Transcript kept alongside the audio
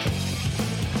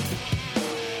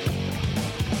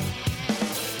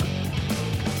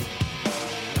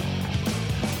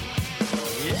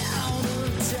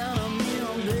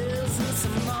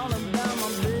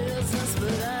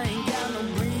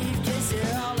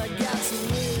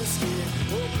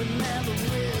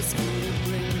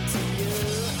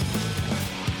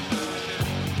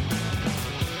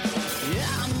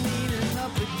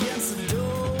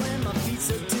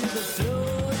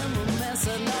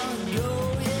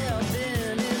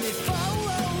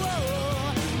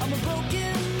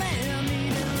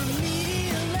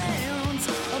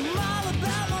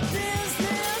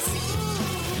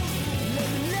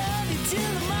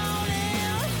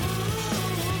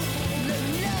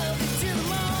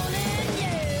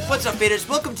What's up, faders?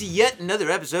 Welcome to yet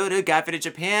another episode of Got Faded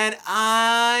Japan.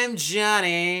 I'm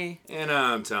Johnny. And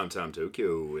I'm Tom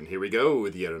Tokyo, and here we go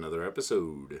with yet another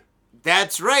episode.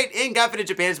 That's right, in Got Faded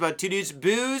Japan, it's about two dudes,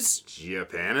 booze,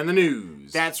 Japan and the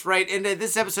news. That's right, and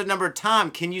this episode number,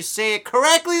 Tom, can you say it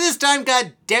correctly this time?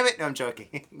 God damn it. No, I'm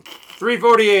joking.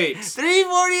 348.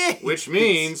 348. Which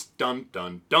means, dun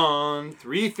dun dun,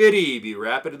 350 be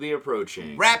rapidly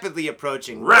approaching. Rapidly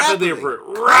approaching. Rapid,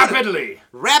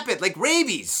 like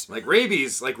rabies. Like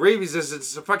rabies is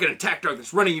it's a fucking attack dog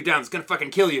that's running you down. It's gonna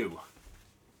fucking kill you.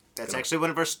 That's actually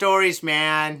one of our stories,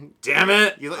 man. Damn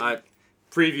it. You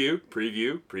Preview.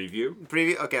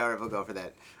 Okay, all right, we'll go for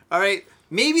that. All right,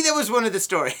 maybe that was one of the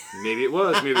stories. Maybe it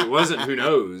was, maybe it wasn't, who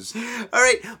knows. All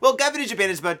right, well, Got Faded Japan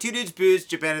is about two dudes, booze,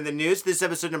 Japan in the news. This is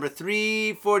episode number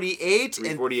 348,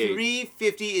 and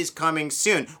 350 is coming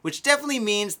soon, which definitely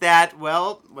means that,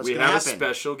 well, what's going to happen? We have a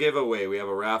special giveaway. We have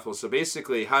a raffle. So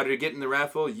basically, how to get in the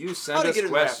raffle? You send us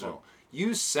questions.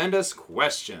 You send us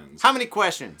questions. How many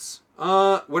questions?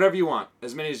 Whatever you want.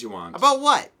 As many as you want. About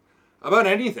what? About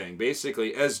anything,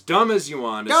 basically. As dumb as you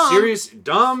want. Dumb? As serious.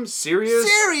 Dumb? Serious?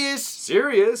 Serious?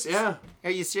 Serious, yeah.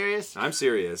 Are you serious? I'm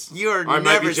serious. You are I never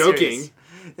might be joking.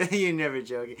 You're never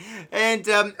joking. And,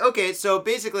 okay, so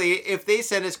basically, if they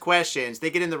send us questions,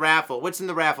 they get in the raffle. What's in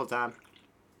the raffle, Tom?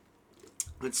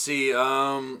 Let's see.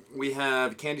 We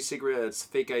have candy cigarettes,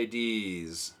 fake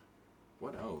IDs.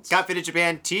 What else? Got Faded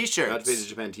Japan t-shirts. Got Faded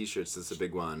Japan t-shirts. That's a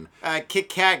big one. Kit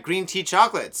Kat green tea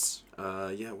chocolates.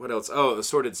 Yeah, what else? Oh,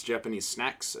 assorted Japanese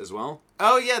snacks as well.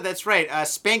 Oh, yeah, that's right.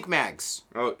 Spank mags.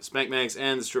 Oh, spank mags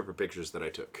and the stripper pictures that I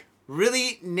took.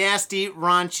 Really nasty,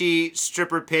 raunchy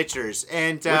stripper pictures.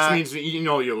 And, which means you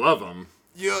know you love them.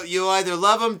 You either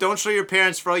love them, don't show your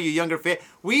parents for all you younger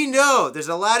We know there's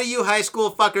a lot of you high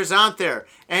school fuckers out there.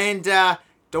 And,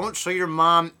 don't show your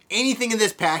mom anything in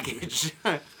this package.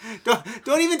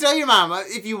 Don't even tell your mom.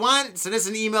 If you want, send us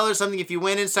an email or something if you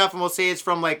win and stuff, and we'll say it's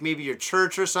from, like, maybe your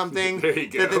church or something. There you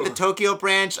go. The Tokyo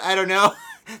branch, I don't know.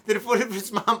 What if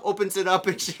his mom opens it up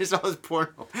and she's all his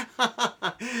porno?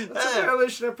 That's a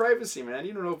violation of privacy, man.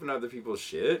 You don't open other people's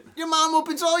shit. Your mom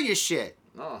opens all your shit.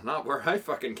 No, not where I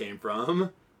fucking came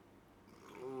from.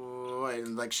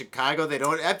 In like Chicago, they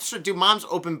don't. Do moms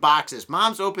open boxes?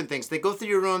 Moms open things. They go through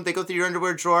your room. They go through your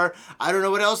underwear drawer. I don't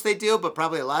know what else they do, but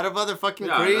probably a lot of other fucking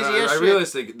crazy shit. I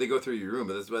realize they go through your room,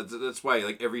 but that's why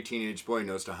like every teenage boy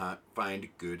knows to find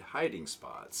good hiding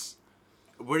spots.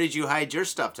 Where did you hide your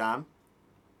stuff, Tom?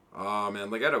 Oh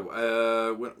man, like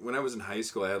when I was in high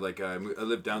school, I had like I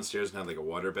lived downstairs and had like a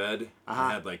water bed.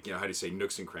 I had like how do you say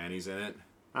nooks and crannies in it.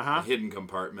 Hidden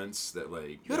compartments that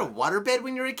like. You had a water bed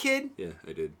when you were a kid? Yeah,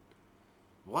 I did.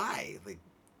 Why? Like,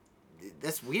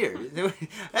 that's weird.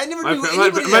 I never knew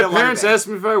anybody my parents asked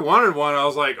me if I wanted one. I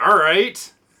was like, all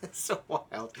right. That's so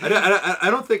wild. I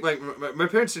don't think, like, my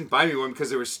parents didn't buy me one because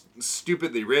they were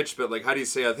stupidly rich, but, like, how do you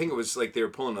say, I think it was, like, they were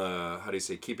pulling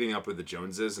Keeping Up with the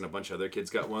Joneses, and a bunch of other kids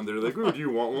got one. They're like, oh, do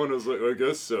you want one? I was like, I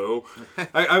guess so.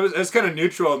 I was kind of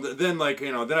neutral. Then, like,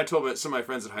 then I told some of my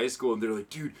friends in high school, and they're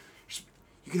like, dude,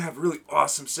 you can have really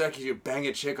awesome sex if you bang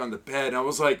a chick on the bed. And I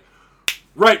was like,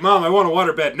 right, Mom, I want a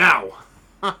water bed now.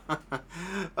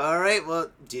 All right,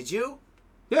 well, did you?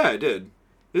 Yeah, I did.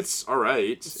 It's all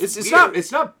right.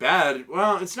 It's not bad.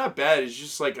 Well, it's not bad. It's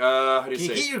just like how do you say?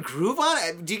 Can you get your groove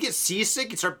on? Do you get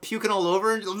seasick? You start puking all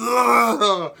over?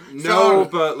 No,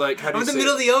 but like how do you say? I'm in the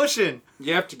middle of the ocean.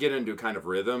 You have to get into a kind of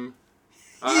rhythm.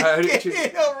 Get in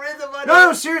a rhythm. No,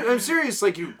 I'm serious.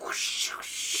 Like you.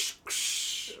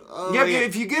 Yeah,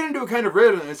 if you get into a kind of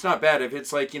rhythm, it's not bad. If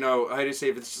it's like how do you say?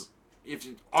 If it's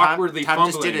awkwardly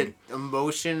Tom fumbling. just did a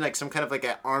motion, like some kind of like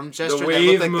an arm gesture. The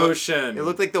wave motion. It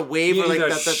looked like the wave or like the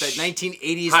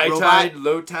 1980s high robot. High tide,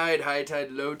 low tide, high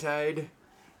tide, low tide.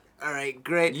 All right,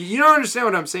 great. You don't understand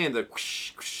what I'm saying. The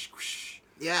whoosh, whoosh, whoosh.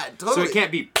 Yeah, totally. So it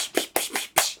can't be.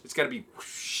 It's got to be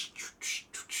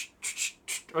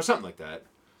or something like that.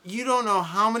 You don't know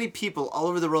how many people all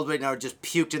over the world right now are just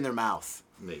puked in their mouth.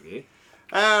 Maybe.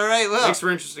 All right, well. Thanks for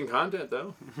interesting content,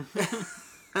 though.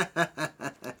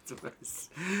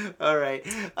 All right.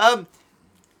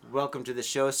 Welcome to the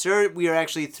show, sir. We are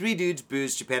actually three dudes,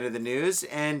 booze, Japan in the news,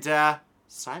 and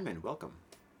Simon, welcome.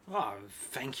 Oh,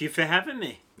 thank you for having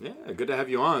me. Yeah, good to have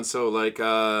you on. So, like,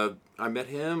 I met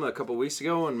him a couple weeks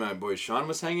ago when my boy Sean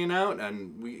was hanging out,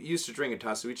 and we used to drink at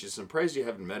Tatsuichi's. I'm surprised you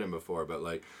haven't met him before, but,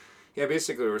 like, yeah,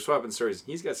 basically we were swapping stories.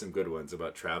 He's got some good ones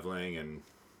about traveling and...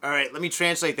 All right, let me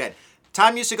translate that.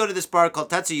 Tom used to go to this bar called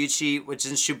Tatsuyuchi, which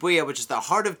is in Shibuya, which is the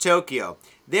heart of Tokyo.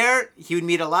 There, he would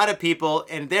meet a lot of people,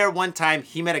 and there one time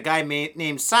he met a guy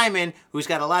named Simon who's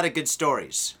got a lot of good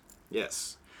stories.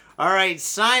 Yes. All right,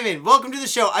 Simon, welcome to the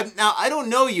show. Now, I don't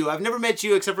know you. I've never met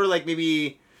you except for like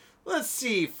maybe, let's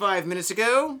see, 5 minutes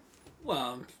ago.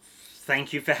 Well,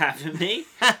 thank you for having me.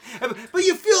 But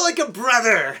you feel like a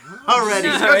brother already.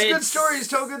 No. That's good it's- stories.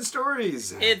 Tell good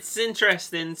stories. It's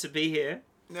interesting to be here.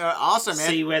 Awesome, man.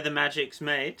 See where the magic's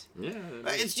made. Yeah.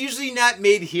 It's usually not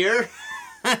made here.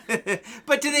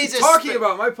 But today's Talking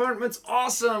about my apartment's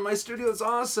awesome. My studio's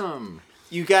awesome.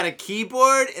 You got a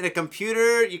keyboard and a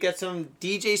computer. You got some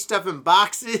DJ stuff in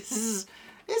boxes.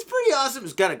 It's pretty awesome.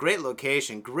 It's got a great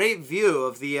location. Great view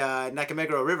of the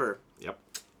Nakameguro River. Yep.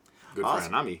 Good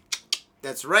Awesome. for Hanami.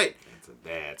 That's right.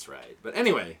 That's right. But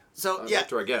anyway, So, back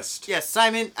to our guest. Yeah,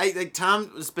 Simon, Tom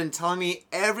has been telling me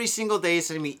every single day,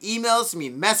 sending me emails,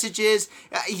 sending me messages.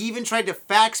 He even tried to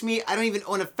fax me. I don't even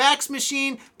own a fax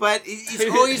machine, but he's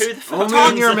always Who the fuck Only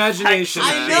owns in your a fax imagination.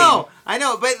 machine? I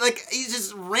know, but like he's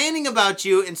just ranting about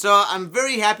you, and so I'm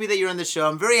very happy that you're on the show.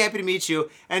 I'm very happy to meet you.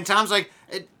 And Tom's like,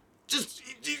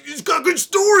 he's got good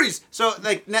stories. So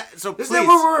like, so please. Isn't that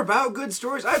what we're about? Good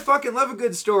stories? I fucking love a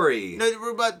good story. No,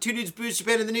 we're about two dudes booze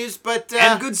Japan in the news, but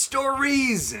And good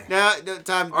stories. no,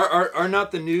 Tom. Are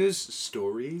not the news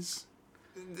stories?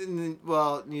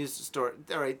 Well, news story.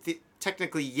 All right,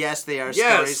 technically, yes, they are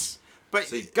Yes. stories, but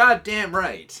So goddamn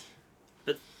right.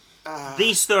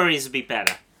 These stories would be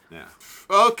better. Yeah.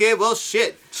 okay, well,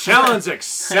 shit. Challenge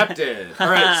accepted. All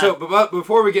right. So, but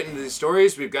before we get into these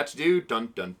stories, we've got to do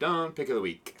dun dun dun pick of the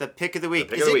week. The pick of the week.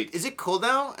 The pick of the week. Is it cold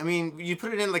now? I mean, you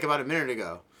put it in like about a minute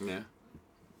ago. Yeah.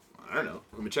 I don't know.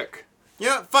 Let me check. You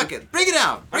know, fuck it. Bring it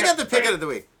out. Bring Okay, out the pick okay. of the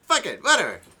week. Fuck it.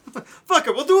 Whatever. Fuck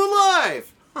it. We'll do it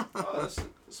live. Oh,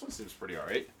 this one seems pretty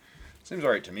alright. Seems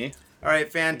alright to me. All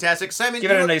right, fantastic. Simon,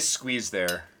 Give it a nice squeeze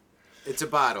there. It's a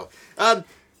bottle.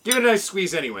 Give it a nice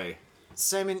squeeze anyway.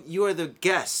 Simon, you are the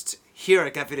guest here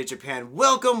at Cafe de Japan.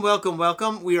 Welcome, welcome,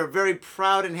 welcome. We are very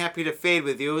proud and happy to fade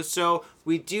with you. So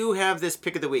we do have this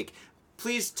pick of the week.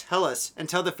 Please tell us and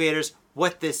tell the faders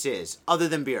what this is, other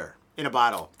than beer in a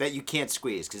bottle that you can't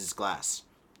squeeze because it's glass.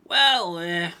 Well,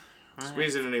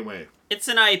 Squeeze it anyway. it's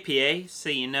an IPA, so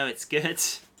you know it's good.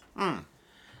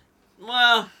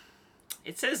 Well,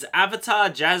 it says Avatar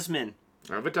Jasmine.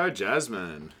 Avatar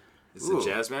Jasmine. Is Ooh. the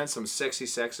Jazzman some sexy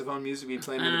saxophone music be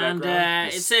playing in the And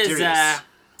background? it says Mysterious.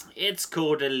 it's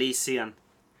called Elysian.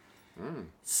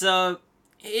 So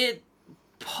it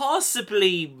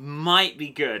possibly might be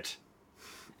good.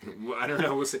 Well, I don't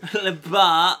know. We'll see.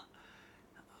 But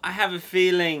I have a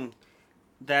feeling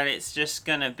that it's just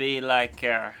going to be like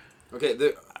a Okay.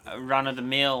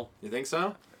 run-of-the-mill. You think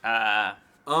so?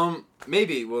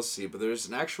 Maybe we'll see. But there's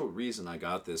an actual reason I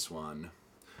got this one.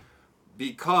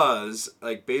 Because,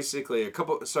 like, basically a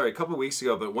couple weeks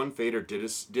ago, but one fader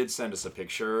did send us a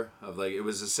picture of, like, it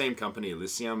was the same company,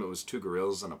 Elysium. It was two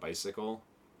gorillas on a bicycle.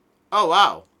 Oh,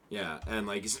 wow. Yeah, and,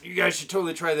 like, he said, you guys should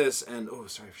totally try this. And, oh,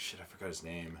 sorry, shit, I forgot his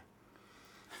name.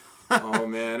 Oh,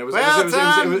 man. It was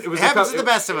It happens to the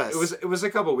best of us. It was a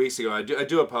couple weeks ago. I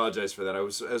do apologize for that. I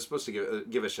was supposed to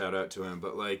give a shout out to him,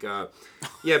 but, like,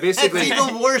 yeah, basically. It's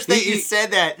even worse that you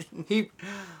said that.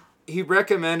 He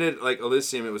recommended, like,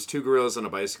 Elysium. It was two gorillas on a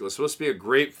bicycle. It was supposed to be a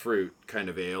grapefruit kind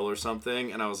of ale or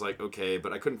something. And I was like, okay,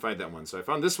 but I couldn't find that one. So I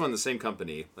found this one, the same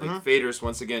company. Like, faders,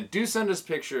 once again, do send us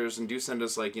pictures and do send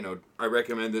us, like, you know, I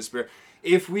recommend this beer.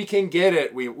 If we can get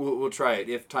it, we'll try it,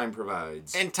 if time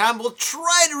provides. And Tom will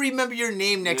try to remember your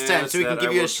name next time so we can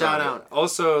give you a shout out.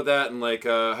 Also that, and, like,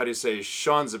 how do you say,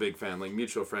 Sean's a big fan. Like,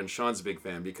 mutual friend, Sean's a big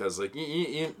fan. Because, like,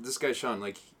 this guy, Sean,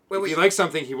 like, if he likes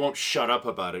something, he won't shut up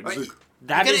about it. He's like,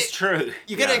 That is true.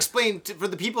 You gotta explain for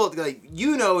the people, like,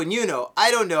 you know and you know. I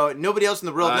don't know. Nobody else in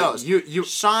the world knows.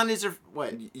 Sean is a...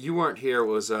 What? You weren't here,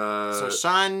 was... So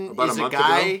Sean about is a month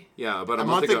guy... ago? Yeah, about a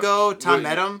month ago, Tom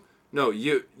met him. No,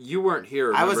 you weren't here.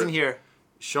 Remember? I wasn't here.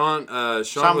 Sean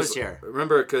was here.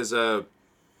 Remember, because I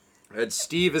had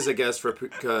Steve as a guest for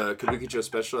Kabukicho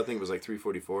Special. I think it was like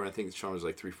 344. I think Sean was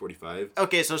like 345.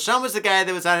 Okay, so Sean was the guy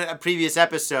that was on a previous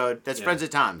episode that's friends of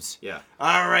Tom's. Yeah.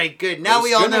 All right, good. Now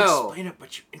we all know. Explain it,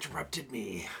 but you interrupted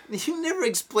me. You never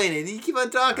explain it. You keep on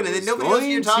talking, and then nobody knows what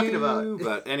you're talking about.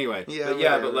 But anyway,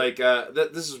 Yeah, but like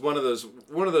this is one of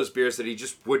those beers that he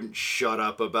just wouldn't shut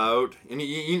up about. And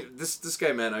this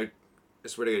guy, man, I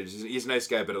swear to God, he's a nice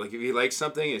guy. But like, if he likes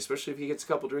something, especially if he gets a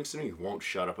couple drinks in him, he won't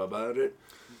shut up about it.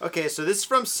 Okay, so this is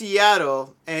from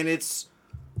Seattle, and it's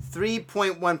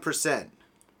 3.1%.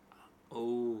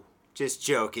 Oh. Just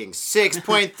joking.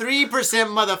 6.3%,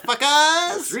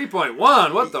 motherfuckers!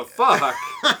 3.1? What the fuck?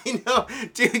 I know.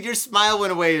 Dude, your smile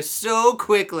went away so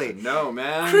quickly. No,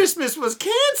 man. Christmas was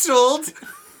canceled!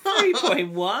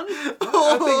 3.1.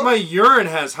 I think my urine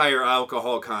has higher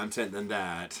alcohol content than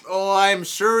that. Oh, I'm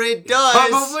sure it does.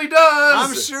 Probably does.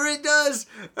 I'm sure it does.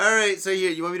 All right, so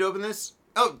you want me to open this?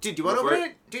 Oh, dude, do you want to Go for open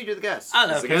it? Dude, you're the guest. I'll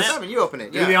Is open it good? it. Simon, you open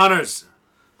it. Do the honors.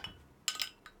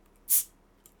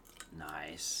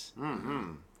 Nice.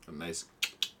 Mm-hmm. Nice.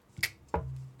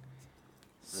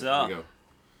 So, There we go.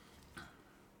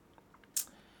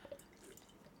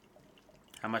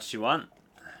 how much do you want?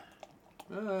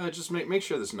 Just make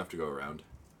sure there's enough to go around.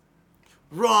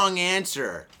 Wrong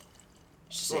answer.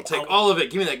 Just I'll say, take "Oh, all of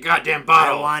it. Give me that goddamn I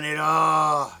bottle. want it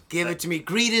all. Give it to me.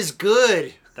 Greed is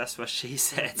good. That's what she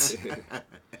said. is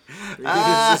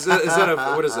that a,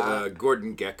 what is it, a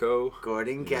Gordon Gecko?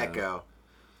 Gordon Gecko.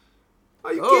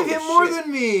 Oh, you Oh, gave him more shit.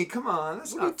 than me. Come on,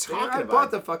 that's What are you not fair. talking I about?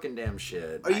 bought the fucking damn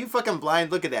shit. Are you fucking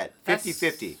blind? Look at that. That's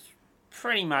 50-50.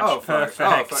 Pretty much Oh, fuck.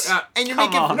 perfect. Oh, fuck. And you're Come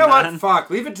making... on, You know man. what? Fuck.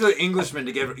 Leave it to the Englishman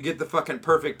to get the fucking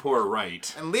perfect pour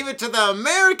right. And leave it to the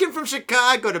American from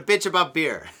Chicago to bitch about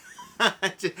beer.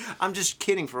 I'm just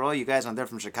kidding for all you guys on there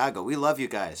from Chicago. We love you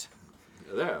guys.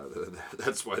 Yeah,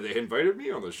 that's why they invited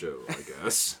me on the show, I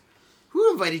guess.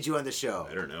 Who invited you on the show?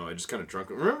 I don't know. I just kind of drunk.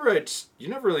 Remember, you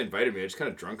never really invited me. I just kind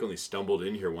of drunkenly stumbled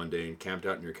in here one day and camped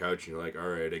out on your couch. And you're like, all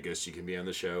right, I guess you can be on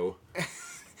the show.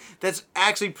 That's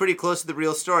actually pretty close to the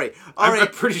real story. All I'm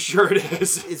right, pretty sure it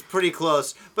is. it's pretty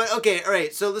close. But okay, all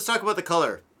right, so let's talk about the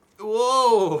color.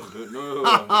 Whoa.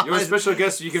 No, you're a special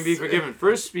guest, so you can be forgiven.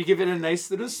 First, we give it a nice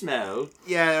little smell.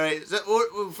 Yeah, all right.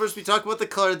 So, first we talk about the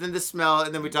color, then the smell,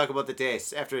 and then we talk about the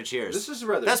taste after a cheers. This is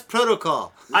rather. That's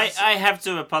protocol. I have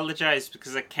to apologize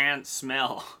because I can't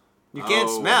smell. You can't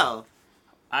Oh. smell.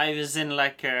 I was in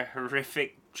like a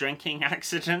horrific drinking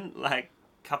accident like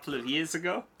a couple of years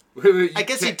ago. Wait, I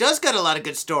guess he does got a lot of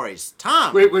good stories.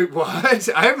 Tom. Wait, what?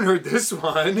 I haven't heard this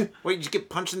one. Wait, did you get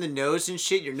punched in the nose and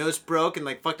shit? Your nose broke and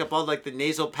like fucked up all like the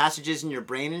nasal passages in your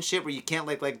brain and shit, where you can't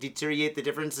like deteriorate the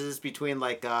differences between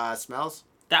like smells.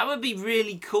 That would be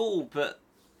really cool, but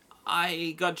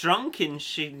I got drunk in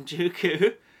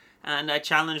Shinjuku and I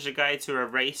challenged a guy to a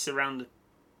race around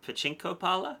the pachinko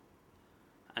parlor.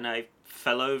 And I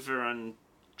fell over and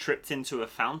tripped into a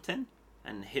fountain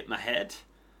and hit my head.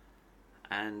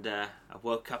 And I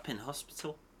woke up in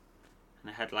hospital.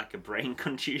 And I had like a brain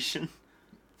contusion.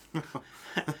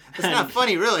 It's not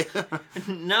funny, really.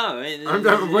 No.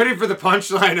 I'm waiting for the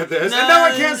punchline of this. No, and now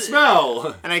I can't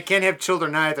smell. And I can't have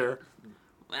children either.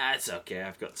 That's okay,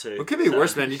 I've got two. It could be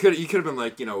worse, man. You could have been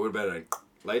like, what about like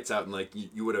lights out and like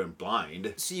you would have been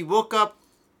blind. So you woke up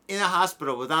in a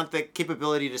hospital without the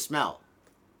capability to smell.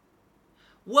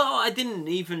 Well, I didn't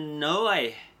even know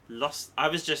I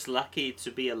was just lucky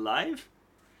to be alive.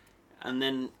 And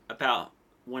then about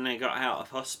when I got out of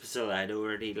hospital, I'd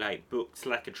already like booked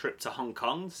like a trip to Hong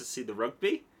Kong to see the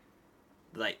rugby.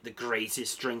 Like the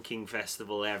greatest drinking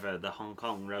festival ever, the Hong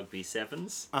Kong Rugby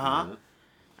Sevens. Uh-huh.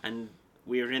 And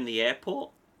we were in the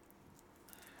airport.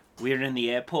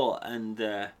 And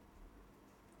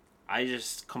I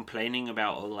just complaining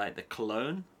about all like the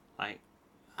cologne. Like,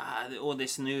 all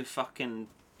this new fucking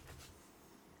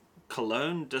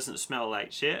cologne doesn't smell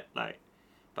like shit. Like,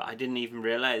 but I didn't even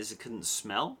realize it couldn't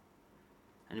smell.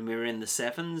 And we were in the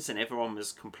Sevens and everyone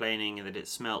was complaining that it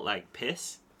smelled like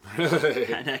piss.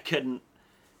 And I couldn't.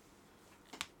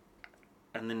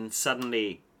 And then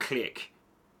suddenly, click.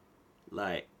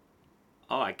 Like,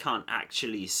 oh, I can't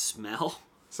actually smell.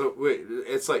 So wait,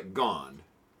 it's like gone.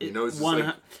 Your nose is One-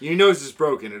 like, your nose is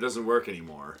broken. It doesn't work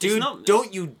anymore. Dude, not-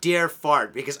 don't you dare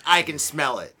fart because I can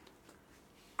smell it.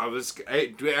 I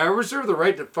reserve the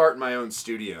right to fart in my own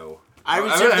studio. I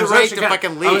reserve the was right actually to kinda-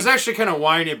 fucking leave. I was actually kind of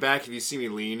winding it back if you see me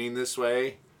leaning this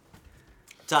way.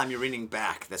 Tom, you're leaning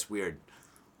back. That's weird.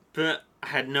 But I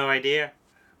had no idea.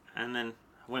 And then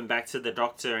I went back to the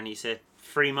doctor and he said,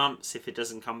 3 months, if it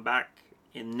doesn't come back,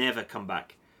 it'll never come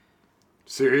back.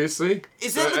 Seriously?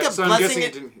 Is that like a so I'm blessing?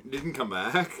 guessing it didn't come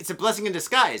back. It's a blessing in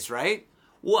disguise, right?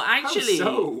 Well, actually,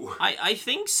 so? I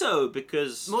think so,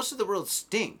 because Most of the world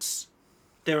stinks.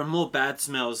 there are more bad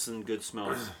smells than good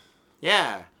smells.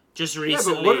 Yeah. Just Yeah,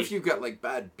 recently... but what if you got like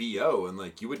bad BO and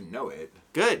like you wouldn't know it?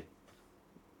 Good.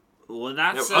 Well,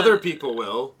 Now, that's other people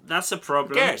will. That's a Who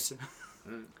problem. cares?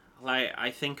 Like,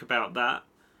 I think about that,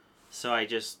 so I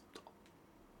just...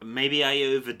 Maybe I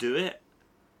overdo it,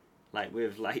 like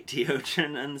with like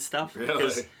deodorant and stuff, Really?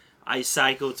 because I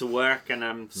cycle to work and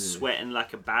I'm sweating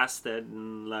like a bastard,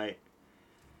 and like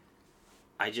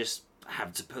I just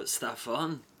have to put stuff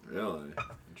on. Really?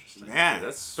 Interesting. Yeah. Okay,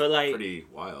 that's But, like- pretty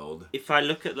wild. If I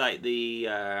look at like the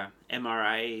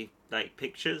MRI like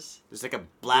pictures, There's like a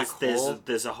black there's hole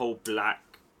there's a whole black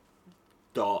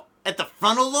dot at the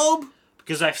frontal lobe.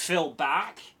 because I fell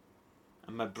back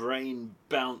And my brain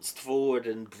bounced forward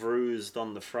and bruised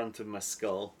on the front of my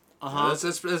skull.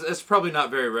 That's probably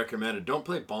not very recommended. Don't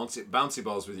play bouncy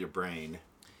balls with your brain.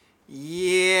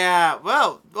 Yeah,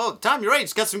 well, Tom, you're right.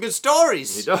 He's got some good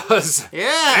stories. He does.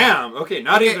 Yeah. Damn. Okay,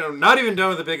 not even done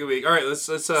with the big week. All right, let's.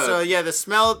 So yeah, the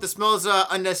smell is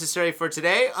unnecessary for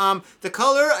today. The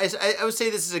color, I would say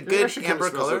this is a good amber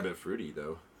smells color. A bit fruity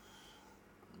though.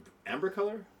 Amber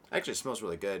color? Actually, it smells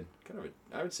really good. Kind of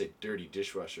I would say dirty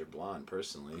dishwasher blonde,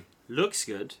 personally. Looks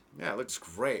good. Yeah, it looks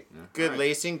great. Yeah. Good Right.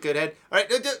 lacing, good head. All right,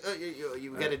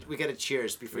 we gotta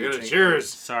cheers before We you gotta drink. cheers.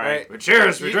 Sorry. All right. We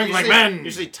cheers. We drink like men.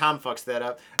 Usually Tom fucks that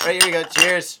up. All right, here we go.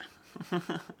 Cheers.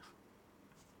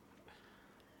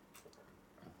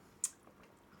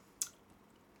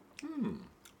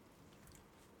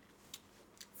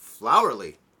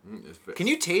 Flowery. Can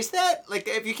you taste that? Like,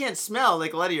 if you can't smell,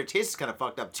 like a lot of your taste is kind of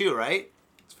fucked up too, right?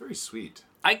 It's very sweet.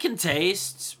 I can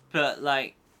taste, but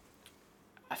like,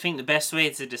 I think the best way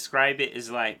to describe it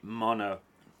is like mono.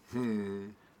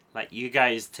 Like you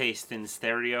guys taste in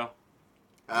stereo.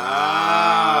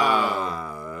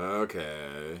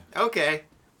 Okay. Okay.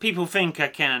 People think I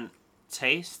can't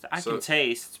taste. I So- can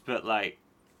taste, but like,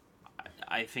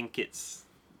 I think it's.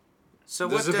 So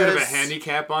There's what a does bit of a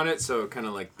handicap on it, so kind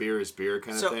of like beer is beer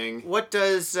kind of thing. what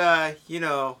does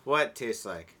what taste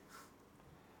like?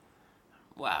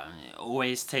 Well, it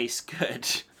always tastes good.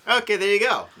 Okay, there you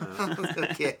go.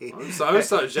 Okay. I always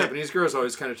thought Japanese girls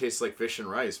always kind of taste like fish and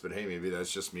rice, but hey, maybe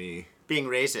that's just me. Being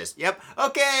racist. Yep.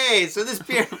 Okay, so this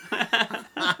beer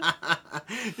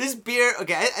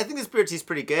okay, I think this beer tastes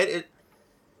pretty good.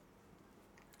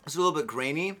 It's a little bit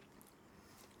grainy.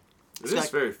 It is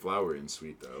very flowery and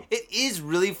sweet, though. It is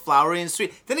really flowery and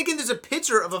sweet. Then again, there's a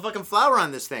picture of a fucking flower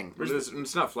on this thing.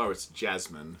 It's not flower, it's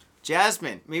jasmine.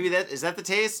 Jasmine. Maybe is that the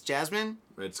taste? Jasmine?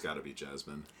 It's got to be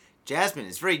jasmine. Jasmine.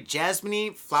 It's very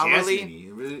jasmine-y, flowery.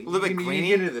 Jasmine-y. A little bit You grainy.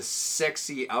 get into the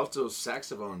sexy alto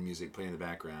saxophone music playing in the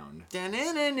background.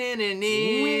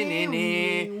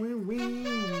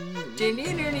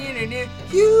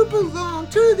 You belong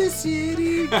to the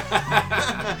city.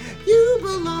 You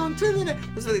belong to the.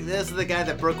 That's the guy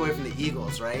that broke away from the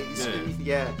Eagles, right?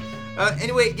 Yeah.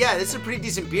 Anyway, yeah, this is a pretty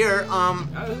decent beer.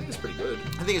 I think it's pretty good.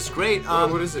 I think it's great.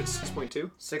 What is it? 6.2?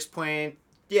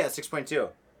 6.2.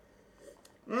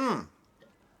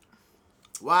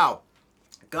 Wow.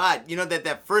 God, you know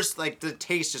that first, like, the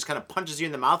taste just kind of punches you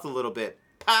in the mouth a little bit.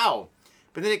 Pow!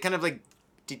 But then it kind of, like,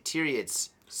 deteriorates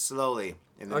slowly.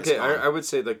 And then Okay, it's gone. I would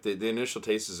say like the initial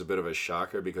taste is a bit of a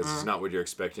shocker because it's not what you're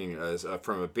expecting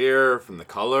from a beer, from the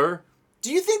color.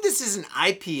 Do you think this is an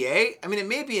IPA? I mean, it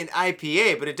may be an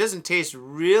IPA, but it doesn't taste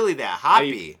really that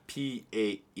hoppy.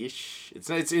 IPA-ish.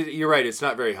 You're right. It's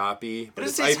not very hoppy. It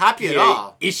doesn't taste hoppy at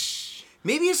all. Ish.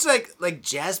 Maybe it's like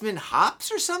jasmine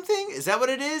hops or something? Is that what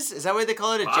it is? Is that why they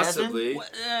call it a Possibly.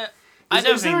 jasmine? I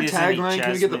don't Is there a think there's any tagline?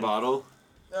 Can we get the jasmine. bottle?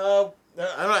 I don't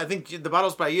know. I think the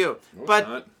bottle's by you. No, it's but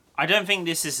not. I don't think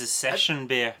this is a session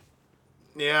beer.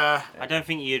 yeah, I don't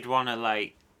think you'd want to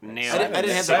like nail. I didn't have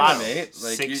the Simon, bottle. mate.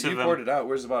 Like, Six you of them. poured it out.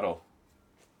 Where's the bottle?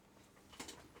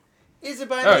 is it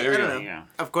by Oh, me? here I we don't go. know. Yeah.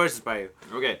 Of course, it's by you.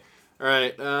 Okay. All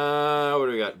right. What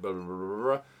do we got? Blah, blah, blah, blah,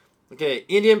 blah. Okay,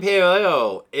 Indian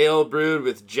Pale Ale brewed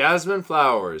with jasmine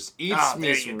flowers. Eats Ah, there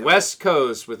meets you go. West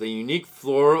Coast with a unique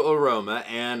floral aroma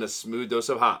and a smooth dose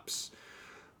of hops.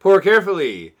 Pour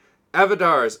carefully.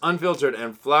 Avatars, unfiltered,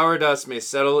 and flower dust may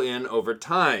settle in over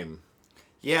time.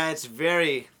 Yeah, it's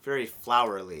very, very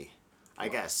flowerly, I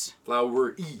guess.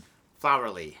 Flowery.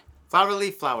 Flowerly.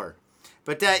 Flower.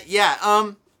 But yeah,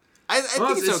 I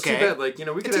think it's okay. Too bad. Like, you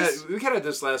know, we It could have tastes- had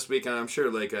this last week, and I'm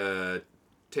sure like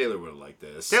Taylor would have liked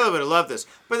this. Taylor would have loved this.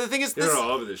 But the thing is, Taylor this.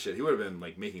 all over this shit. He would have been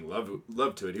like making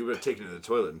love to it. He would have taken it to the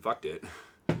toilet and fucked it.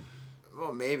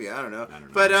 Well, maybe I don't know. I don't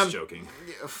know. But I'm just joking.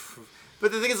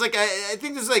 But the thing is, like, I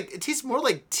think this like it tastes more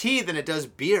like tea than it does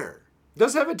beer. It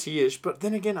does have a tea-ish, but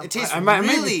then again, It tastes I might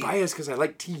really- be biased because I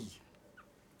like tea.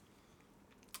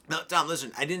 No, Tom,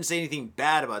 listen, I didn't say anything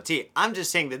bad about tea. I'm just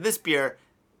saying that this beer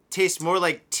tastes more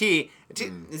like tea.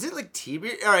 Is it like tea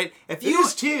beer? All right, if It you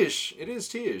is tea-ish. It is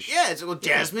tea-ish. yeah, it's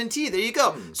jasmine tea. There you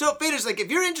go. So, Faders, like,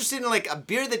 if you're interested in like a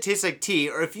beer that tastes like tea,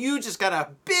 or if you just got a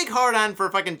big hard on for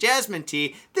fucking jasmine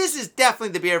tea, this is definitely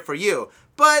the beer for you.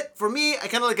 But for me, I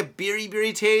kind of like a beery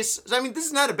taste. So, I mean, this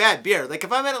is not a bad beer. Like,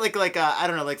 if I'm at like I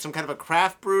don't know, like some kind of a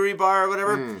craft brewery bar or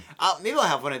whatever, maybe I'll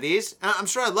have one of these. I'm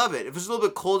sure I love it. If it's a little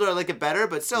bit colder, I like it better.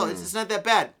 But still, it's not that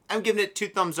bad. I'm giving it 2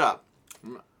 thumbs up.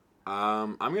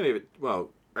 I'm gonna give it.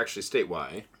 Well, actually, state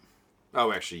why.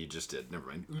 Oh, actually, you just did. Never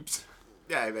mind. Oops.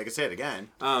 Yeah, I can say it again.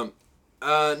 No,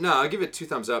 I'll give it 2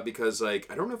 thumbs up because,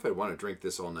 like, I don't know if I want to drink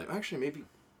this all night. Actually, maybe.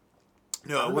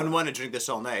 No, I wouldn't want to drink this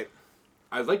all night.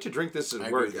 I'd like to drink this at I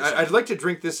work. agree with you. I'd like to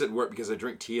drink this at work because I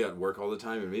drink tea at work all the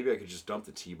time, and maybe I could just dump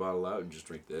the tea bottle out and just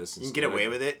drink this. You can get away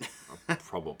with it.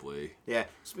 Probably. Yeah.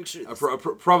 Just make sure.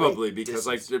 Probably Wait, because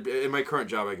like in my current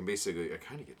job, I kind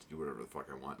of get to do whatever the fuck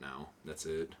I want now. That's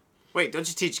it. Wait, don't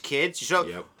you teach kids? You show.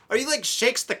 Yep. Are you like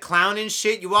Shakes the Clown and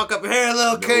shit? You walk up, hey,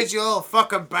 little kids, you little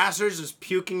fucking bastards, just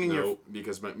puking in your. No,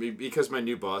 because my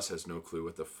new boss has no clue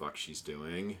what the fuck she's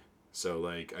doing. So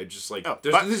like I just like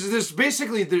there's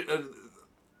basically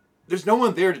there's no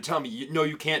one there to tell me no,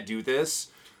 you can't do this.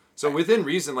 So within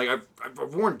reason, like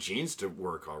I've worn jeans to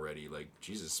work already. Like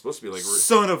Jesus, it's supposed to be like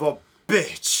son of a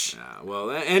bitch. Yeah, well,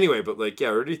 anyway, but like, yeah,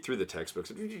 I already through the textbooks.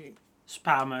 It's a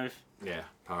power move. Yeah,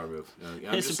 power move.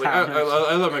 I'm It's just a like, power move.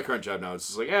 I love my current job now. It's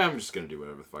just like, I'm just gonna do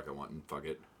whatever the fuck I want and fuck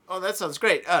it. Oh, that sounds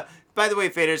great. By the way,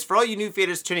 faders, for all you new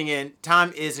faders tuning in,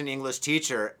 Tom is an English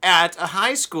teacher at a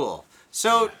high school.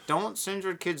 So don't send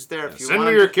your kids there if you want. Send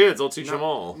me your kids. I'll teach them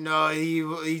all. No,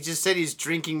 he just said he's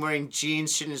drinking, wearing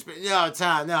jeans, shit in his. No,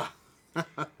 Tom, no.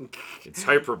 It's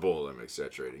hyperbole. I'm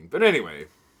exaggerating, but anyway.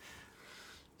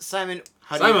 Simon,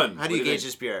 how do you gauge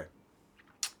this beer?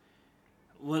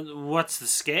 What's the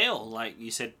scale? Like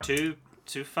you said, two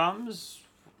thumbs.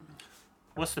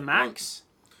 What's the max?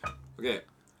 Okay,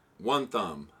 1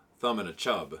 thumb and a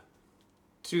chub.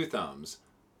 2 thumbs.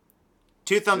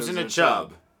 2 thumbs and a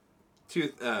chub. Two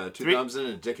thumbs and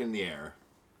a dick in the air.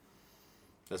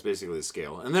 That's basically the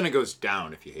scale, and then it goes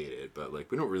down if you hate it. But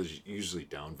like we don't really usually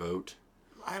downvote.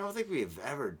 I don't think we've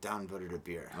ever downvoted a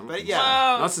beer, but think yeah,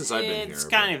 Well, not since I've been here. It's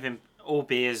kind of all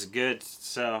beer's good,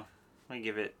 so I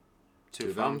give it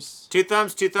 2 thumbs. 2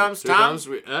 thumbs, 2 thumbs. 2 Tom, thumbs.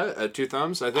 2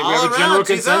 thumbs. I think all we have a around, general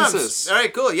 2 thumbs. consensus. All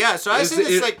right, cool. Yeah, so I say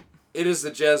this like. It is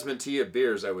the jasmine tea of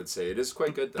beers, I would say. It is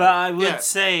quite good, though. But I would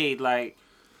say, like,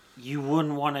 you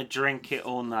wouldn't want to drink it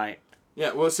all night.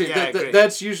 Yeah, well, see,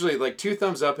 that's usually, like, 2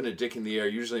 thumbs up and a dick in the air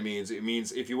usually means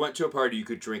if you went to a party, you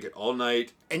could drink it all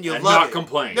night and you not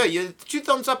complain. No, 2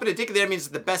 thumbs up and a dick in the air means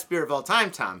it's the best beer of all time,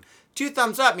 Tom. 2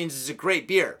 thumbs up means it's a great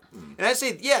beer. And I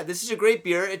say, yeah, this is a great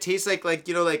beer. It tastes like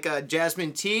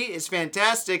jasmine tea. It's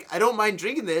fantastic. I don't mind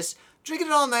drinking this. Drinking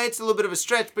it all night, it's a little bit of a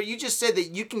stretch, but you just said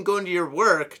that you can go into your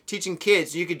work teaching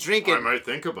kids, you could drink it. I might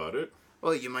think about it.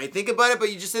 Well, you might think about it,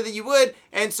 but you just said that you would,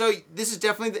 and so this is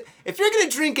definitely if you're going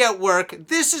to drink at work,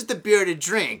 this is the beer to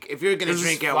drink. If you're going to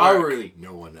drink at work.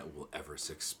 No one will ever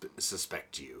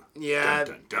suspect you. Yeah.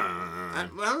 Dun, dun, dun. I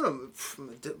don't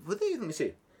know. Let me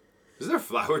see. Is there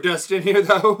flour dust in here,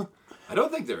 though? I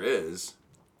don't think there is.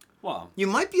 Well, You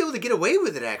might be able to get away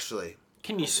with it, actually.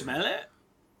 can you smell it?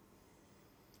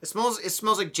 It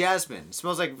smells like jasmine. It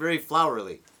smells like very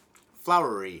flowery.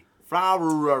 Flowery.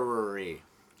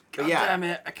 But God yeah. damn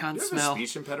it, I can't You have smell. a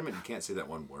speech impediment? You can't say that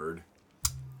one word.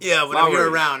 Yeah, when I'm here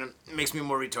Flowery. around, it makes me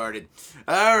more retarded.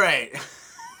 All right.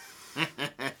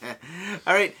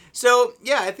 All right. So,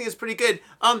 yeah, I think it's pretty good.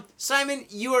 Simon,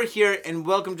 you are here, and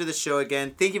welcome to the show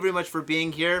again. Thank you very much for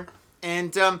being here.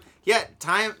 And, yeah,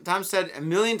 Tom said a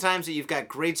million times that you've got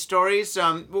great stories.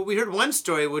 Well, we heard one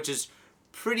story, which is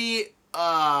pretty,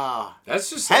 That's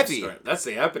just heavy. That's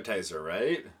the appetizer,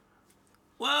 right?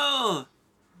 Well,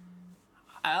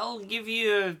 I'll give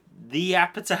you the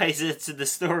appetizer to the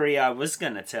story I was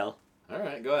going to tell. All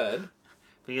right, go ahead.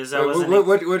 Because I Wait,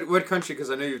 wasn't... what country?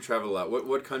 Because I know you've traveled a lot.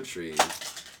 What country?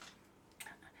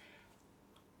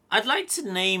 I'd like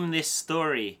to name this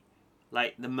story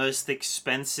like the most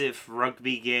expensive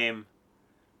rugby game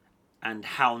and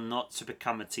how not to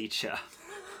become a teacher.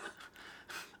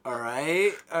 all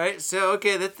right. So,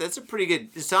 okay, that's a pretty good,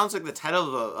 it sounds like the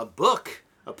title of a book,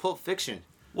 a Pulp Fiction.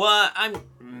 Well,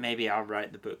 maybe I'll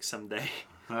write the book someday.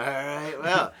 All right,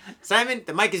 well, Simon,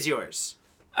 the mic is yours.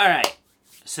 All right.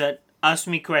 So ask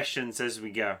me questions as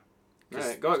we go. All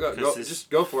right, go. Just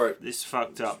go for it. This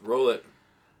fucked up. Just roll it.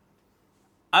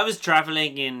 I was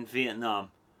traveling in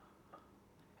Vietnam,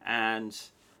 and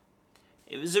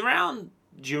it was around.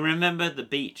 Do you remember the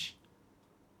beach?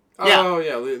 Oh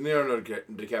yeah, Leonardo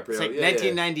DiCaprio. It's like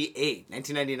 1998,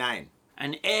 1999.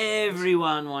 And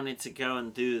everyone wanted to go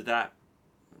and do that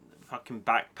fucking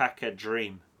backpacker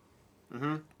dream.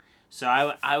 Mm-hmm. So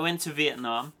I went to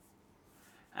Vietnam,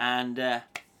 and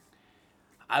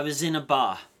I was in a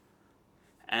bar,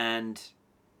 and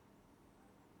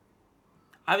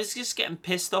I was just getting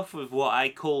pissed off with what I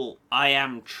call I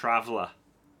am traveller.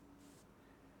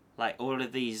 Like all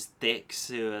of these dicks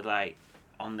who are like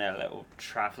on their little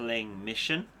travelling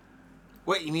mission.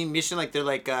 What, you mean mission like they're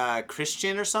like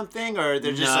Christian or something? Or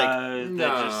they're just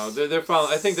they're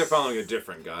following. I think they're following a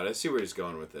different god. I see where he's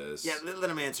going with this. Yeah, let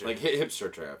him answer. Like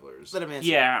hipster travelers. Let him answer.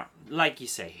 Yeah, like you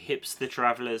say, hipster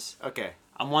travellers. Okay.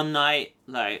 And one night,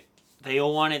 like, they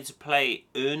all wanted to play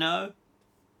Uno.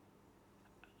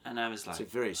 And I was It's like,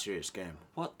 a very serious game.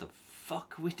 what the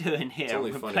fuck are we doing here?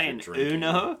 only We're fun if playing you're drinking.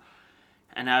 Uno?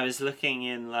 And I was looking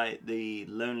in, like, the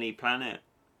Lonely Planet,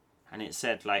 and it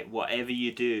said, like, whatever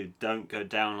you do, don't go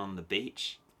down on the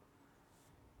beach.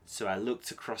 So I looked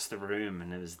across the room,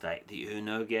 and it was, like, the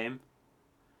Uno game.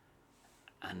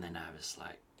 And then I was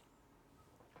like,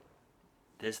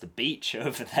 there's the beach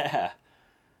over there.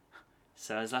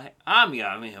 So I was like, I'm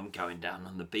going down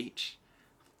on the beach.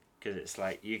 Because it's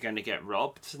like, you're going to get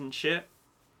robbed and shit.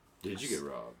 Did you get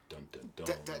robbed? Dun, dun,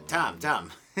 dun.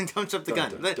 Tom, don't jump the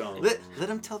gun. Dun, Let, dun, let, dun. let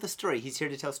him tell the story. He's here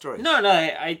to tell stories. No,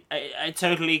 I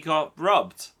totally got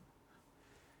robbed.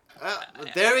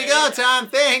 There we go, Tom.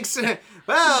 Thanks.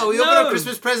 Well, we opened No. up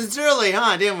Christmas presents early,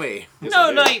 huh? Didn't we? Yes, No, I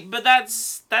did. like, but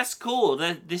that's cool.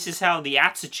 This is how the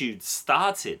attitude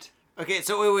started. Okay,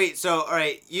 so wait. So, all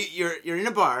right, you're in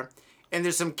a bar, and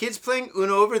there's some kids playing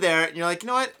Uno over there, and you're like, you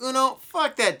know what, Uno,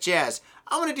 fuck that jazz.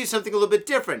 I want to do something a little bit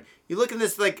different. You look in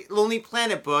this like Lonely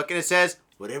Planet book, and it says,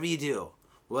 whatever you do,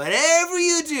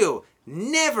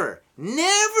 never,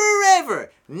 ever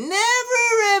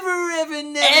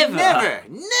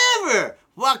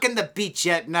walk on the beach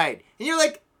at night. And you're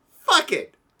like, fuck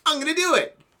it, I'm gonna do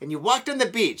it. And you walked on the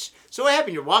beach. So what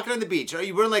happened? You're walking on the beach. Are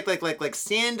you wearing like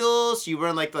sandals? You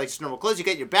wearing like just normal clothes? You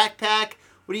got your backpack?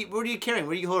 What are you carrying?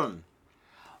 What are you holding?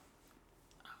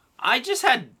 I just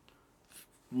had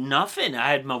nothing.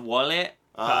 I had my wallet.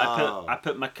 But Oh. I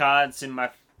put my cards in my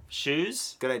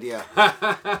shoes. Good idea.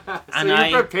 And so I-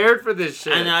 you're prepared for this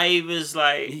shit. And I was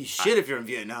like, You should if you're in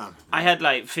Vietnam. I had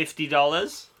like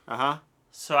 $50. Uh-huh.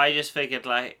 So I just figured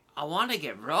like, I want to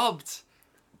get robbed.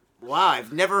 Wow,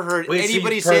 I've never heard Wait,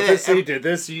 anybody so you say purposely that. did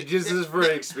this? You just this is for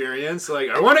experience? Like,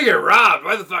 I want to get robbed.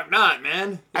 Why the fuck not,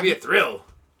 man? It'd be a thrill.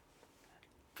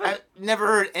 I've never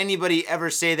heard anybody ever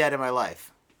say that in my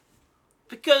life.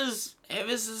 Because it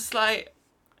was just like,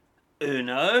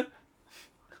 Uno,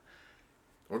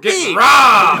 We're getting Hey!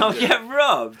 robbed. I'll get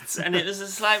robbed. And it was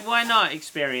just like, why not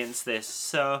experience this?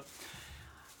 So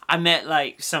I met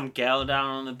like some girl down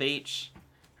on the beach.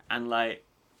 And like,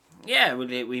 yeah,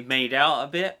 we made out a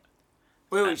bit.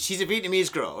 Wait, she's a Vietnamese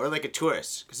girl or like a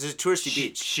tourist? Because it's a touristy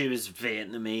beach. She was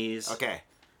Vietnamese. Okay.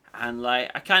 And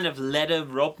like, I kind of let her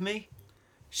rob me.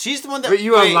 She's the one that... But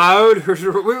you wait, allowed her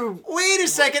to... Wait a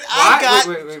second. What? I got...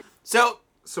 Wait. So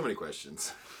So many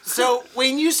questions.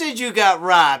 when you said you got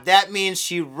robbed, that means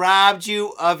she robbed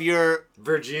you of your...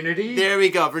 Virginity? There we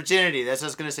go. Virginity. That's what I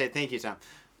was going to say. Thank you, Tom.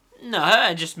 No,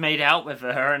 I just made out with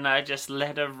her and I just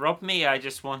let her rob me. I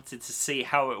just wanted to see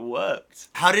how it worked.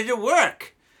 How did it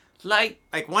work? Like,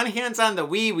 Like one hand's on the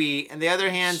wee and the other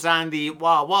hand's on the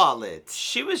wallet.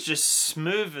 she was just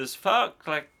smooth as fuck.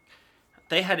 Like,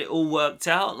 they had it all worked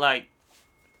out. Like,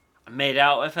 I made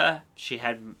out with her. She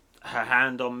had her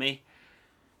hand on me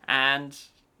and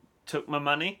took my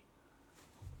money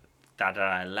that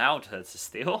I allowed her to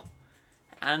steal.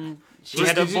 And she Did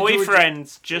had a you do it-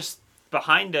 boyfriend just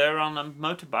behind her on a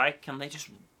motorbike and they just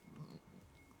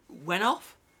went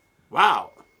off.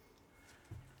 Wow.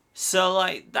 So,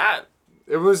 like, that...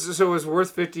 It was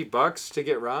worth $50 to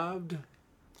get robbed?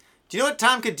 Do you know what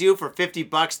Tom could do for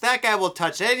 $50? That guy will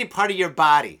touch any part of your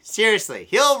body. Seriously.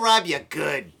 He'll rob you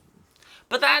good.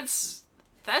 But that's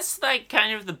like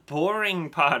kind of the boring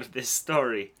part of this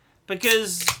story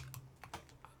because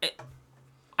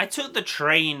I took the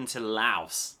train to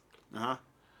Laos. Uh-huh.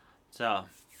 So,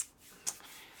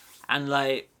 and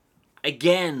like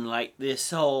again, like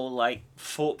this whole like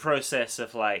thought process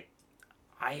of like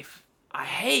I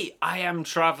am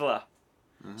traveler.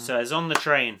 So I was on the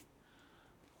train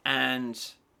and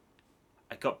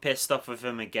I got pissed off with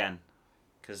him again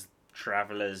because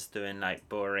travelers doing like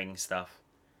boring stuff.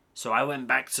 So I went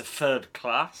back to third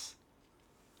class.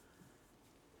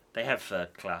 They have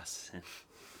third class.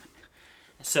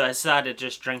 So I started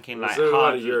just drinking Was like there a lot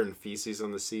hard. of urine feces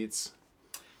on the seats?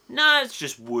 No, it's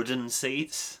just wooden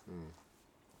seats.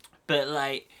 But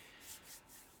like,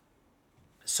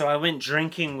 so I went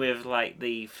drinking with like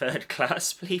the third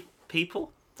class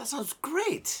people. That sounds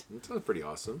great. That sounds pretty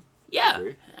awesome. Yeah,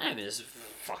 Agree. it was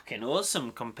fucking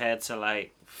awesome compared to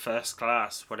like first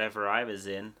class, whatever I was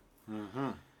in. Mm-hmm.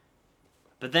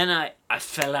 But then I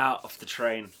fell out of the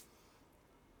train.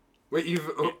 Wait,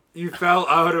 you fell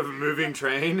out of a moving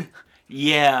train?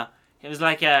 Yeah, it was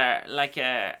like a Are you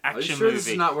action sure movie. this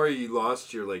is not where you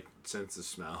lost your like sense of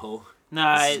smell?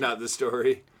 No, This is not the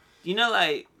story. you know,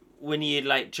 like when you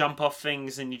like jump off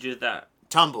things and you do that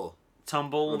Tumble.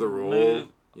 tumble Or the roll. move.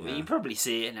 Yeah. You probably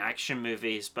see it in action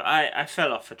movies, but I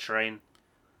fell off a train.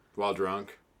 While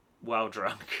drunk. while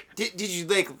drunk. Did you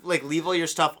like leave all your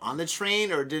stuff on the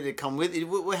train, or did it come with it?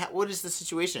 What is the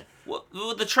situation? Well,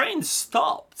 the train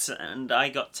stopped, and I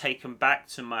got taken back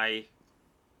to my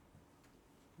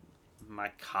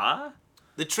car.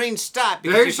 The train stopped The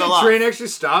because you fell off. train actually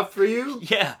stopped for you?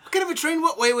 Yeah. What kind of a train?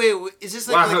 What? Wait. Is this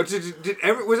like? Wow,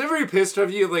 like was everybody pissed of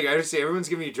you? Like, I just say everyone's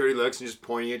giving you dirty looks and just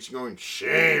pointing at you going,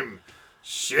 shame,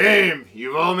 shame,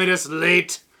 you've all made us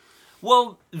late.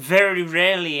 Well, very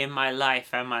rarely in my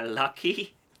life am I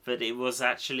lucky, but it was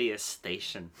actually a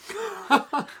station.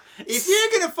 if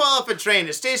you're gonna fall off a train,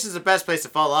 the station's the best place to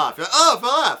fall off. You're like, oh, I fell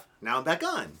off. Now I'm back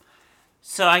on.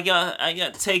 So I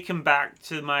got taken back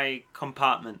to my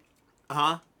compartment.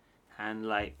 Uh-huh. And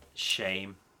like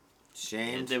shame.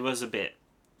 Shame. There was a bit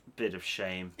of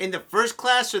shame. In the first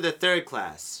class or the third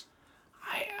class?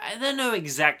 I don't know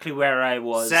exactly where I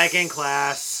was. Second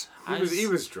class. He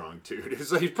was drunk, dude.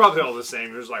 He's probably all the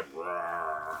same. He was like,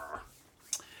 "Rawr."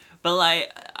 But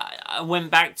like I went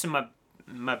back to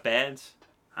my bed,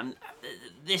 and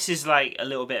this is like a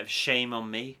little bit of shame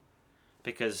on me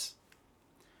because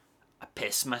I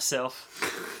pissed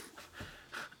myself.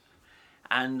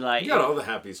 And like, you got all the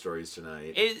happy stories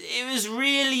tonight. It was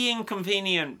really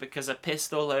inconvenient because I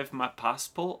pissed all over my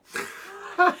passport.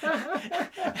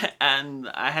 And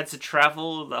I had to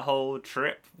travel the whole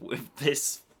trip with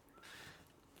this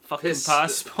fucking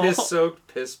passport.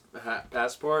 Piss-soaked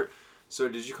passport. So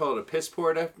did you call it a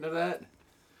pissport after that?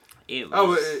 It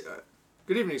was... Oh,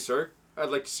 good evening, sir. I'd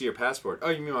like to see your passport.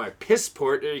 Oh, you mean my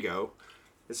pissport? There you go.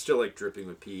 It's still like dripping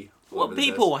with pee. Well,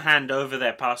 people hand over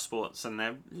their passports and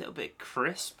they're a little bit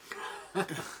crisp.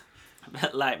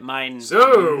 But like mine.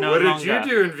 So, no what longer. did you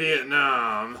do in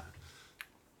Vietnam?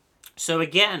 So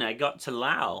again, I got to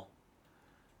Laos,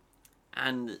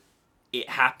 and it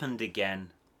happened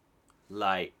again.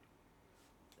 Like,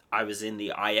 I was in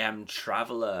the I am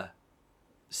traveler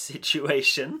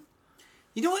situation.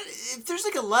 You know what? There's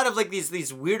like a lot of like these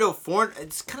weirdo foreign.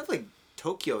 It's kind of like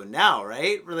Tokyo now,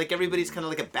 right? Where like everybody's kind of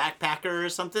like a backpacker or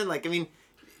something. Like, I mean,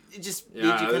 it just made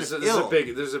you kind of ill.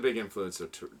 There's a big influence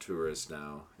of tourists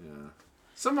now. Yeah,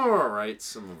 some of them are right,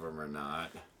 some of them are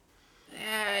not.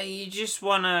 Yeah, you just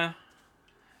wanna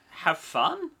have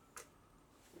fun.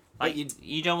 Like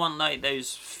you don't want like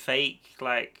those fake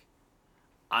like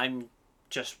I'm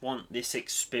just want this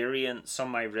experience on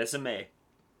my resume.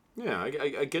 Yeah,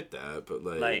 I get that, but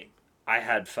like I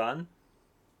had fun.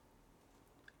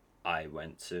 I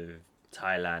went to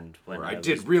Thailand when I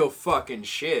did real fucking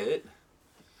shit.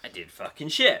 I did fucking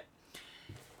shit.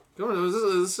 Come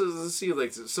on, let's see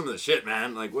like some of the shit,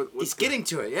 man. Like what? He's getting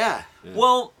to it, yeah.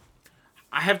 Well,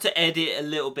 I have to edit a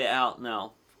little bit out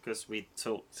now because we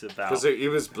talked about because he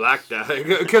was blacked out.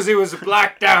 Because he was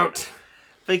blacked out.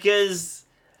 Because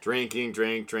drinking,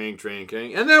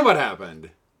 and then what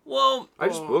happened? Well, I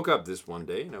just woke up this one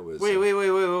day and I was. Wait!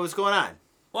 What was going on?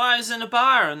 Well, I was in a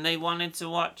bar and they wanted to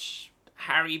watch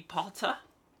Harry Potter.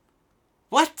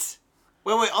 What?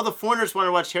 Wait! All the foreigners want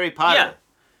to watch Harry Potter. Yeah.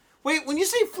 Wait, when you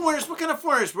say foreigners, what kind of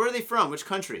foreigners? Where are they from? Which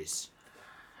countries?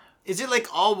 Is it like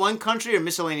all one country or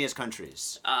miscellaneous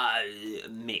countries?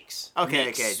 Mix. Okay.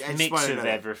 Mix, I just mix wanted to of know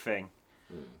that. everything.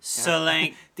 So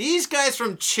like these guys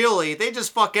from Chile, they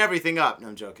just fuck everything up. No,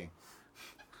 I'm joking.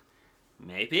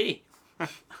 maybe.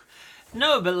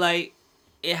 No, but like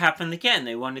it happened again.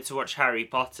 They wanted to watch Harry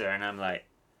Potter, and I'm like,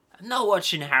 I'm not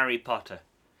watching Harry Potter.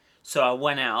 So I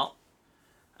went out,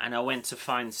 and I went to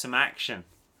find some action.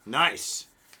 Nice.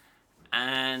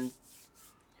 And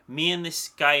me and this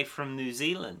guy from New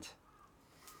Zealand.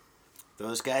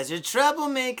 Those guys are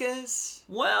troublemakers.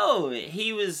 Well,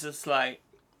 he was just like,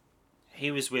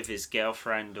 he was with his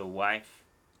girlfriend or wife,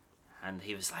 and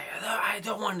he was like, I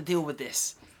don't want to deal with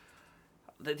this.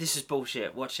 This is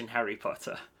bullshit, watching Harry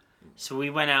Potter. So we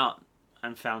went out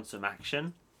and found some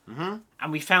action. Mm-hmm.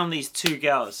 And we found these two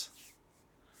girls.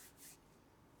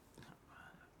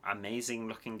 Amazing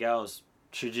looking girls.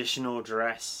 Traditional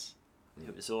dress.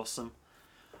 It was awesome.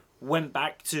 Went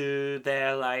back to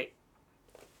their, like,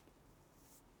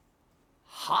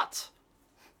 hut.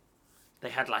 They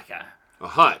had, like, a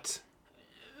hut.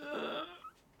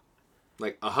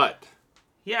 Like a hut.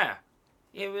 Yeah.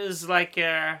 It was like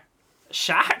a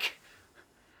shack.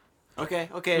 Okay.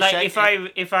 Like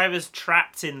if I was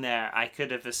trapped in there, I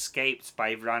could have escaped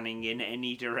by running in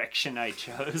any direction I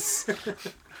chose.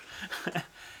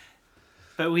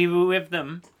 But we were with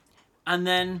them, and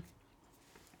then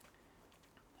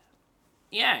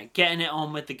getting it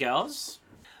on with the girls.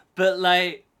 But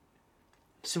like,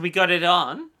 so we got it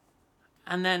on,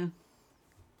 and then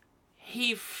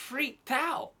he freaked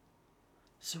out.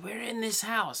 So we're in this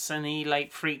house, and he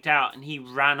like freaked out, and he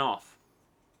ran off.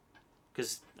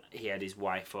 Because he had his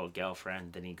wife or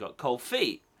girlfriend and he got cold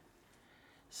feet.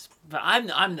 But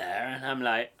I'm there and I'm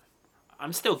like,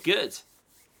 I'm still good.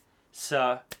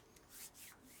 So,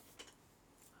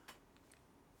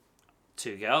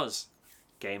 2 girls,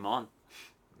 game on.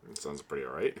 That sounds pretty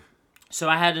alright. So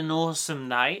I had an awesome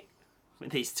night with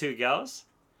these 2 girls.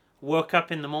 Woke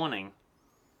up in the morning.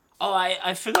 Oh,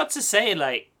 I forgot to say,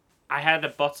 like, I had a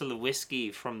bottle of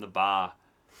whiskey from the bar,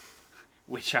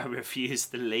 which I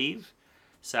refused to leave.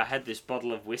 So I had this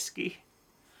bottle of whiskey.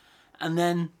 And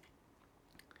then,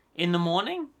 in the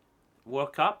morning,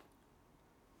 woke up.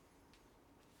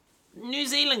 New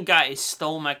Zealand guy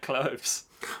stole my clothes.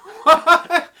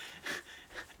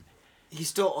 He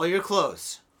stole all your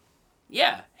clothes.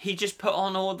 Yeah, he just put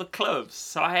on all the clothes.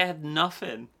 So I had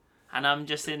nothing. And I'm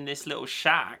just in this little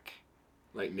shack.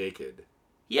 Like naked.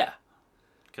 Yeah,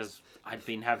 because I'd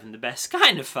been having the best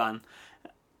kind of fun.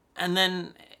 And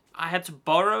then I had to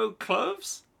borrow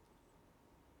clothes.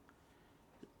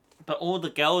 But all the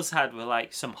girls had were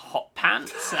like some hot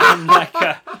pants and like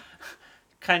a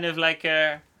kind of like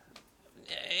a,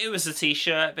 it was a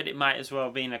t-shirt, but it might as well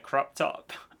have been a crop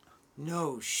top.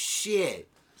 No shit.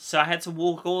 So I had to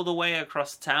walk all the way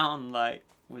across town like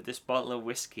with this bottle of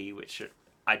whiskey, which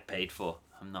I'd paid for.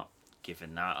 I'm not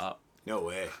giving that up. No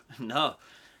way. No.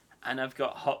 And I've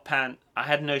got hot pants. I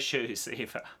had no shoes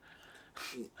either.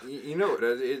 You know,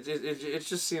 it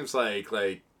just seems like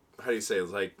how do you say it?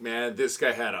 Like, man, this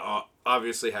guy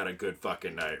obviously had a good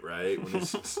fucking night, right? When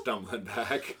he's stumbling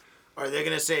back. Or they're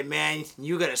gonna say, man,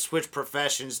 you gotta switch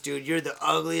professions, dude. You're the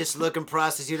ugliest looking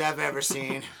prostitute I've ever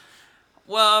seen.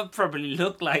 Well, I probably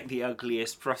look like the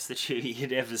ugliest prostitute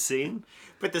you'd ever seen.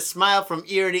 But the smile from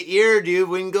ear to ear, dude,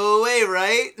 wouldn't go away,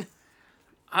 right?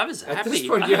 I was happy. At this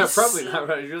point, yeah, probably not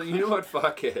right. You know what?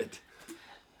 Fuck it.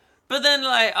 But then,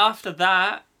 like, after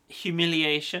that,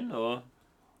 humiliation or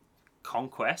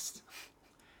conquest,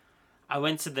 I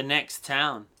went to the next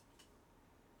town.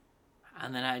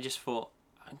 And then I just thought,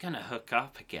 I'm going to hook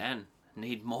up again.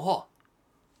 Need more.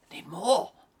 Need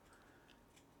more.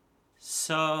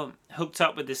 So, hooked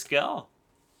up with this girl.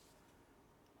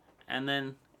 And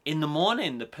then, in the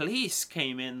morning, the police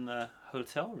came in the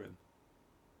hotel room.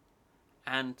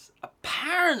 And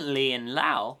apparently in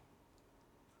Laos,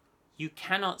 you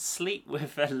cannot sleep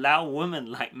with a Lao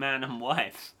woman like man and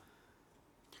wife.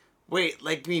 Wait,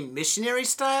 like you mean missionary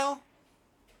style?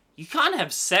 You can't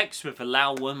have sex with a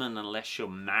Lao woman unless you're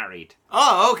married.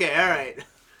 Oh, okay, alright.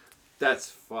 That's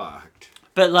fucked.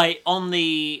 But like on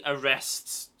the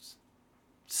arrest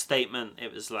statement,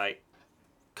 it was like,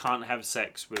 can't have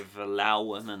sex with a Lao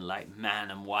woman like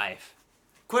man and wife.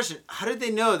 Question, how did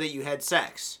they know that you had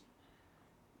sex?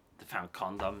 They found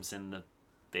condoms in the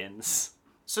bins.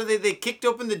 So they kicked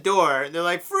open the door, and they're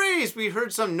like, freeze, we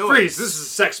heard some noise. Freeze, this is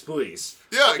sex police.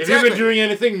 Yeah, If you've been doing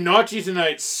anything naughty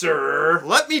tonight, sir.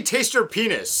 Let me taste your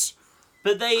penis.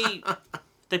 But they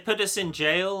put us in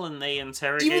jail and they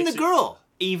interrogated... Even the girl.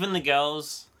 Even the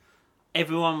girls.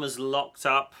 Everyone was locked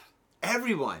up.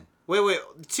 Everyone. Wait,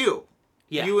 2.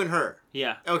 Yeah. You and her.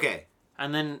 Yeah. Okay.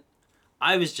 And then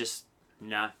I was just,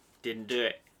 nah, didn't do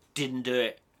it. Didn't do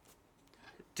it.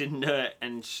 Didn't do it.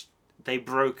 And they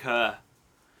broke her.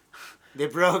 They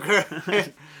broke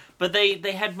her. But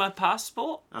they had my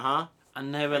passport. Uh-huh.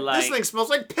 And they were like... This thing smells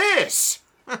like piss.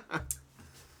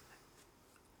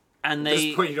 And At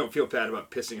this point, you don't feel bad about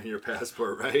pissing on your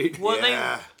passport, right? Well,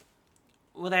 yeah.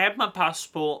 they had my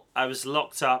passport. I was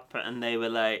locked up and they were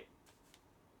like,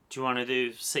 do you want to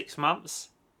do 6 months?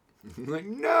 I'm like,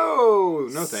 no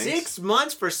thanks. 6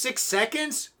 months for 6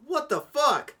 seconds? What the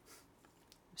fuck?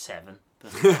 7.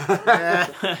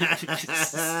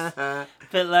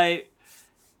 But like,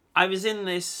 I was in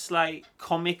this like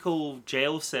comical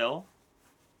jail cell.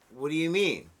 What do you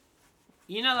mean?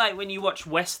 You know, like when you watch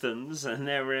westerns and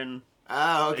they're in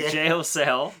Oh, a okay. jail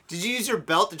cell. Did you use your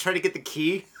belt to try to get the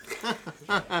key?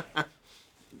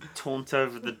 Taunt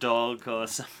over the dog or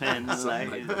something. Something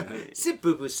like that. Sit,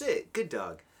 boo-boo, sit. Good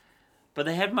dog. But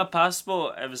they had my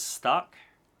passport. I was stuck.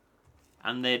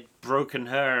 And they'd broken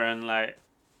her and like,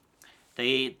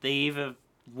 they either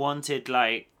wanted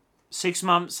like 6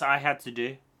 months I had to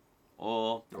do,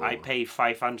 or I pay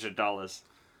 $500.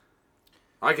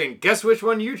 I can guess which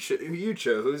one you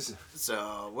chose.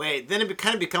 So, wait, then it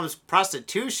kind of becomes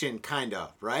prostitution, kind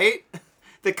of, right?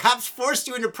 The cops forced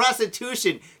you into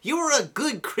prostitution. You were a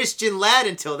good Christian lad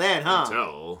until then, huh?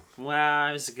 Until. Well,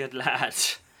 I was a good lad.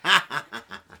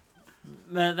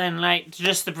 But then, like,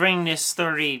 just to bring this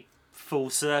story full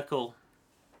circle,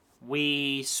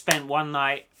 we spent one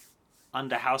night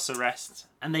under house arrest,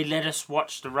 and they let us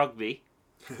watch the rugby.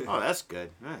 Oh, that's good.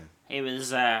 Yeah. It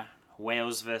was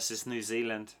Wales versus New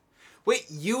Zealand. Wait,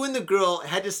 you and the girl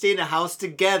had to stay in a house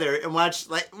together and watch,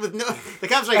 like, with no... The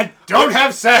cop's like... And don't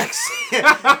have sex!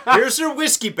 Here's her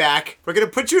whiskey back. We're going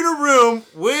to put you in a room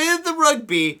with the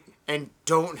rugby and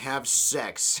don't have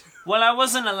sex. Well, I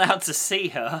wasn't allowed to see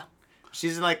her.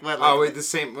 She's in, like, what? Oh, wait, the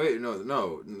same... Wait,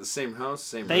 no. In the same house,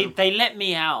 same room? They let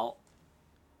me out,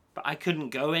 but I couldn't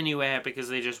go anywhere because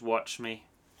they just watched me.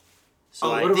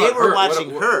 So Oh, they were watching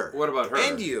her. What about her?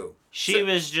 And you. She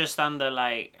was just under,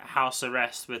 like, house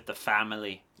arrest with the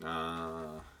family.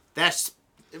 That's...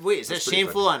 Wait, is that That's pretty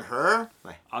shameful on her?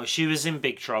 Like, Oh, she was in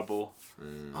big trouble.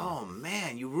 oh,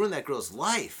 man, you ruined that girl's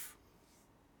life.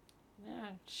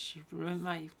 Yeah, she ruined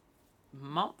my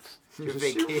month. Your You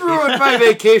vacation. ruined my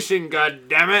vacation,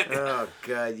 goddammit! Oh,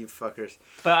 God, you fuckers.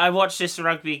 But I watched this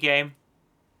rugby game.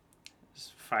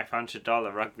 It's a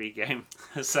 $500 rugby game,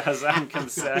 as far as I'm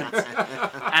concerned.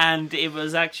 And it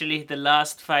was actually the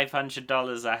last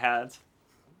 $500 I had.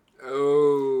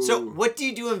 Oh. So, what do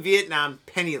you do in Vietnam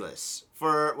penniless?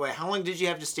 For, wait, how long did you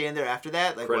have to stay in there after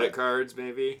that? Like Credit what? cards,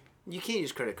 maybe? You can't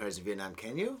use credit cards in Vietnam,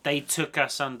 can you? They took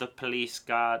us under police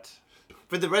guard.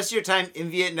 For the rest of your time in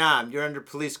Vietnam, you're under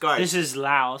police guard. This is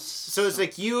Laos. So it's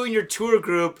like you and your tour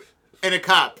group and a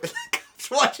cop. The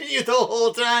cop's watching you the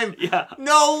whole time. Yeah.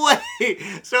 No way.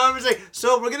 So I was like,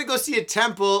 so we're going to go see a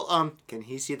temple. Can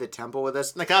he see the temple with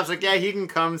us? And the cop's like, yeah, he can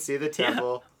come see the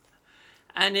temple.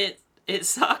 And it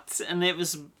sucked, and it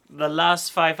was the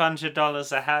last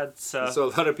 $500 I had, So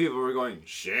a lot of people were going,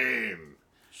 shame.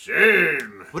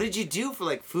 Shame. What did you do for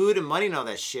like food and money and all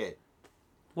that shit?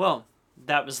 Well,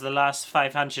 that was the last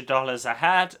 $500 I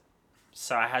had,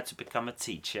 so I had to become a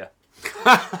teacher.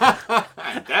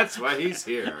 And that's why he's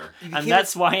here. And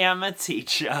that's why I'm a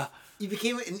teacher. You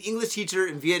became an English teacher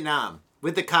in Vietnam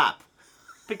with the cop.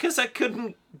 Because I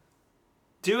couldn't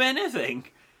do anything.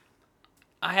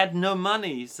 I had no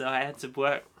money, so I had to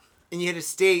work. And you had to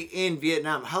stay in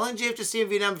Vietnam. How long did you have to stay in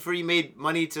Vietnam before you made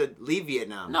money to leave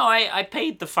Vietnam? No, I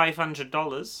paid the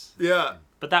 $500, Yeah.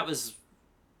 but that was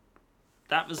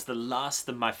the last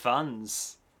of my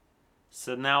funds.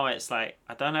 So now it's like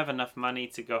I don't have enough money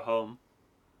to go home.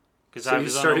 So you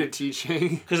started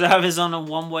teaching? Because I was on a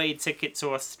one-way ticket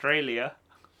to Australia.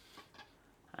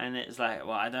 And it's like,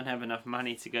 well, I don't have enough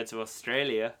money to go to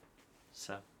Australia.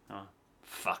 So,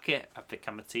 fuck it. I've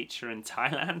become a teacher in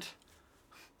Thailand.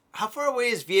 How far away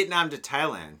is Vietnam to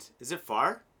Thailand? Is it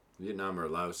far? Vietnam or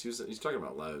Laos? He's talking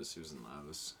about Laos. He was in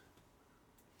Laos.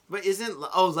 But isn't...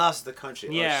 Oh, Laos is the country.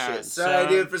 Yeah, Oh, shit. Sorry, so-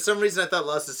 dude. For some reason, I thought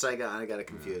Laos is Saigon. I got it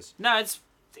confused. No, it's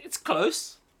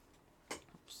close.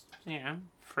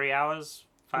 3 hours,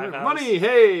 5 hours. Money!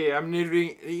 Hey, I'm an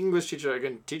English teacher. I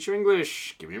can teach you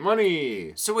English. Give me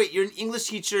money. So wait, you're an English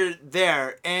teacher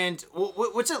there, and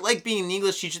what's it like being an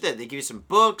English teacher there? They give you some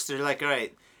books. They're like, all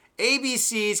right,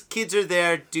 ABCs, kids are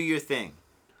there, do your thing.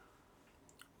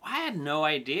 I had no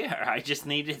idea. I just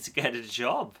needed to get a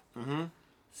job. Mm-hmm.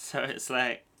 So it's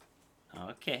like,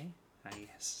 okay, I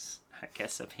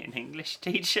guess I'll be an English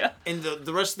teacher. And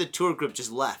the rest of the tour group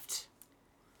just left.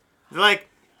 They're like,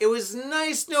 it was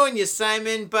nice knowing you,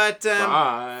 Simon, but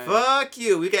Bye. fuck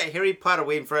you. We got Harry Potter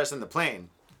waiting for us on the plane.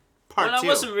 Part Well, 2. I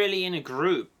wasn't really in a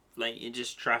group. Like, you're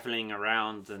just traveling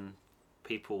around and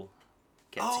people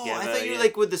get together. I thought you were yeah.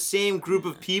 like with the same group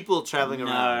of people traveling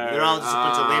around. No. They're all just a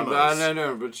bunch of lamos.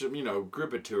 No, but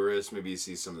group of tourists. Maybe you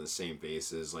see some of the same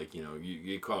faces. Like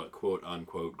you call it quote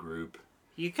unquote group.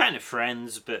 You're kind of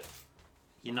friends, but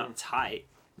you're not tight.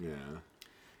 Yeah.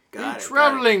 Got it,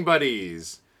 Traveling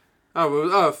buddies.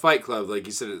 Oh, Fight Club. Like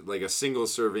you said, like a single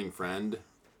serving friend.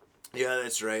 Yeah,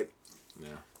 that's right. Yeah.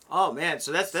 Oh man,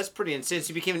 so that's pretty insane. So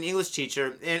you became an English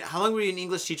teacher, and how long were you an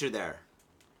English teacher there?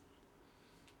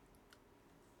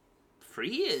 3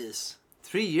 years.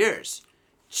 3 years.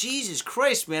 Jesus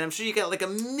Christ, man! I'm sure you got like a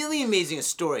million amazing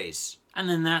stories. And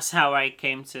then that's how I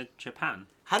came to Japan.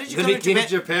 How did you Then come he to came Japan?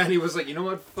 to Japan. He was like, you know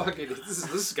what? Fuck it. This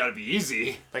has got to be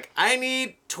easy. Like, I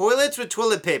need toilets with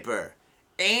toilet paper,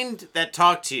 and that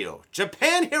talk to you.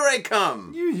 Japan, here I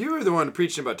come. You were the one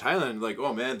preaching about Thailand. Like,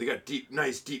 oh man, they got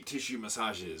nice deep tissue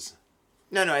massages.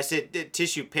 No, I said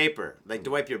tissue paper, like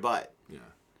to wipe your butt. Yeah.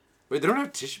 Wait, they don't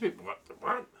have tissue paper.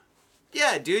 What?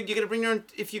 Yeah, dude, you gotta bring your own.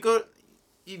 If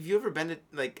you ever been to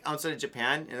like outside of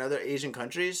Japan and other Asian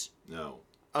countries? No.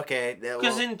 Okay.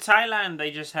 Because in Thailand, they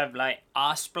just have, like,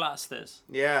 ass blasters.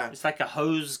 Yeah. It's like a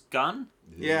hose gun.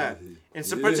 Yeah. In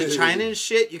some parts of China and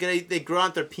shit, they grow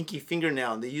out their pinky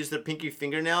fingernail, and they use their pinky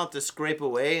fingernail to scrape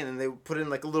away, and then they put in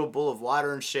like a little bowl of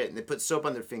water and shit, and they put soap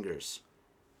on their fingers.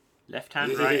 Left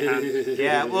hand, right hand.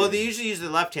 Yeah, well, they usually use the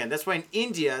left hand. That's why in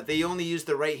India, they only use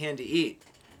the right hand to eat.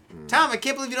 Tom, I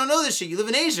can't believe you don't know this shit. You live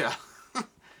in Asia.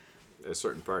 A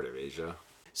certain part of Asia.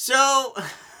 So,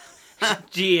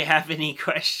 Do you have any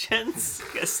questions?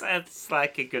 Because that's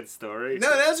like a good story. No,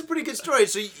 that's a pretty good story.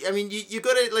 So, I mean, you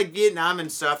go to like Vietnam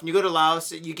and stuff, and you go to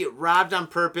Laos, you get robbed on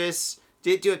purpose.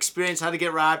 Did you experience how to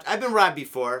get robbed? I've been robbed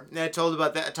before, and I talked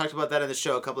about that on the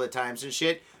show a couple of times and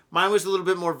shit. Mine was a little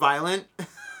bit more violent.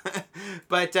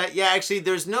 But, yeah, actually,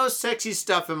 there's no sexy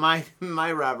stuff in my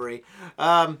robbery.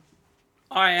 I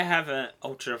have an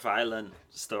ultra-violent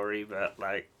story, but,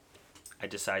 like, I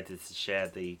decided to share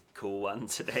the cool one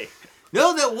today.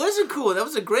 No, that wasn't cool. That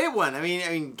was a great one. I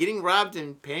mean, getting robbed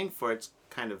and paying for it's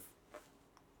kind of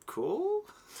cool,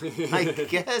 I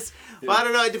guess. Well, I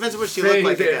don't know. It depends on what she looked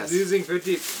like, I guess. Using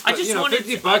 50, I just wanted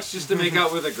 $50 just to make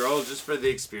out with a girl just for the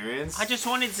experience. I just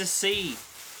wanted to see,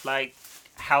 like,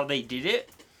 how they did it.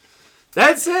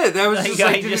 That's it. That was Like, just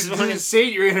like I just to wanted-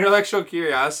 sate your intellectual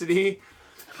curiosity.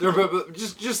 No, but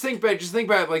just think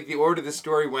back like the order the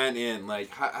story went in. Like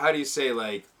how do you say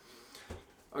like,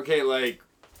 okay, like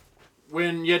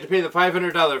when you had to pay the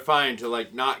 $500 fine to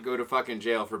like not go to fucking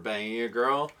jail for banging a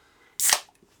girl.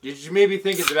 Did you maybe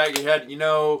think at the back of your head, you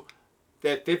know,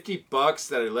 that $50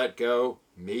 that I let go,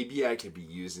 maybe I could be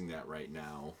using that right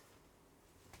now.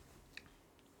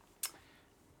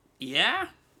 Yeah,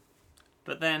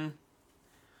 but then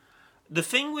the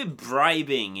thing with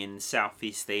bribing in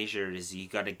Southeast Asia is you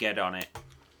gotta get on it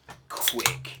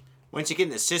quick. Once you get in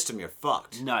the system, you're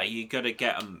fucked. No, you gotta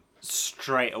get them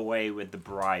straight away with the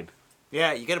bribe.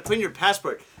 Yeah, you got to put in your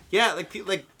passport. Yeah, like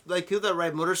people that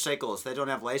ride motorcycles that don't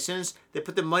have license, they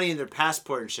put the money in their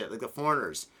passport and shit, like the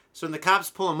foreigners. So when the cops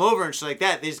pull them over and shit like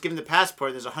that, they just give them the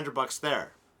passport. There's $100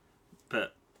 there.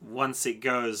 But once it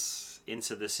goes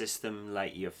into the system,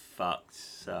 like, you're fucked.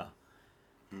 So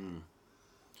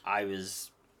I was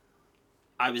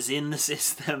in the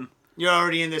system. You're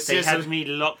already in the They system. had me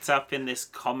locked up in this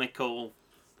comical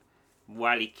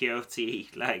Wally Coyote,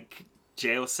 like,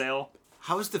 jail cell.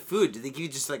 How was the food? Did they give you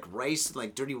just like rice and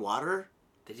like dirty water?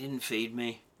 They didn't feed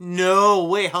me. No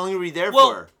way. How long were you there Well-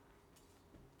 for?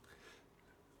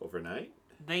 Overnight?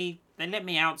 They let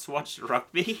me out to watch the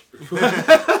rugby.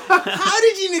 How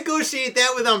did you negotiate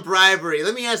that without bribery?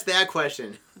 Let me ask that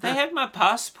question. They had my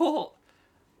passport.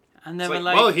 And they It's were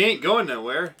like, like, well, he ain't going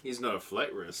nowhere. He's not a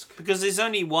flight risk. because there's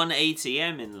only one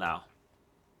ATM in Laos.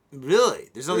 Really?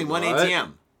 There's only one what?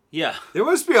 ATM. Yeah. There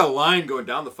must be a line going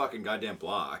down the fucking goddamn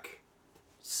block.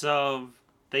 So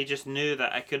they just knew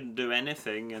that I couldn't do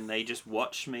anything, and they just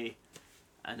watched me.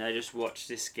 And I just watched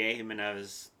this game, and I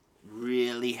was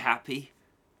really happy.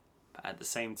 But at the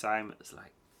same time, it was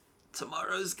like,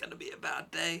 tomorrow's gonna be a bad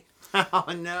day.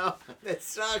 Oh no, that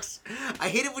sucks. I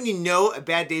hate it when you know a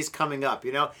bad day's coming up,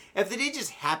 you know? If the day just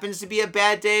happens to be a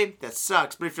bad day, that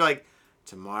sucks. But if you're like,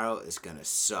 tomorrow is gonna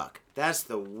suck, that's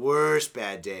the worst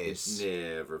bad days.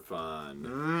 Never fun.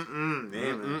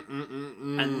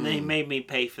 And they made me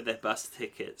pay for their bus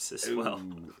tickets as well.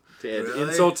 Really?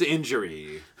 Insult to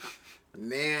injury.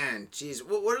 Man, jeez.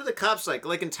 What are the cops like?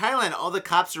 Like in Thailand, all the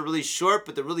cops are really short,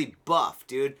 but they're really buff,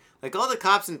 dude. Like all the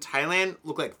cops in Thailand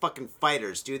look like fucking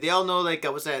fighters, dude. They all know like,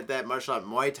 what's that martial art,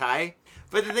 Muay Thai?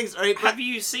 But the thing's, alright, Have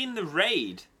you seen The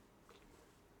Raid?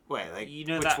 wait, like, You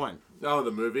know which that- one? Oh,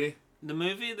 the movie? The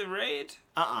movie The Raid?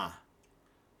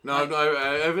 No,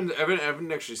 I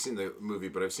haven't actually seen the movie,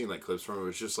 but I've seen like clips from it.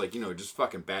 It's just like, you know, just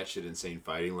fucking batshit insane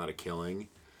fighting, a lot of killing.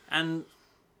 And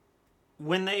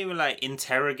when they were like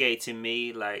interrogating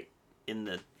me, like in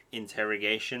the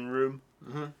interrogation room,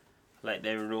 like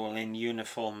they were all in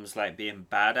uniforms, like being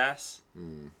badass.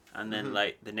 And then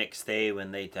like the next day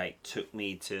when they like took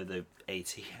me to the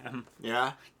ATM,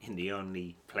 Yeah? in the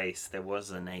only place there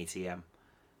was an ATM,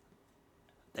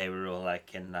 they were all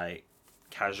like in like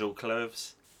casual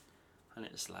clothes, and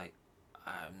it's like,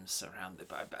 I'm surrounded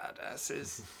by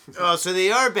badasses. Oh, so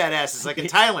they are badasses, like in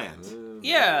Thailand.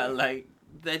 Yeah, like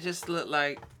they just look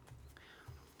like.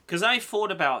 Because I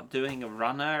thought about doing a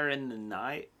runner in the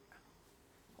night,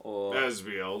 or As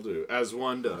we all do. As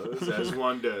one does. As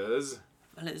one does.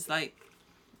 and it's like,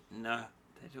 no,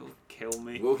 they'd all kill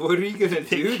me. Well, what are you going to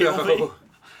do, kill me. though?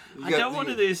 I don't want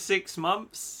to do 6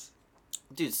 months.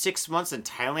 Dude, 6 months in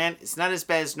Thailand, it's not as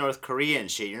bad as North Korea and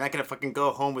shit. You're not gonna fucking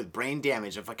go home with brain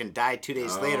damage and fucking die 2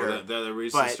 days later. The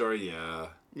recent But- story, yeah.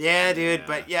 Yeah, dude, Yeah.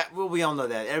 but yeah, well, we all know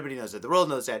that. Everybody knows that. The world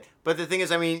knows that. But the thing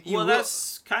is, I mean, you Well, will-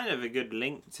 that's kind of a good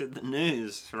link to the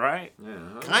news, right?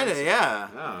 Yeah. Kinda, yeah.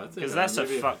 Yeah, Because that's a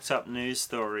fucked up news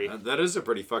story. That is a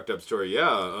pretty fucked up story,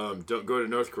 yeah. Don't go to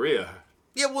North Korea.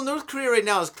 Yeah, well, North Korea right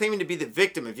now is claiming to be the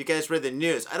victim, if you guys read the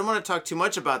news. I don't want to talk too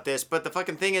much about this, but the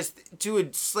fucking thing is, to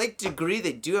a slight degree,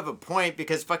 they do have a point,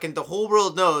 because fucking the whole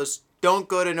world knows, don't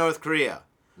go to North Korea.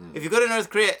 If you go to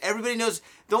North Korea, everybody knows.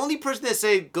 The only person that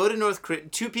said go to North Korea,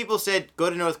 2 people said go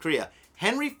to North Korea.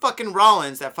 Henry fucking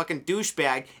Rollins, that fucking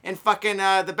douchebag, and fucking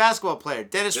the basketball player,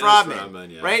 Dennis Rodman,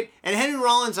 Rodman, yeah. right? And Henry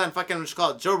Rollins on fucking, what's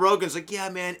called, Joe Rogan's like, yeah,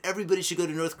 man, everybody should go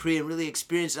to North Korea and really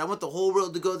experience it. I want the whole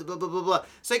world to go, blah, blah, blah, blah.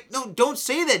 It's like, no, don't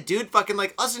say that, dude. Fucking,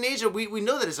 like, us in Asia, we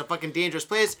know that it's a fucking dangerous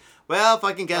place. Well,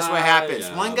 fucking guess what happens?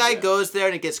 Yeah, One guy goes there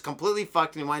and it gets completely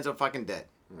fucked and he winds up fucking dead.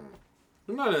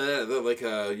 None of that. Like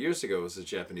years ago, was a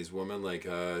Japanese woman. Like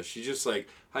she just like,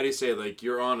 how do you say, like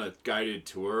you're on a guided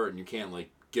tour and you can't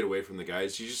like get away from the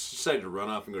guys. She just decided to run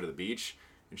off and go to the beach,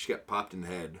 and she got popped in the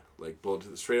head, like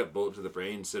straight up bullet to the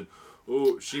brain. And said,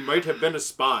 "Oh, she might have been a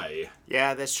spy."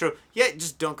 Yeah, that's true. Yeah,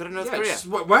 just don't go to North Korea.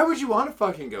 Why would you want to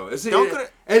fucking go? As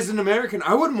an American,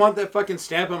 I wouldn't want that fucking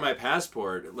stamp on my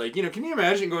passport. Like, you know, can you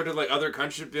imagine going to like other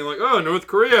countries being like, "Oh, North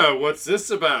Korea, what's this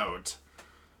about?"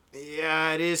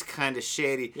 Yeah, it is kind of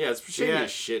shady. Yeah, it's shady as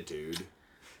shit, dude.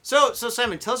 So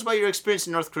Simon, tell us about your experience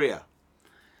in North Korea.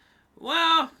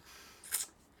 Well,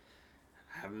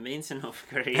 I haven't been to North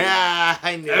Korea. Ah,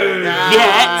 I knew it.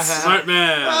 Yes. Smart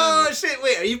man. Oh, shit,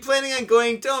 wait, are you planning on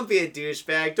going? Don't be a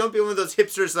douchebag. Don't be one of those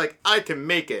hipsters like, I can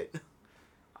make it.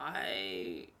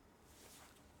 I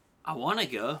want to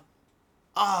go.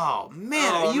 Oh,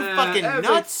 man, are you fucking Epic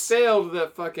nuts? failed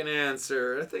that fucking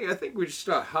answer. I think we just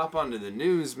hop onto the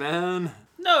news, man.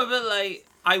 No, but like,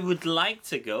 I would like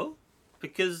to go,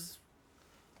 because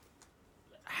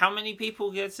how many people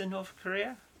go to North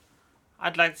Korea?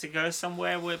 I'd like to go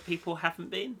somewhere where people haven't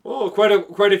been. Well,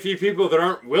 quite a few people that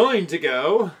aren't willing to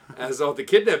go, as all the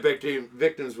kidnap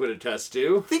victims would attest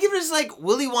to. Think of it as like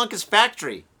Willy Wonka's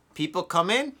factory. People come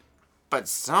in, but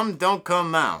some don't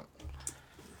come out.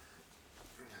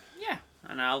 Yeah,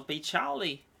 and I'll be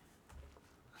Charlie.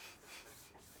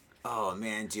 Oh,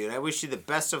 man, dude, I wish you the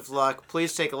best of luck.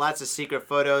 Please take lots of secret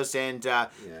photos and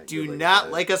do like not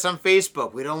that. like us on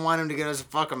Facebook. We don't want him to get us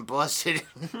fucking busted.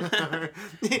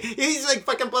 He's like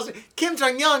fucking busted. Kim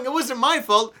Jong-un, it wasn't my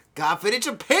fault. God forbid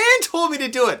Japan told me to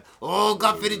do it. Oh,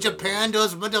 God forbid Japan,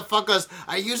 those motherfuckers.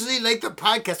 I usually like the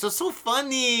podcast. It's so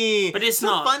funny. But it's so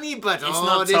not funny, but it's this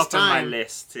not top time. of my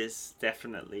list. It's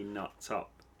definitely not top.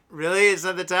 Really? It's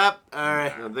at the top? All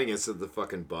right. I think it's at the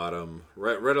fucking bottom,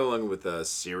 right along with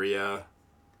Syria.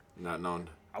 Not known.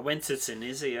 I went to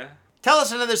Tunisia. Tell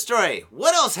us another story.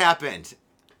 What else happened?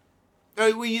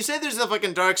 Well, you said there's a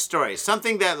fucking dark story.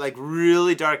 Something that, like,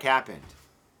 really dark happened.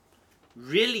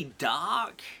 Really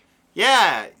dark?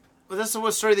 Yeah. Well, that's the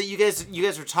one story that you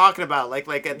guys were talking about, like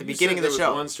at the beginning of the show. There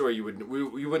was one story you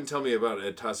wouldn't tell me about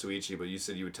at Tatsuichi, but you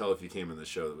said you would tell if you came in the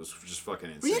show. That was just fucking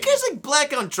insane. Were you guys, like,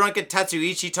 blackout drunk at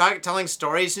Tatsuichi telling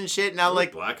stories and shit? Now,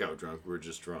 like... blackout drunk. We're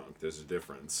just drunk. There's a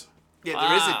difference. Yeah,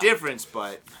 there is a difference,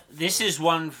 but... This is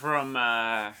one from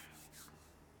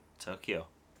Tokyo.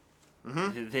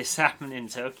 Mm-hmm. This happened in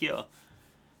Tokyo.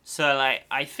 So, like,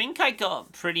 I think I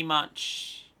got pretty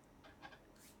much,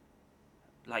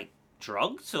 like,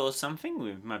 drugged or something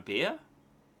with my beer.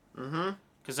 Mm-hmm.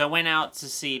 Because I went out to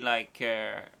see, like,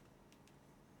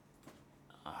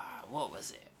 what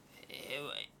was it?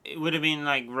 It would have been,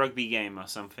 like, rugby game or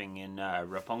something in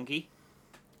Roppongi.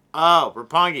 Oh,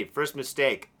 Roppongi. First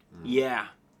mistake. Yeah.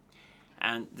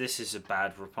 And this is a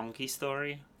bad Roppongi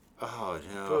story. Oh,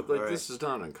 no. But, like, All right. this is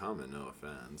not uncommon, no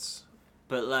offense.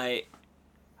 But, like,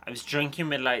 I was drinking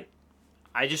with, like,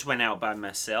 I just went out by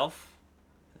myself.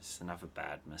 This is another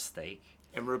bad mistake.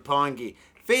 And Roppongi.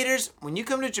 Faders, when you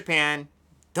come to Japan,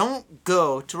 don't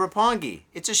go to Roppongi.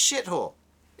 It's a shithole.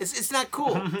 It's not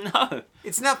cool. No.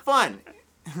 It's not fun.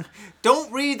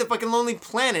 Don't read the fucking Lonely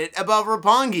Planet about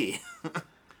Roppongi.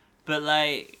 But,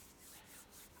 like,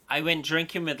 I went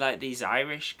drinking with, like, these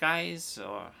Irish guys,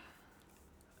 or...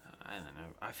 I don't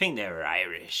know. I think they were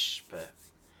Irish, but...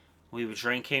 We were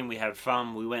drinking, we had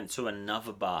fun, we went to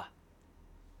another bar.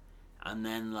 And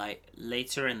then, like,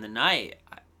 later in the night,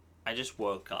 I just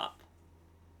woke up.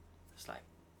 It's like...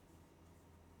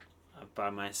 by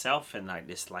myself in, like,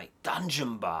 this, like,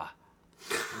 dungeon bar.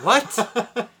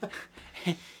 What?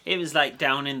 It was, like,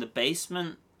 down in the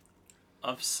basement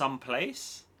of some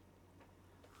place.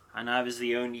 And I was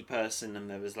the only person, and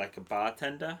there was, like, a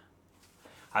bartender.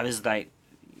 I was, like...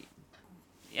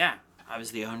 Yeah, I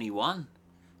was the only one.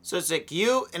 So it's like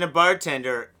you and a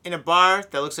bartender in a bar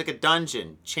that looks like a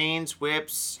dungeon. Chains,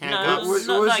 whips, handcuffs. No, Was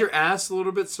not like- your ass a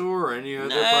little bit sore or any other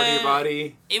No. part of your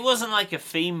body? It wasn't, like, a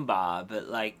theme bar, but,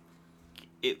 like...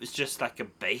 It was just, like, a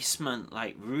basement,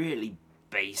 like, really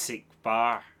basic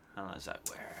bar. And I was like,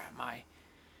 where am I?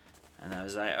 And I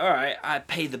was like, alright, I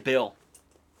pay the bill.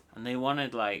 And they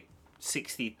wanted, like,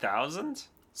 60,000?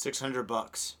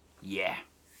 $600. Yeah.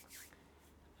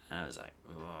 And I was like,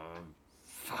 oh,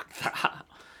 fuck that.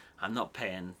 I'm not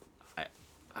paying. I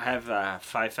have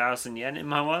 5,000 yen in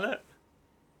my wallet.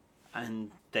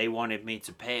 and they wanted me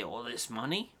to pay all this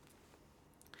money.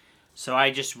 So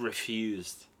I just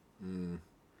refused.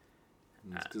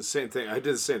 The same thing. I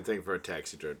did the same thing for a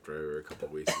taxi driver a couple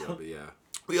weeks ago, but yeah.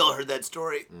 We all heard that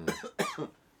story.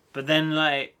 But then,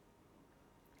 like,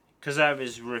 because I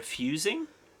was refusing,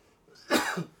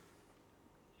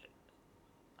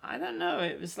 I don't know,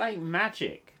 it was like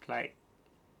magic. Like,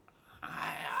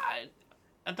 I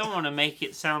don't want to make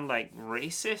it sound like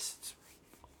racist,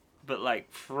 but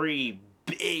like 3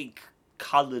 big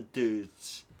colored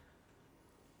dudes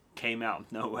came out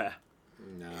of nowhere.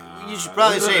 Nah. You should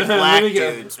probably say black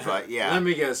dudes, but yeah. Let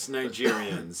me guess,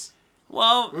 Nigerians.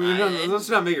 Well, Let's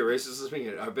not make it racist. Let's make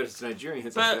it. I bet it's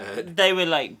Nigerians. but they were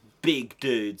like big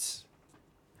dudes,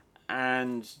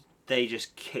 and they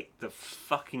just kicked the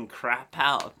fucking crap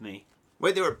out of me.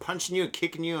 Wait, they were punching you,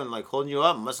 kicking you, and like holding you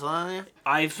up, muscle on you?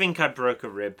 I think I broke a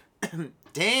rib. You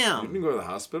Damn. didn't go to the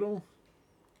hospital?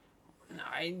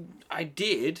 I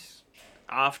did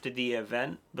after the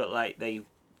event, but like they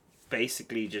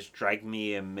basically just dragged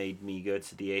me and made me go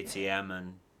to the ATM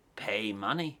and pay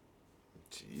money.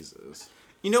 Jesus.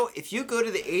 You know, if you go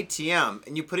to the ATM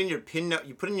and you put in your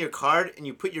you put in your card and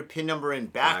you put your PIN number in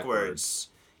backwards.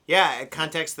 Yeah, it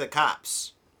contacts the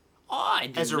cops. Oh, I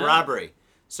didn't As a know. robbery.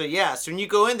 So yeah, so when you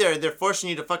go in there, they're forcing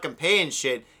you to fucking pay and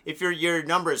shit. If your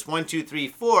number is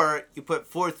 1234, you put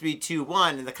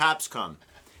 4321 and the cops come.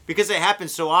 Because it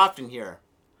happens so often here.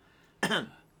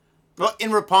 Well,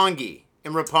 in Roppongi.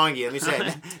 In Roppongi, let me say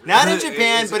it. Not in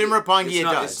Japan, but in Roppongi it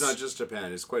does. It's not just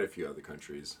Japan. It's quite a few other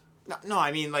countries. No,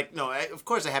 I mean, like, no, of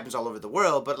course it happens all over the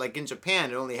world, but like in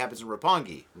Japan, it only happens in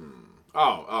Roppongi.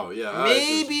 Oh, yeah.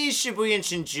 Maybe Shibuya and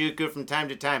Shinjuku from time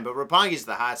to time, but Roppongi's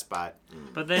the hot spot.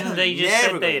 But then they just Never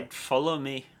said go they'd follow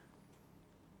me.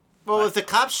 Well, if the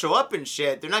cops show up and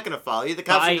shit, they're not going to follow you. The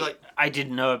cops will be like... I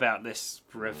didn't know about this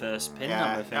reverse PIN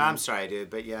number thing. I'm sorry, dude,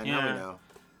 but yeah, now we know.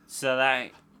 So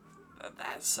that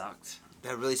sucked.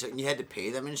 That really sucked. And you had to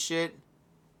pay them and shit?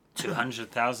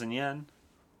 200,000 yen.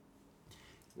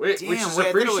 Which Damn, is wait,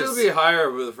 I pretty thought it sure was- be higher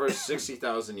with the first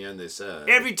 60,000 yen, they said.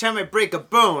 Every time I break a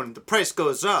bone, the price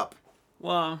goes up.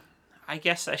 Well, I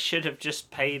guess I should have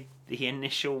just paid the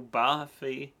initial bar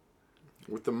fee.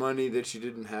 With the money that you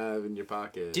didn't have in your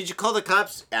pocket. Did you call the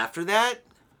cops after that?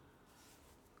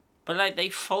 But like they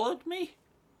followed me.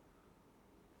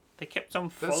 They kept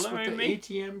on That's following what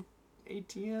the me.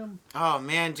 ATM. Oh,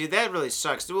 man, dude, that really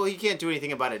sucks. Well, you can't do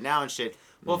anything about it now and shit.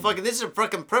 Well, fucking, this is a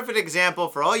fucking perfect example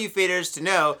for all you faders to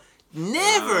know.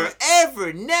 Never,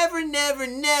 ever, never, never,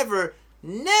 never,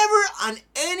 never on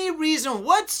any reason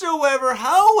whatsoever,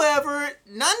 however,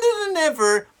 none of the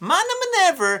never,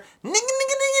 never,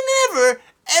 never,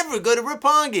 ever go to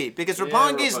Roppongi. Because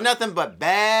Roppongi is nothing but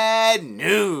bad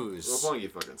news. Roppongi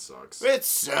fucking sucks. It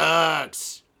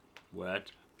sucks.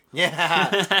 What? Yeah.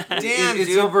 Damn, It's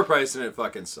dude. overpriced and it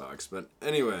fucking sucks. But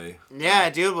anyway. Yeah,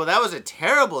 dude. Well, that was a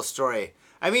terrible story.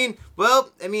 I mean,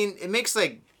 it makes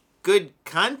like good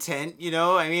content, you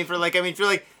know. If you're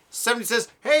like somebody says,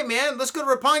 "Hey, man, let's go to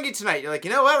Roppongi tonight," you're like,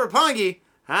 you know what, Roppongi?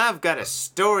 I've got a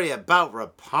story about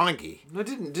Roppongi. No,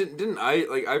 didn't I,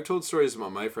 like, I've told stories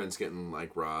about my friends getting,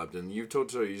 like, robbed, and you've told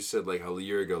stories, you said, like, how a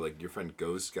year ago, like, your friend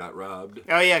Ghost got robbed.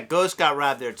 Oh yeah, Ghost got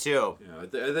robbed there too. Yeah,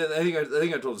 I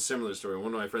think I told a similar story.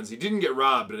 One of my friends, he didn't get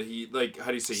robbed, but he, like, how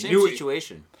do you say, Same he knew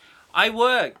situation.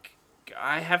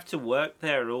 I have to work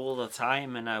there all the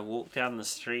time, and I walk down the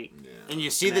street. Yeah. And you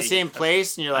see the same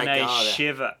place, and you're like, and I oh,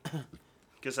 shiver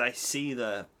because I see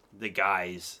the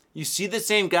guys. you see the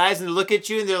same guys, and they look at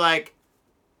you, and they're like,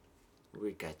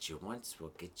 "We got you once,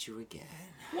 we'll get you again."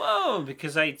 Whoa!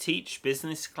 Because I teach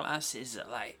business classes at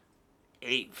like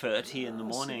 8:30 in the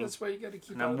morning, See, that's why you gotta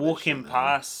keep and out I'm of that walking shit, man.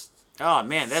 past Oh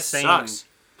man, that same sucks.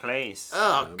 place.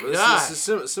 Oh But god. this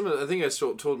is similar. I think I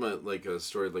told my, like, a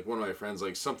story, like, one of my friends,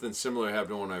 like, something similar happened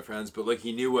to one of my friends, but, like,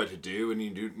 he knew what to do, and he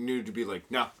knew to be like,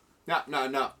 no.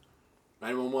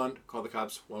 911, call the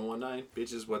cops, 119,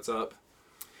 bitches, what's up?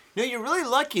 No, you're really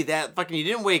lucky that fucking you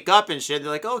didn't wake up and shit. They're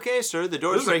like, "Okay, sir, the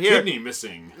door's There's a right here." kidney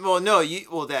missing. Well, no,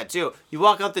 that too. You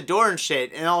walk out the door and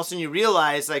shit, and all of a sudden you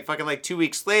realize, like, fucking, like, 2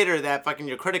 weeks later, that fucking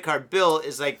your credit card bill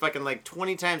is, like, fucking, like,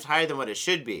 20 times higher than what it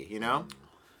should be, you know?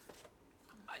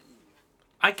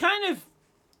 I kind of,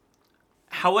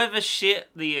 however shit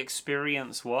the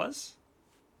experience was,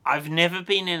 I've never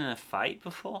been in a fight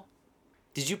before.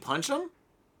 Did you punch them?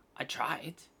 I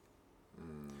tried.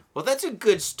 Well, that's a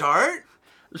good start.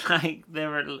 Like,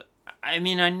 I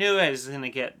knew I was going to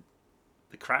get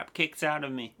the crap kicked out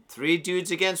of me. 3 dudes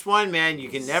against 1, man. You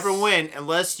can never win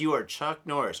unless you are Chuck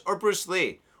Norris or Bruce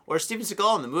Lee or Steven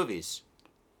Seagal in the movies.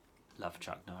 Love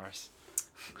Chuck Norris.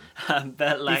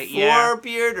 But, like, Before yeah.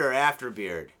 beard or after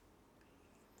beard?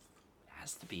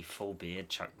 Has to be full beard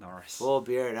Chuck Norris. Full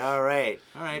beard. All right.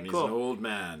 And Cool. He's an old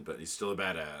man, but he's still a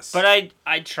badass. But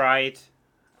I tried.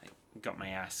 I got my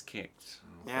ass kicked.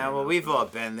 Yeah, well, we've all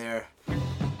been there.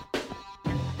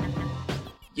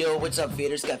 Yo, what's up,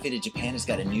 Faders? Got Faded Japan has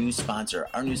got a new sponsor.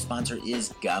 Our new sponsor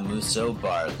is Gamuso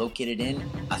Bar, located in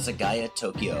Asagaya,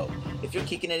 Tokyo. If you're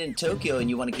kicking it in Tokyo and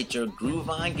you want to get your groove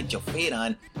on, get your fade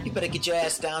on, you better get your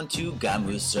ass down to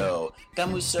Gamuso.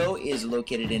 Gamuso is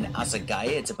located in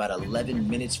Asagaya. It's about 11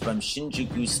 minutes from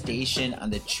Shinjuku Station on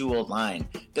the Chuo line.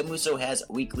 Gamuso has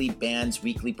weekly bands,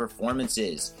 weekly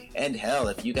performances. And hell,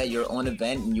 if you got your own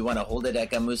event and you want to hold it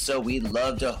at Gamuso, we'd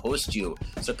love to host you.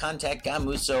 So contact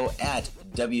Gamuso at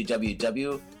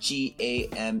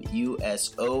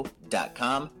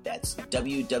www.gamuso.com. That's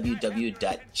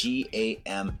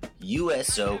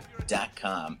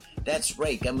www.gamuso.com. That's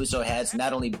right, Gamuso has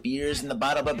not only beers in the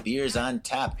bottle, but beers on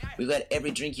tap. We've got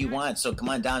every drink you want, so come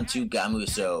on down to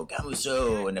Gamuso.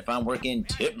 Gamuso, and if I'm working,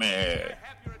 tip me.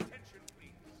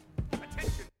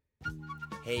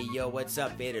 Hey, yo, what's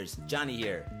up, Faders? Johnny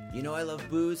here. You know I love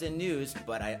booze and news,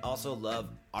 but I also love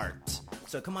art.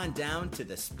 So come on down to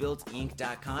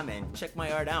thespiltink.com and check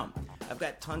my art out. I've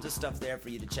got tons of stuff there for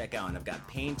you to check out. And I've got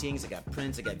paintings, I got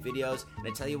prints, I got videos. And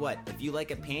I tell you what, if you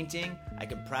like a painting, I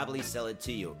could probably sell it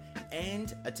to you.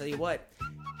 And I tell you what,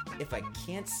 if I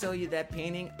can't sell you that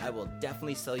painting, I will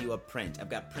definitely sell you a print. I've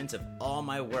got prints of all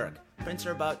my work. Prints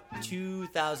are about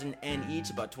 2,000 yen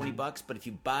each, about $20, but if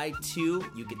you buy two,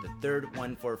 you get the third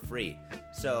one for free.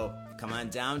 So come on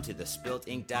down to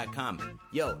thespiltink.com.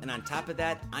 Yo, and on top of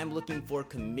that, I'm looking for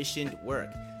commissioned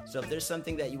work. So if there's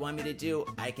something that you want me to do,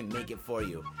 I can make it for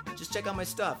you. Just check out my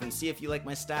stuff and see if you like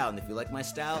my style. And if you like my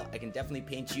style, I can definitely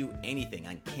paint you anything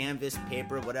on canvas,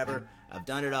 paper, whatever. I've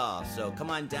done it all. So come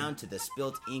on down to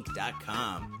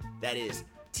thespiltink.com. That is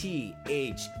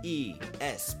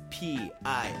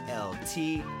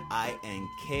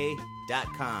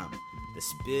THESPILTINK.com.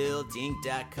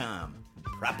 Thespiltink.com.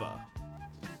 Proper.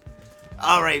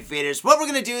 All right, Faders. What we're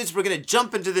going to do is we're going to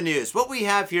jump into the news. What we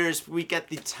have here is we got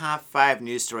the top 5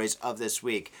 news stories of this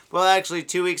week. Well, actually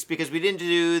 2 weeks because we didn't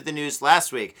do the news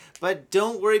last week. But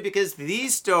don't worry because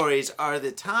these stories are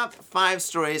the top 5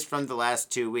 stories from the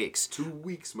last 2 weeks. 2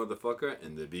 weeks, motherfucker,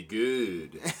 and they'll be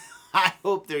good. I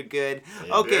hope they're good.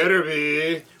 They better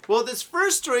be. Well, this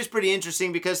first story is pretty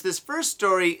interesting because this first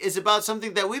story is about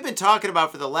something that we've been talking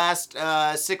about for the last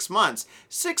 6 months.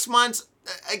 6 months,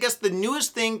 I guess the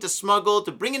newest thing to smuggle,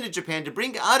 to bring into Japan, to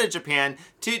bring out of Japan,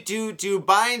 to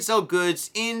buy and sell goods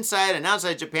inside and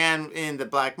outside Japan in the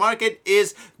black market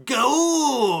is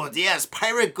gold. Yes,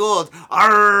 pirate gold.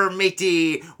 Arr,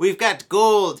 matey, we've got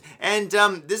gold. And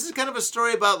this is kind of a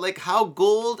story about like how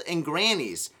gold and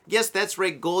grannies, yes, that's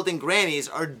right, gold and grannies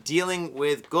are dealing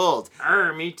with gold.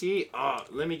 Arr, matey. Oh,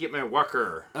 let me get my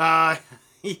walker.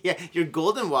 Yeah, your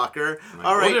golden walker. My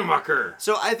golden walker.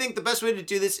 So I think the best way to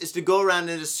do this is to go around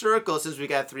in a circle since we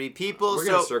got 3 people. We're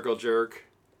going to circle jerk.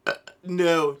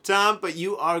 No, Tom, but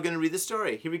you are going to read the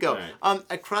story. Here we go. Right.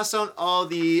 I cross out all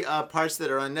the parts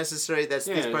that are unnecessary. That's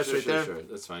these parts right there. Sure,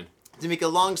 that's fine. To make a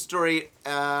long story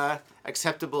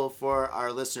acceptable for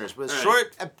our listeners with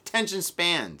short attention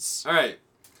spans. All right.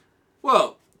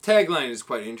 Well, tagline is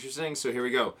quite interesting, so here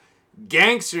we go.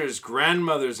 Gangsters,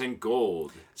 grandmothers, and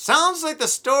gold. Sounds like the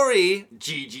story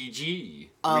GGG.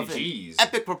 of 3 Gs.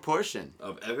 epic proportion.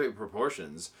 Of epic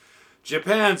proportions.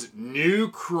 Japan's new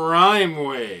crime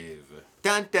wave.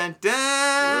 Dun dun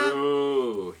dun.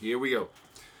 Oh, here we go.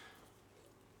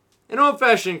 An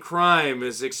old-fashioned crime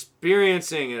is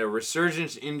experiencing a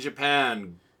resurgence in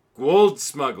Japan. Gold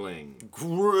smuggling.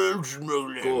 Gold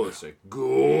smuggling.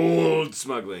 Gold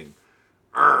smuggling.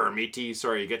 Arr, matey.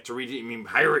 Sorry, you get to read it in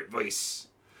pirate voice.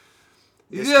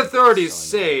 The authorities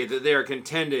say that they are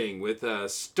contending with a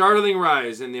startling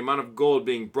rise in the amount of gold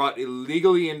being brought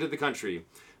illegally into the country.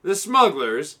 The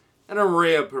smugglers, an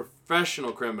array of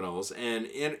professional criminals and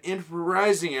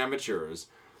enterprising amateurs,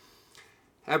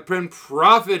 have been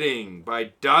profiting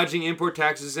by dodging import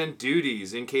taxes and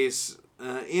duties in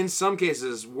some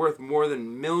cases worth more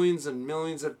than millions and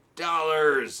millions of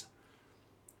dollars.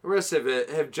 The rest of it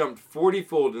have jumped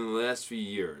 40-fold in the last few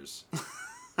years.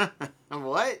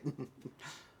 What?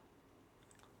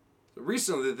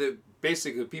 Recently,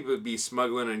 basically people would be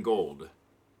smuggling in gold.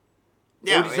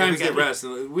 Yeah, 40 times the rest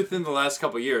within the last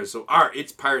couple of years. So,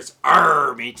 it's pirates.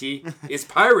 Arr, matey. It's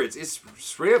pirates. It's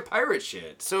straight up pirate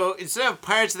shit. So instead of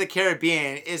Pirates of the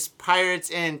Caribbean, it's Pirates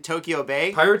in Tokyo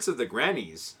Bay? Pirates of the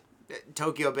Grannies.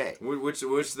 Tokyo Bay. Which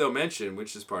they'll mention,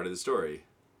 which is part of the story.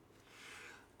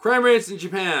 Crime rates in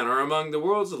Japan are among the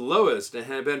world's lowest and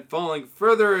have been falling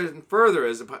further and further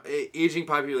as the aging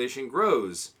population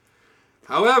grows.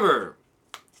 However,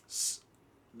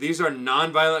 These are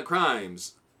non-violent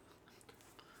crimes.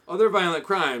 Other violent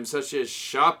crimes, such as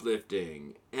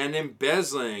shoplifting and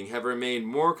embezzling, have remained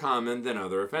more common than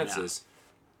other offenses.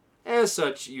 As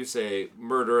such, you say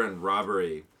murder and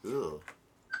robbery. Ew.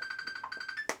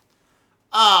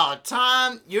 Oh,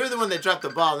 Tom, you're the one that dropped the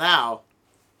ball now.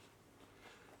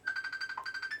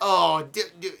 Oh,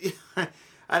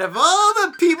 out of all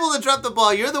the people that dropped the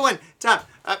ball, you're the one. Tom,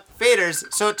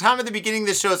 faders. So Tom at the beginning of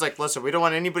the show is like, listen, we don't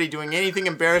want anybody doing anything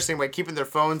embarrassing by keeping their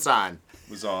phones on.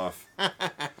 Was off.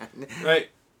 Right.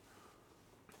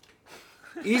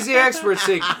 Easy experts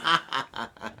say...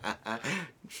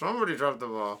 Somebody dropped the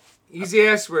ball. Easy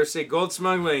experts say gold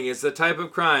smuggling is the type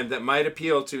of crime that might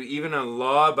appeal to even a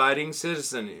law-abiding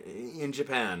citizen in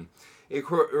Japan. It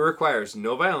requires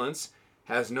no violence,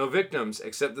 has no victims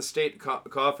except the state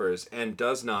coffers, and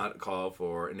does not call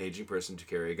for an aging person to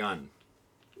carry a gun.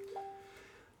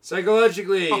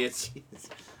 Psychologically,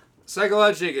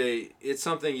 it's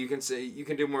something you can say you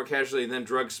can do more casually than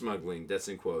drug smuggling. That's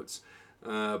in quotes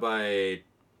by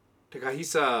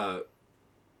Takahisa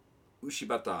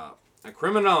Ushibata, a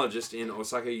criminologist in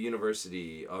Osaka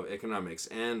University of Economics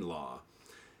and Law.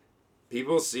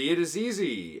 People see it as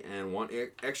easy and want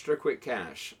extra quick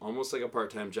cash, almost like a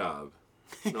part-time job.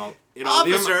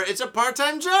 Officer, it's a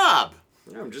part-time job.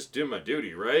 Yeah, I'm just doing my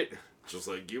duty, right? Just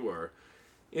like you are.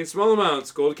 In small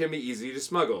amounts, gold can be easy to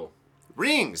smuggle.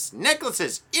 Rings,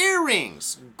 necklaces,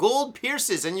 earrings, gold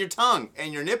pierces in your tongue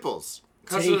and your nipples.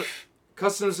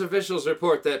 Customs officials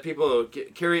report that people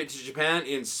carry it to Japan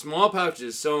in small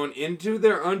pouches sewn into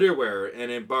their underwear and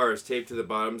in bars taped to the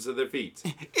bottoms of their feet.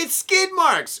 It's skid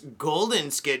marks. Golden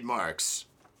skid marks.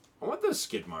 I want those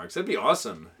skid marks. That'd be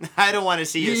awesome. I don't want to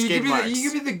see your skid marks.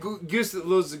 You could be the goose that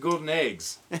loads the golden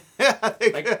eggs. How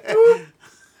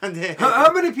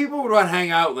many people would want to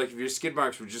hang out if your skid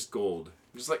marks were just gold?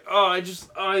 Just like,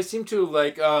 I seem to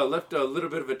left a little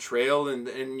bit of a trail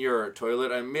in your toilet.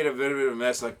 I made a bit of a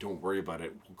mess. Don't worry about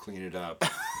it. We'll clean it up.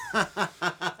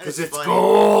 Because it's funny.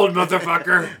 Gold,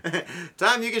 motherfucker.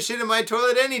 Tom, you can shit in my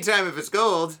toilet anytime if it's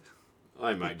gold.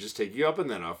 I might just take you up on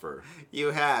that offer.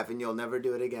 You have, and you'll never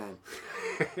do it again.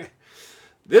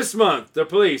 This month, the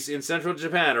police in central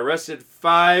Japan arrested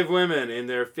 5 women in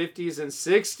their 50s and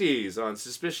 60s on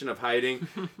suspicion of hiding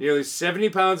nearly 70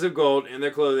 pounds of gold in their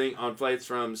clothing on flights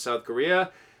from South Korea,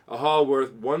 a haul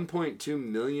worth $1.2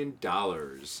 million.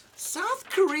 South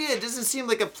Korea doesn't seem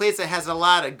like a place that has a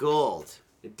lot of gold.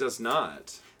 It does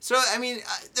not. So, I mean,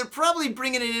 they're probably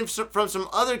bringing it in from some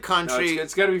other country. No,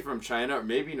 it's got to be from China or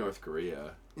maybe North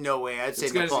Korea. No way, I'd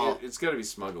say Nepal. It's got to be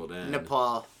smuggled in.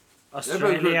 Nepal.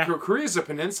 Australia. Yeah, but Korea's a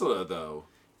peninsula, though.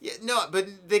 Yeah, no,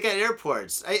 but they got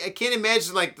airports. I can't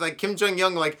imagine like Kim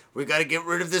Jong-un we got to get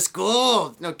rid of this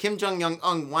gold. No, Kim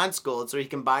Jong-un wants gold so he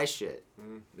can buy shit.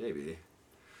 Maybe.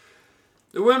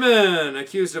 The women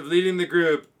accused of leading the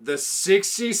group, the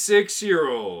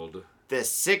 66-year-old. The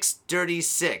 6 dirty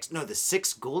 6. No, the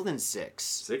 6 golden 6.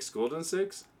 6 golden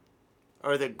 6?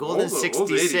 Or the golden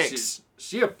 66.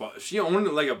 She owned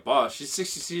it like a boss. She's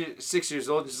 66 years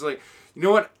old. And she's like, you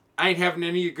know what? I ain't having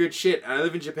any good shit. I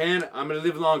live in Japan. I'm going to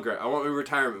live longer. I want my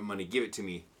retirement money. Give it to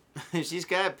me. She's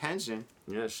got a pension.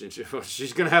 Yeah,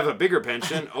 she's going to have a bigger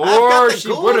pension. Or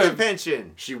she would have.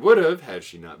 Pension. She would have had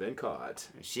she not been caught.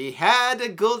 She had a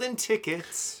golden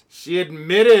ticket. She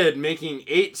admitted making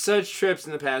 8 such trips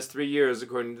in the past 3 years,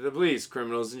 according to the police.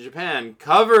 Criminals in Japan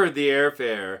covered the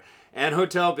airfare and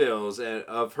hotel bills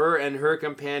of her and her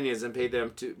companions and paid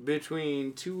them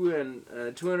between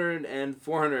 $200 and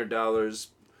 $400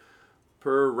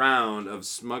 per round of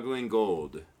smuggling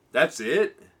gold. That's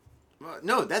it?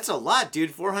 No, that's a lot,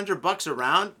 dude. $400 a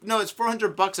round? No, it's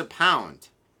 $400 a pound.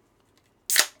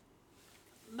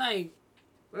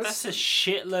 That's a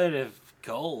shitload of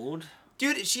gold.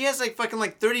 Dude, she has fucking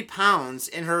 30 pounds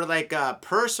in her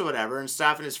purse or whatever and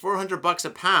stuff, and it's $400 a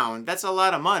pound. That's a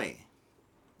lot of money.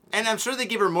 And I'm sure they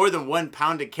give her more than 1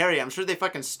 pound to carry. I'm sure they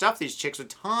fucking stuff these chicks with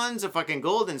tons of fucking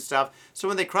gold and stuff. So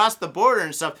when they cross the border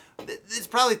and stuff, it's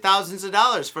probably thousands of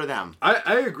dollars for them.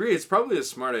 I agree. It's probably a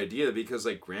smart idea because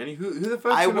Granny, who the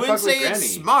fuck's I gonna wouldn't fuck with say Granny?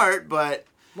 it's smart, but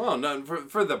Well, no,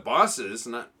 for the bosses,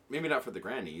 maybe not for the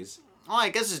grannies. Well, I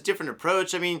guess it's a different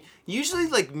approach. I mean, usually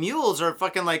mules are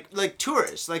fucking like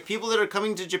tourists, people that are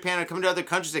coming to Japan or coming to other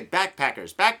countries,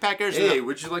 backpackers. Hey,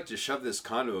 would you like to shove this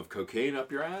condom of cocaine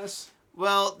up your ass?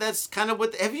 Well, that's kind of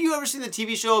what... Have you ever seen the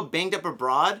TV show Banged Up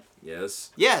Abroad?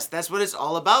 Yes. Yes, that's what it's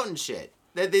all about and shit.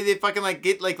 They fucking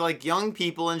get like young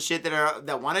people and shit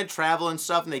that want to travel and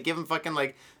stuff, and they give them fucking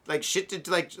like shit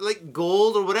to like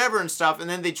gold or whatever and stuff, and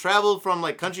then they travel from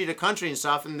country to country and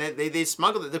stuff, and they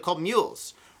smuggle it. They're called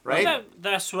mules, right? Well,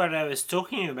 that's what I was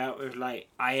talking about with, like,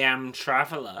 I Am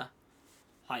Traveler.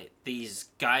 Like, these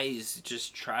guys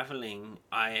just traveling,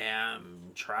 I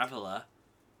Am Traveler.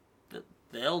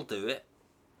 They'll do it.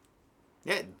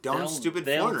 Yeah, dumb, stupid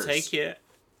they'll foreigners. take it.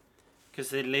 Because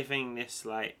they're living this,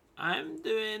 like, I'm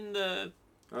doing the...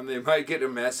 And they might get a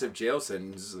massive jail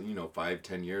sentence,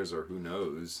 5-10 years, or who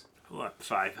knows. What,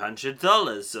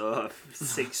 $500 or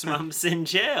 6 months in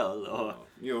jail? Or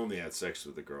You only had sex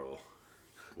with a girl.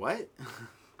 What?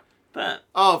 But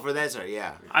Oh, for that, sorry,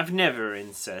 yeah. I've never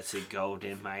inserted gold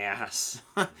in my ass.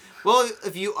 Well,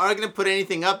 if you are going to put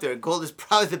anything up there, gold is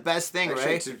probably the best thing, Actually,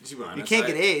 right? to be honest, You can't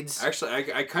get AIDS.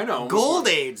 Actually, I kind of almost... Gold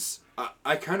AIDS!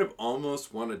 I kind of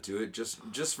almost want to do it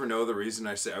just for no other reason.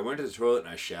 I went to the toilet and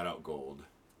I shat out gold.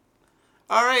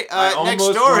 All right, I next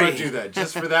almost story. want to do that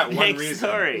just for that one Next reason.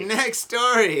 story. Next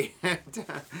story. I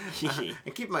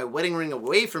keep my wedding ring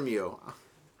away from you.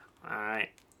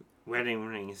 Alright, wedding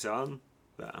ring's on,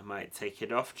 but I might take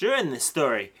it off during this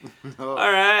story. Oh.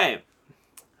 Alright.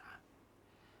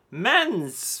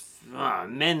 Men's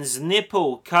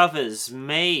nipple covers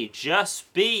may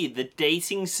just be the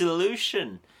dating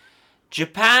solution.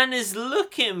 Japan is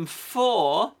looking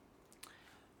for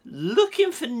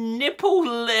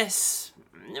nippleless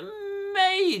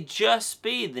may just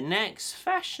be the next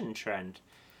fashion trend.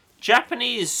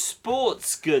 Japanese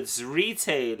sports goods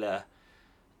retailer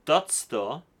Dot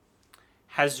Store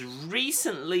has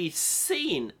recently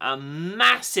seen a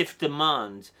massive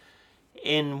demand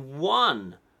in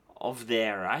one of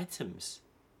their items.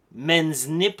 Men's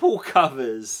nipple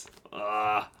covers.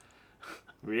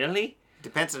 Really?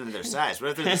 Depends on their size.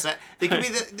 What if they're the size? They could be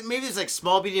maybe it's like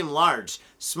small, medium, large.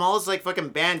 Small is like fucking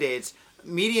Band-Aids.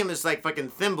 Medium is like fucking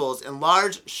thimbles, and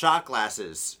large shot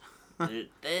glasses.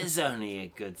 There's only a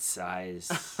good size.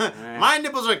 My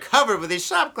nipples are covered with these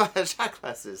shot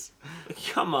glasses.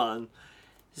 Come on.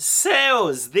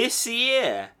 Sales this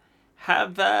year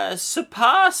have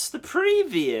surpassed the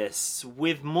previous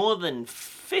with more than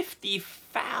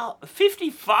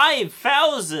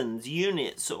 55,000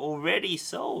 units already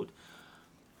sold.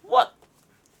 What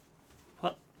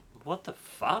the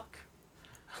fuck?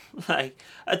 Like,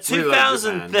 a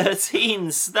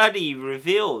 2013 study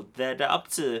revealed that up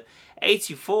to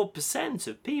 84%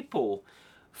 of people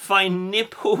find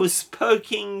nipples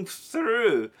poking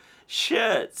through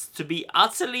shirts to be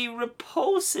utterly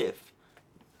repulsive.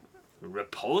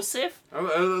 Repulsive? I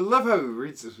love how he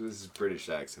reads this with his British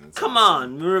accent. It's Come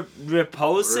awesome. on,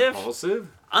 repulsive? Repulsive?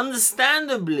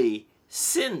 Understandably,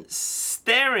 since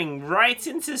staring right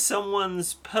into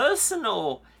someone's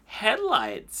personal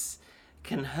headlights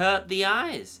can hurt the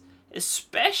eyes,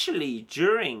 especially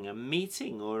during a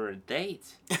meeting or a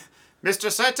date.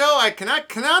 Mr. Sato, I cannot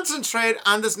concentrate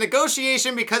on this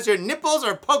negotiation because your nipples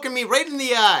are poking me right in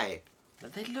the eye.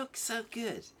 But they look so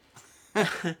good.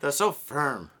 They're so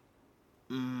firm.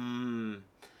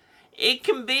 It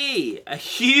can be a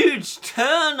huge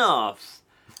turn-off.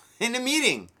 In a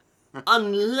meeting.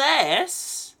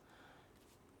 Unless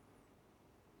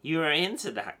you are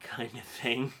into that kind of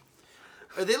thing.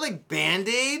 Are they like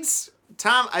Band-Aids?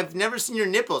 Tom, I've never seen your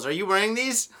nipples. Are you wearing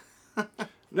these?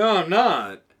 No, I'm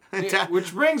not.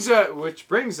 Which brings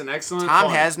an excellent Tom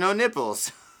point. has no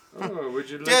nipples. Oh, would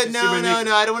you like Dude, to no, see my no, nipples?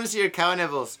 no. I don't want to see your cow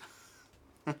nipples.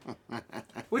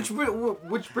 Which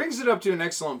brings it up to an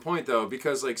excellent point, though,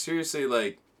 because, like, seriously,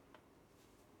 like,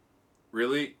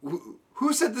 really?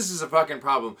 Who said this is a fucking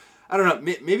problem? I don't know.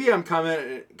 Maybe I'm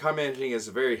commenting as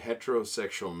a very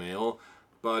heterosexual male,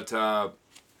 but,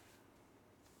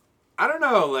 I don't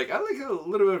know. Like, I like a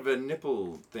little bit of a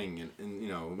nipple thing, and you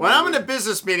know. When I'm in a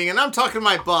business meeting and I'm talking to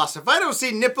my boss, if I don't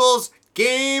see nipples,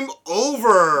 game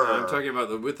over. I'm talking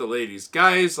about with the ladies.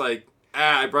 Guys, like,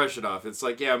 I brush it off. It's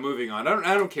like, yeah, moving on.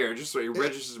 I don't care. Just like, it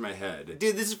registers in my head.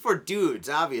 Dude, this is for dudes,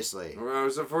 obviously.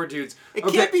 So for dudes. It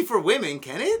can't be for women,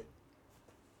 can it?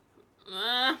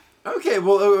 Okay,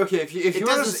 well, okay. If you It want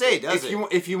doesn't say, does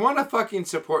if you want to fucking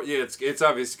support, yeah, it's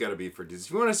obviously got to be for dudes.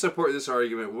 If you want to support this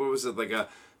argument, what was it, like a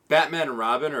Batman and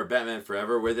Robin or Batman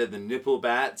Forever, where they're the nipple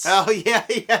bats? Oh yeah,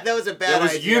 that was a bad That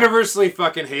was idea. universally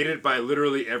fucking hated by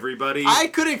literally everybody. I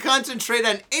couldn't concentrate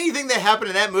on anything that happened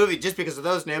in that movie just because of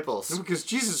those nipples. Because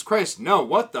Jesus Christ, no,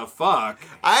 what the fuck?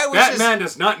 I was Batman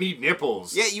does not need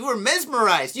nipples. Yeah, you were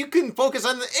mesmerized. You couldn't focus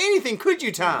on anything, could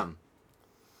you, Tom?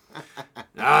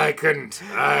 I couldn't.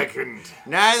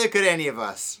 Neither could any of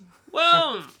us.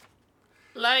 Well,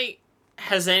 like,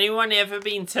 has anyone ever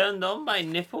been turned on by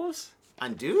nipples?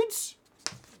 On dudes?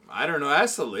 I don't know.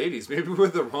 Ask the ladies. Maybe we're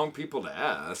the wrong people to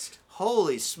ask.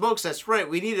 Holy smokes, that's right.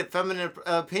 We need a feminine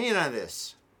opinion on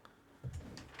this.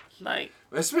 Like,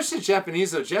 Especially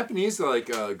Japanese though. Japanese like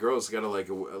girls gotta like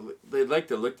they like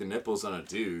to lick the nipples on a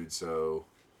dude. So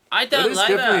I don't that is like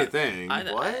definitely that. a thing.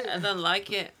 What? I don't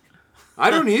like it. I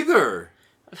don't either.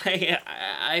 Like,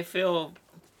 I feel.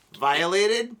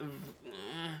 Violated?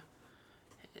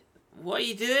 What are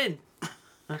you doing?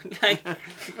 like,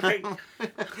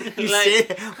 You like-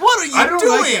 say, what are you I don't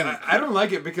doing? like it. I don't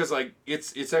like it because like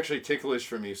it's actually ticklish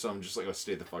for me. So I'm just like, oh,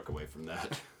 stay the fuck away from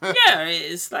that. yeah,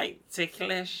 it's like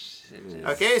ticklish.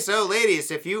 Okay, so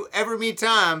ladies, if you ever meet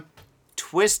Tom,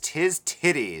 twist his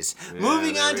titties. Yeah,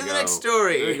 Moving there on we to the go. next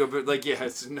story. There we go. But like, yeah,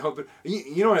 it's no. But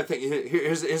you know what I think?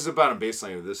 Here's the bottom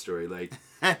baseline of this story. Like,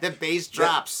 The bass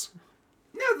drops.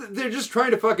 yeah, they're just trying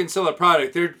to fucking sell a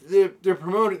product. They're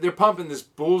promoting. They're pumping this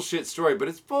bullshit story, but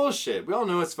it's bullshit. We all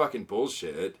know it's fucking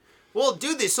bullshit. Well,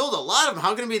 dude, they sold a lot of them.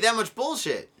 How can it be that much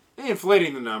bullshit? They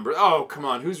inflating the numbers. Oh, come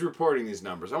on. Who's reporting these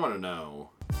numbers? I want to know.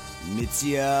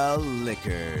 Mitsuya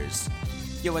Liquors.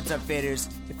 Yo, what's up,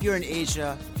 faders? If you're in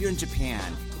Asia, if you're in Japan,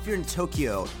 if you're in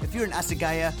Tokyo, if you're in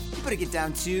Asagaya, you better get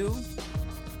down to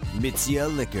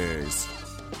Mitsuya Liquors.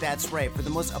 That's right, for the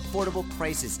most affordable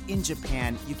prices in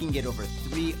Japan, you can get over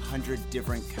 300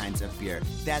 different kinds of beer.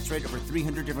 That's right, over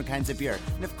 300 different kinds of beer.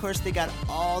 And of course, they got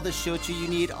all the shochu you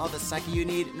need, all the sake you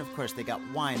need, and of course, they got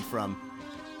wine from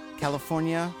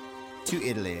California to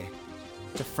Italy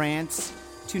to France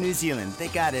to New Zealand. They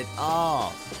got it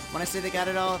all. When I say they got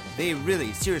it all, they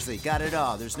really, seriously got it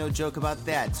all. There's no joke about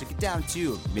that. So get down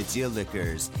to Mitsuya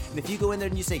Liquors. And if you go in there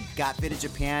and you say Got Fitted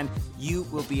Japan, you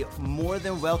will be more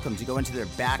than welcome to go into their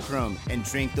back room and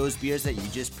drink those beers that you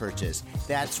just purchased.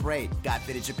 That's right, Got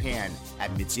Fitted Japan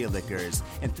at Mitsuya Liquors.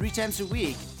 And 3 times a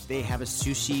week, they have a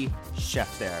sushi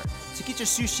chef there. So get your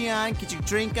sushi on, get your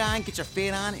drink on, get your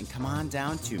fade on, and come on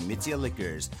down to Mitsuya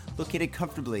Liquors, located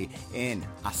comfortably in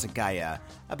Asagaya,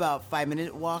 about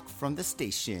 5-minute walk from the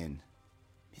station.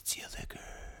 Mitsuya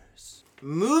Liquors.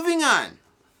 Moving on.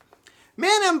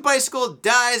 Man on bicycle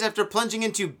dies after plunging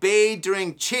into bay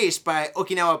during chase by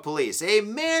Okinawa police. A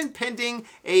man pending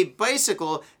a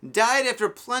bicycle died after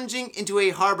plunging into a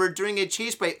harbor during a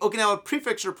chase by Okinawa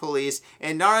Prefecture Police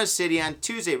in Nara City on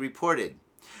Tuesday, reported.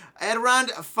 At around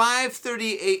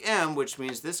 5:30 a.m., which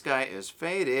means this guy is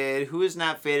faded. Who is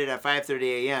not faded at 5:30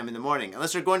 a.m. in the morning?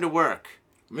 Unless they're going to work.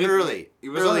 Early. He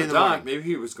was early on in the the dock. morning. Maybe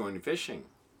he was going fishing.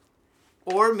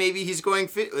 Or maybe he's going.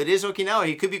 It is Okinawa.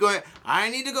 He could be going. I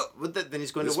need to go. Then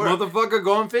he's going This to work. motherfucker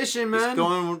going fishing, man.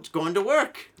 He's going to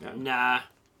work. Nah.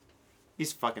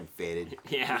 He's fucking faded.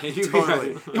 Yeah.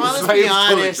 Totally. He Come on, was let's be totally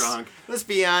honest. drunk. Let's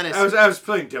be honest. I was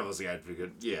playing devil's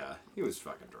advocate. Yeah, he was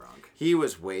fucking drunk. He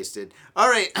was wasted. All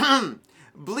right.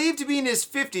 Believed to be in his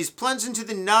 50s, plunged into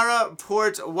the Nara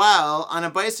port while on a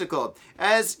bicycle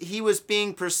as he was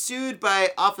being pursued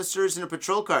by officers in a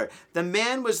patrol car. The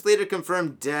man was later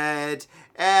confirmed dead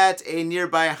at a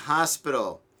nearby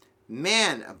hospital.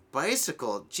 Man, a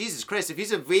bicycle. Jesus Christ. If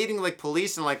he's evading like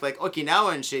police and like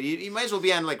Okinawa and shit, he might as well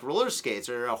be on like roller skates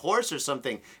or a horse or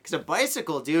something. Because a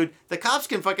bicycle, dude, the cops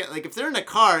can fucking, like if they're in a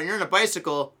car and you're in a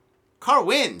bicycle, car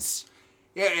wins.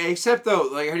 Yeah, except though,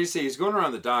 like, how do you say, he's going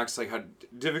around the docks, like, how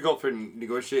difficult for him to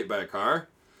negotiate by a car?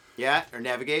 Yeah, or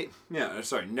navigate. Yeah,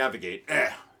 sorry, navigate.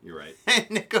 You're right.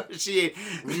 Negotiate.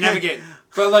 Navigate.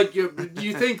 But, like, you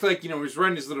think, like, he's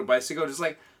riding his little bicycle, just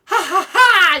like, ha ha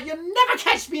ha, you'll never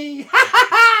catch me, ha ha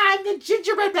ha, I'm the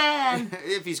gingerbread man.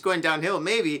 If he's going downhill,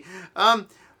 maybe. But,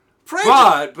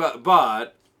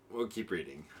 we'll keep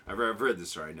reading. I've read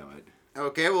this story, I know it.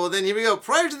 Okay, well then here we go.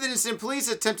 Prior to the incident, police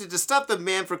attempted to stop the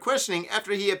man for questioning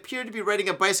after he appeared to be riding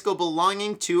a bicycle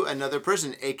belonging to another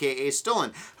person, aka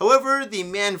stolen. However, the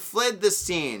man fled the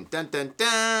scene. Dun dun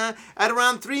dun. At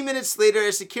around 3 minutes later,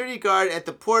 a security guard at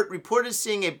the port reported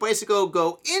seeing a bicycle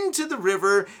go into the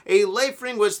river. A life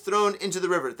ring was thrown into the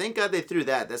river. Thank God they threw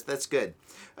that. That's good.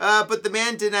 But the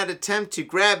man did not attempt to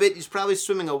grab it. He's probably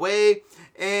swimming away.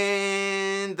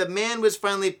 And the man was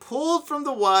finally pulled from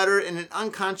the water in an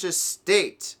unconscious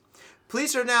state.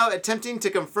 Police are now attempting to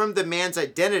confirm the man's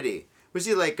identity. Was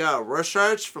he like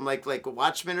Rorschach from like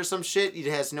Watchmen or some shit? He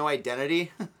has no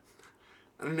identity.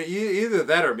 I don't know, either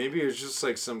that or maybe it was just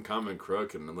like some common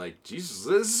crook and like, Jesus,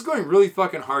 this is going really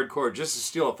fucking hardcore just to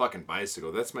steal a fucking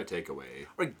bicycle. That's my takeaway.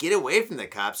 Or get away from the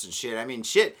cops and shit. I mean,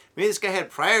 shit. Maybe this guy had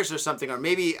priors or something, or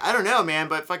maybe, I don't know, man,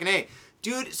 but fucking hey.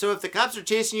 Dude, so if the cops are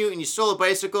chasing you and you stole a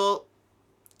bicycle,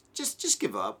 just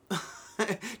give up.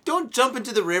 Don't jump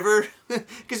into the river,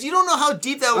 because you don't know how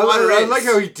deep that water is. I like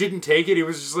how he didn't take it. He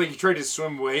was just like, he tried to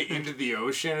swim way into the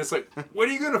ocean. It's like, what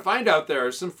are you going to find out there?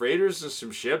 Are some freighters and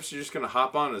some ships you're just going to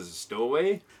hop on as a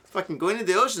stowaway? Fucking going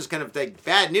into the ocean is kind of like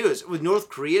bad news. With North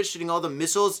Korea shooting all the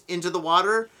missiles into the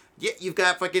water, Yeah, you've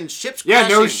got fucking ships Yeah,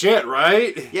 crashing. no shit,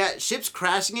 right? Yeah, ships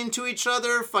crashing into each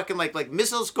other, fucking like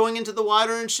missiles going into the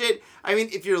water and shit. I mean,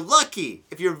 if you're lucky,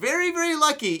 if you're very, very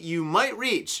lucky, you might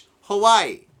reach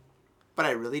Hawaii. But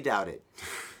I really doubt it.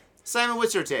 Simon,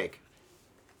 what's your take?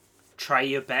 Try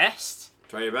your best.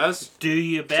 Try your best. Do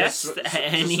your best at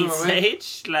any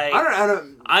stage. Like, I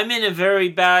don't. I'm in a very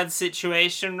bad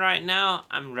situation right now.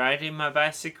 I'm riding my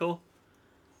bicycle.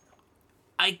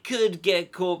 I could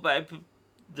get caught by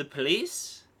the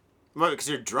police. What, because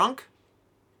you're drunk?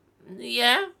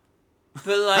 Yeah.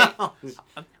 But, like,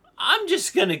 I'm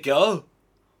just gonna go.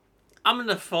 I'm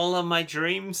gonna follow my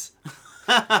dreams.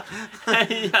 I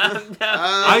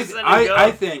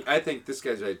think this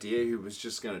guy's idea, he was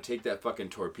just gonna take that fucking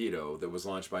torpedo that was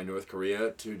launched by North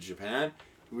Korea to Japan.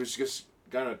 He was just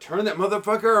gonna turn that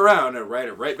motherfucker around and ride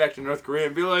it right back to North Korea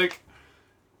and be like,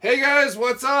 "Hey guys,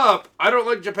 what's up? I don't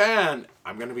like Japan.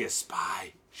 I'm gonna be a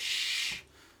spy." Shh.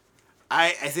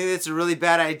 I think that's a really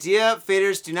bad idea.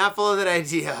 Faders, do not follow that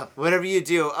idea. Whatever you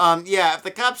do. Yeah, if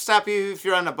the cops stop you if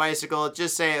you're on a bicycle,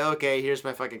 just say, okay, here's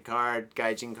my fucking card,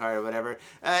 gaijin card or whatever.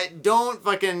 Don't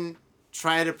fucking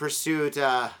try to pursue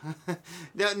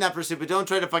not pursue, but don't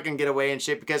try to fucking get away and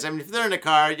shit, because, I mean, if they're in a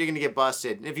car, you're gonna get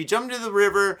busted. And if you jump into the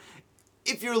river,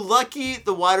 if you're lucky,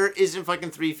 the water isn't fucking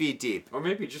 3 feet deep. Or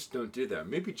maybe just don't do that.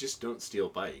 Maybe just don't steal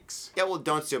bikes. Yeah, well,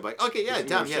 don't steal a bike. Okay, yeah,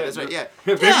 Tom, yeah, that's right, yeah.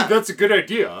 Maybe that's a good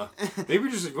idea. Maybe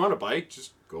just if you want a bike,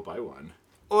 just go buy one.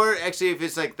 Or actually, if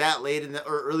it's like that late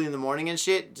or early in the morning and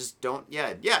shit, just don't,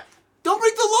 yeah. Don't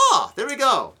break the law. There we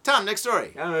go. Tom, next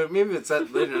story. I don't know, maybe it's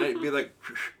that late at night and be like,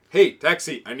 "Hey,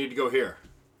 taxi, I need to go here."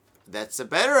 That's a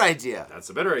better idea. That's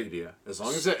a better idea. As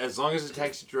long as the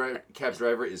taxi cab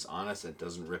driver is honest and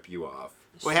doesn't rip you off.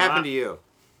 What happened to you?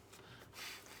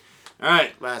 All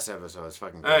right. Last episode was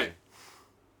fucking All crazy. right.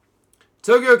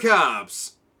 Tokyo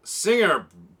cops. Singer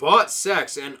bought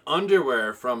sex and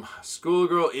underwear from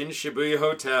schoolgirl in Shibuya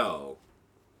hotel.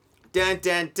 Dun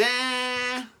dun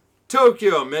dun.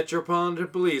 Tokyo Metropolitan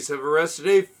Police have arrested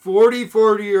a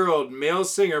 44-year-old male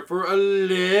singer for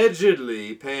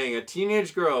allegedly paying a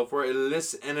teenage girl for an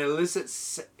illicit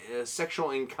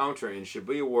sexual encounter in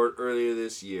Shibuya Ward earlier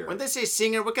this year. When they say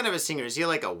singer, what kind of a singer? Is he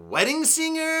like a wedding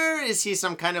singer? Is he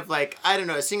some kind of like, I don't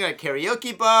know, a singer at a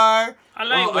karaoke bar? I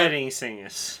like wedding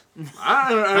singers. I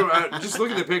don't know. Just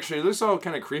look at the picture. He looks all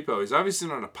kind of creepo. He's obviously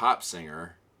not a pop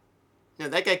singer. No,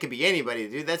 that guy could be anybody,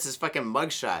 dude. That's his fucking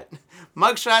mugshot.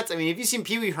 Mugshots, I mean, have you seen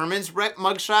Pee Wee Herman's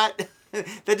mugshot?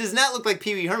 That does not look like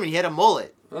Pee Wee Herman. He had a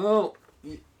mullet. Oh,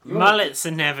 mullets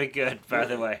are never good, by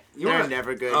the way. They're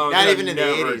never good. Oh, not even in the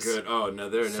never 80s. Good. Oh, no,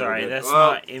 they're never Sorry, good. that's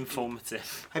not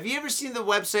informative. Have you ever seen the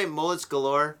website Mullets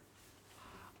Galore?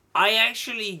 I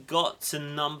actually got to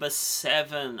number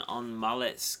 7 on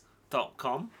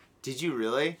mullets.com. Did you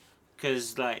really?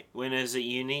 Because, like, when I was at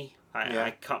uni,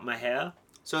 I cut my hair.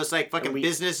 So it's like fucking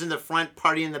business in the front,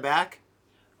 party in the back?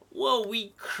 Well,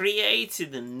 we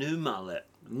created a new mullet.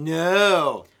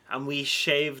 No. And we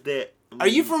shaved it. Are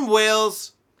you from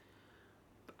Wales?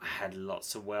 I had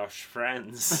lots of Welsh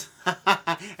friends.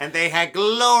 And they had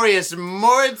glorious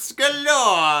mullets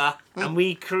galore. And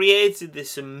we created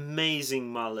this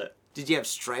amazing mullet. Did you have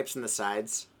stripes on the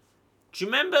sides? Do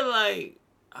you remember, like,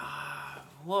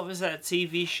 what was that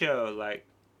TV show? Like,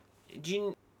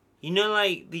 you know,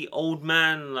 like, the old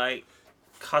man, like,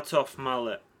 cut-off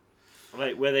mullet?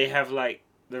 Like, where they have, like,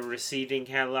 the receding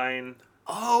hairline.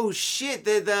 Oh, shit.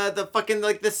 The fucking,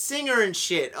 like, the singer and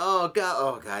shit. Oh,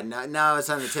 God. Now it's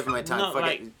on the tip of my tongue. Not, Fuck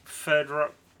like, it. Third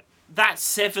Rock. That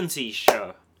 70s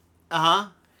show. Uh-huh.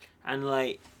 And,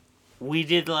 like, we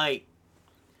did that.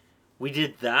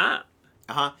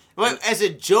 Uh-huh. Well, as a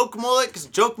joke mullet, because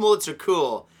joke mullets are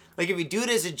cool. Like, if you do it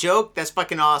as a joke, that's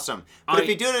fucking awesome. But if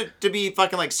you do it to be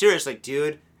fucking, like, serious, like,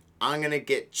 dude, I'm gonna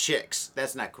get chicks.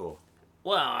 That's not cool.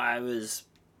 Well, I was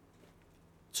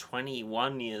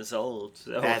 21 years old.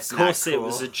 So That's of course not it cool.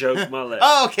 was a joke mullet.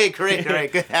 Oh, okay, great,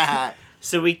 good.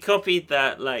 So we copied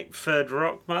that, like, Third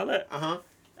Rock mullet. Uh-huh.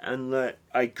 And, like,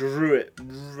 I grew it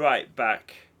right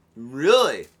back.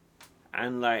 Really?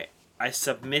 And, like, I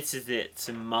submitted it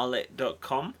to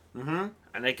mullet.com. Mm-hmm.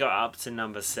 And I got up to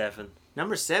number 7.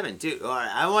 Number 7, dude. All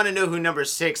right, I want to know who number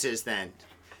 6 is then.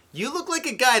 You look like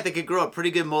a guy that could grow a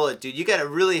pretty good mullet, dude. You got a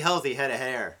really healthy head of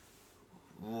hair.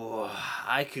 Whoa,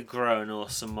 I could grow an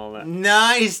awesome mullet.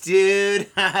 Nice, dude.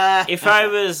 If I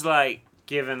was, like,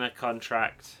 given a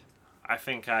contract, I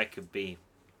think I could be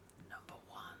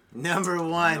Number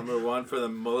 1. Number 1 for the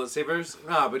mullet savers?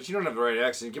 Nah, but you don't have the right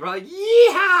accent. You're like,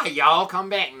 yeehaw, y'all come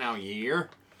back now, year.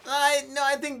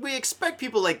 I think we expect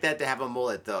people like that to have a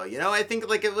mullet, though. You know, I think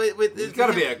like He's got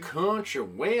to be a country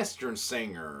western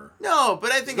singer. No,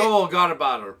 but I think He's all got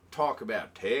about talk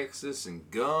about Texas and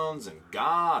guns and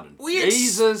God and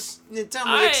Jesus.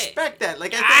 Tom, we expect that.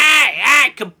 Like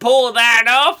I can pull that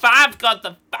off. I've got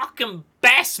the fucking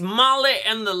best mullet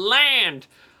in the land.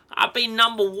 I'll be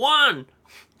number one.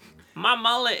 My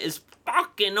mullet is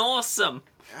fucking awesome.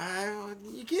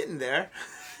 You're getting there.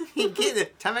 You're getting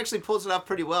it. Tom actually pulls it off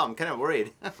pretty well. I'm kind of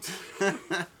worried.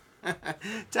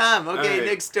 Tom, okay, right.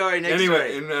 Next story.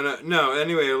 Anyway, let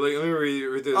me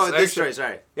read this. Oh, this story,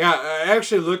 sorry. Yeah, I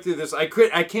actually looked through this. I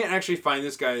can't actually find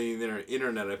this guy on the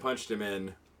internet. I punched him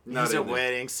in. He's a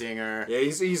wedding singer. Yeah,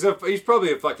 he's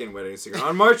probably a fucking wedding singer.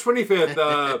 On March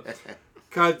 25th,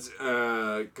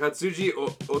 Katsuji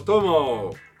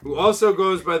Otomo, who also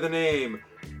goes by the name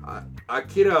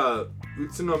Akira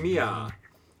Utsunomiya,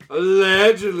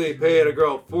 allegedly paid a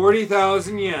girl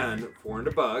 40,000 yen,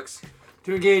 $400,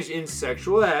 to engage in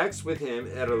sexual acts with him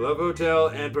at a love hotel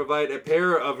and provide a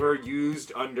pair of her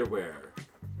used underwear.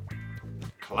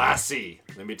 Classy,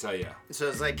 let me tell you. So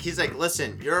it's like, he's like,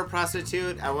 listen, you're a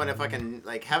prostitute. I want to fucking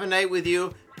like have a night with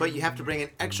you, but you have to bring an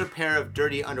extra pair of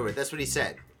dirty underwear. That's what he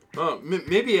said. Oh,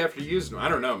 maybe after using them. I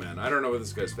don't know, man. I don't know what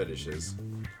this guy's fetish is.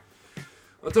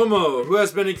 Otomo, who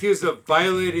has been accused of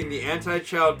violating the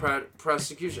anti-child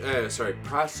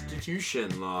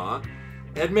prostitution law,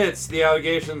 admits the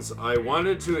allegations. I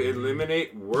wanted to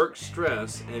eliminate work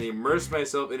stress and immerse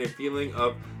myself in a feeling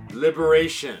of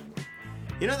liberation.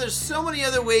 You know, there's so many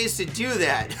other ways to do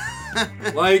that.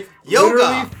 Like yoga.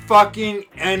 Literally fucking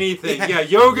anything. Yeah,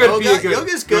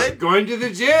 yoga's good. Going to the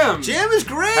gym. Gym is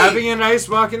great. Having a nice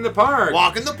walk in the park.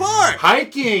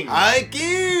 Hiking.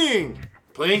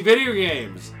 Playing video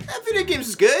games. Yeah, video games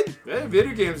is good. Yeah,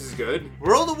 video games is good.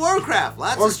 World of Warcraft,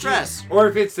 lots of stress. Or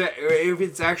if it's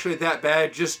actually that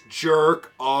bad, just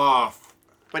jerk off.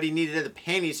 But he needed the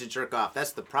panties to jerk off.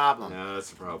 That's the problem. No, that's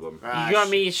the problem. You got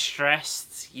me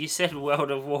stressed. You said World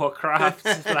of Warcraft.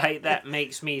 Like, that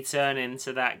makes me turn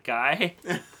into that guy.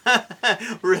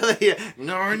 Really?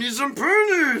 No, I need some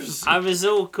panties. I was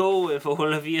all cool with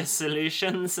all of your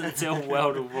solutions until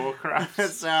World of Warcraft.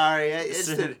 Sorry. It's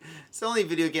the only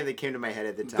video game that came to my head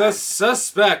at the time. The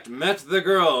suspect met the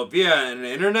girl via an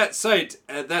internet site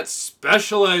that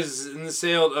specializes in the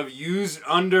sale of used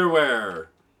underwear.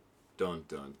 Dun,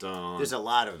 dun, dun. There's a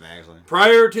lot of them, actually.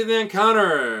 Prior to the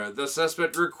encounter, the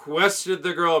suspect requested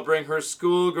the girl bring her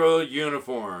schoolgirl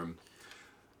uniform.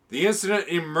 The incident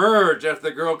emerged after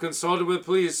the girl consulted with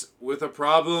police with a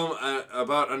problem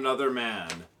about another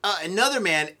man. Another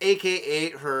man,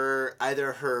 a.k.a.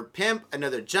 either her pimp,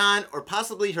 another John, or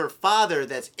possibly her father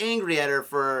that's angry at her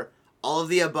for all of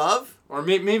the above. Or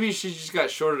maybe she just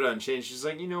got shorted on change. She's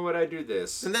like, you know what, I do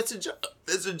this. And that's a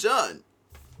John.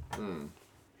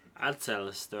 I'll tell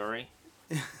a story.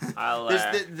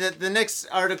 There's the next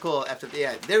article after.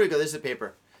 Yeah, there we go. There's the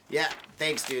paper. Yeah,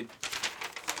 thanks, dude.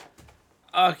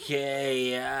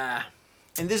 Okay. And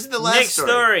this is the last next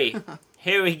story.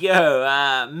 Here we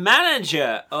go.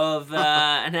 Manager of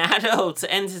an adult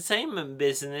entertainment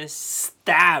business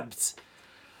stabbed.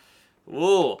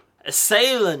 Whoa.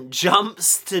 Assailant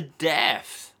jumps to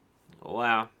death.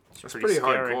 Wow. That's pretty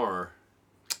scary. Hardcore.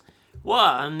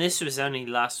 Well, and this was only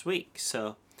last week,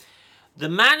 so... The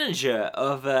manager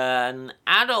of an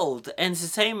adult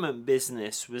entertainment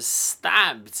business was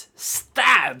stabbed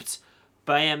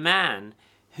by a man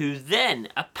who then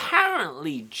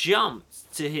apparently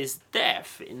jumped to his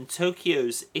death in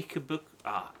Tokyo's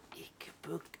Ikebukuro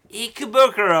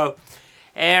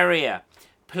area.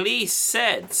 Police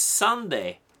said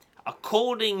Sunday.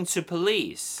 According to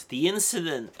police, the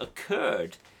incident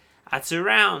occurred at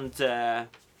around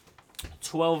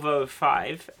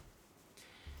 12:05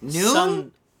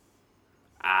 noon?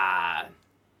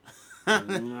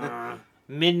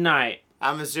 Midnight.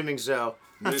 I'm assuming so.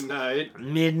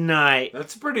 Midnight.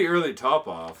 That's a pretty early top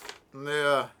off.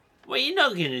 Yeah. Well, you're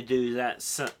not gonna do that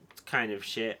kind of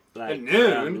shit like at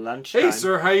noon. Lunchtime. Hey,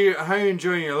 sir, how you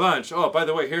enjoying your lunch? Oh, by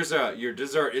the way, here's your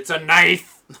dessert. It's a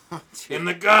knife in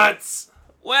the guts.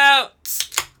 Well,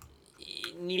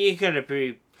 you gotta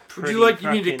be. Would you like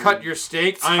me to cut your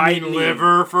steak? I mean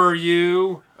liver for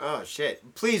you. Oh,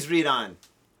 shit. Please read on.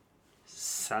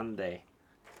 Sunday.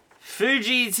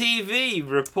 Fuji TV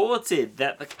reported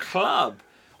that the club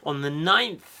on the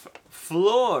 9th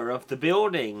floor of the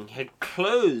building had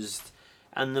closed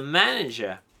and the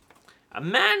manager, a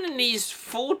man in his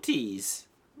 40s,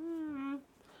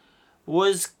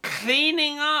 was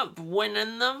cleaning up when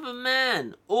another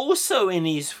man, also in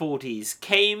his 40s,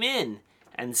 came in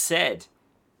and said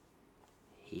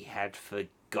He had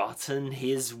forgotten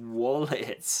his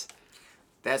wallet.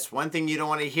 That's one thing you don't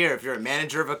want to hear if you're a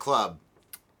manager of a club.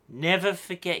 Never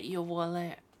forget your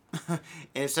wallet. And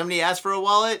if somebody asks for a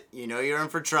wallet, you know you're in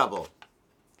for trouble.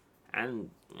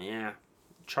 And,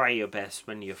 try your best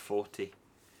when you're 40.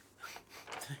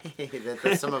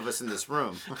 That's some of us in this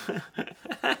room.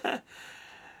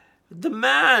 The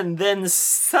man then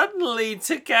suddenly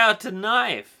took out a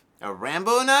knife. A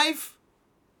Rambo knife?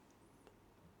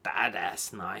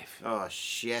 Badass knife. Oh,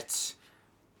 shit.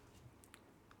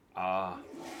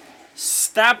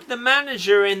 Stabbed the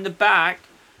manager in the back,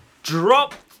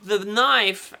 dropped the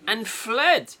knife, and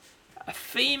fled. A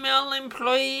female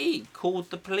employee called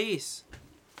the police.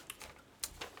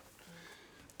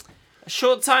 A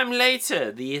short time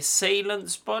later, the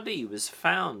assailant's body was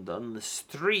found on the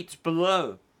street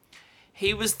below.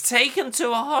 He was taken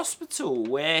to a hospital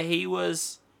where he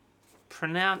was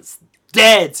pronounced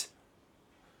dead.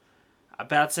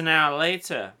 About an hour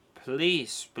later,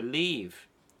 police believe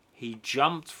he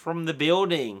jumped from the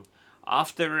building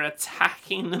after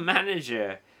attacking the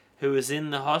manager, who was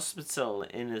in the hospital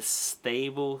in a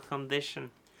stable condition.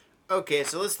 Okay,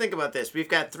 so let's think about this. We've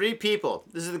got 3 people.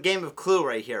 This is the game of Clue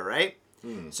right here, right?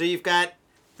 So you've got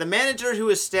the manager who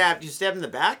was stabbed. You stabbed in the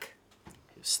back?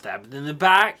 He was stabbed in the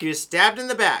back. He was stabbed in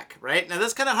the back, right? Now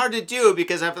that's kind of hard to do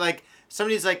because I feel like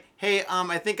somebody's like, hey,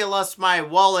 I think I lost my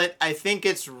wallet. I think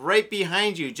it's right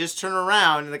behind you. Just turn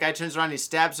around. And the guy turns around and he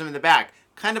stabs him in the back.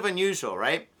 Kind of unusual,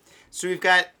 right? So we've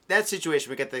got that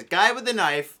situation. We've got the guy with the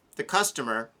knife, the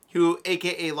customer, who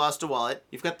AKA lost a wallet.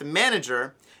 You've got the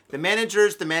manager. The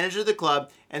manager's the manager of the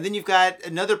club. And then you've got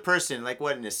another person, like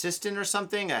what, an assistant or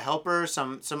something? A helper?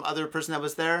 Some other person that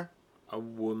was there? A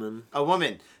woman. A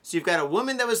woman. So you've got a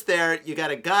woman that was there, you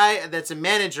got a guy that's a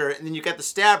manager, and then you got the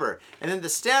stabber. And then the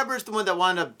stabber's the one that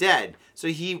wound up dead. So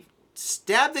he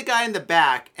stabbed the guy in the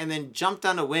back and then jumped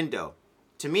on a window.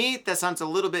 To me, that sounds a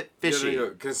little bit fishy.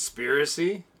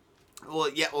 Conspiracy? Well,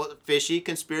 yeah, fishy,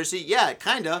 conspiracy, yeah,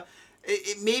 kinda.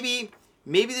 Maybe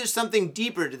there's something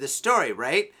deeper to the story,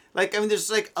 right? Like, I mean, there's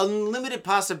like unlimited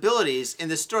possibilities in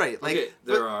the story. Like, okay,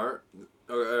 there are.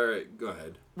 Oh, all right, go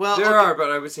ahead. Well, there are, but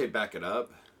I would say back it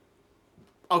up.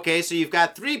 Okay, so you've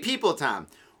got 3 people, Tom.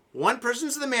 One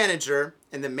person's the manager,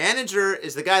 and the manager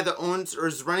is the guy that owns or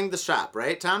is running the shop,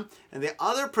 right, Tom? And the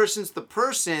other person's the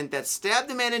person that stabbed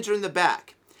the manager in the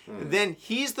back. And then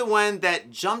he's the one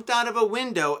that jumped out of a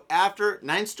window after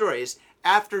 9 stories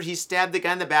after he stabbed the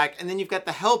guy in the back. And then you've got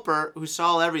the helper who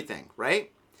saw everything,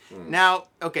 right? Now,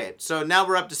 okay, so now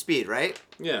we're up to speed, right?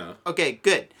 Yeah. Okay,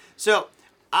 good. So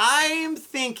I'm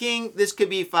thinking this could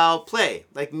be foul play.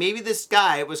 Like maybe this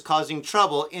guy was causing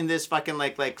trouble in this fucking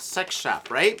like sex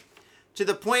shop, right? To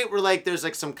the point where like there's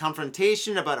like some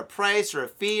confrontation about a price or a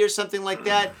fee or something like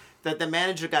that, that the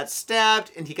manager got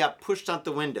stabbed and he got pushed out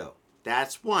the window.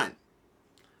 That's one.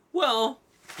 Well,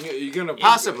 you're gonna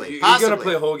possibly. You're gonna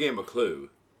play a whole game of Clue.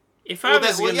 If I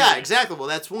was gonna, yeah, exactly. Well,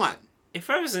 that's one. If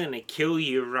I was gonna kill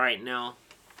you right now,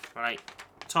 right?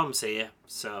 Tom's here,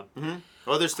 so.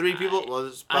 Well, there's 3 people. Well,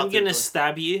 there's about I'm 3 gonna people.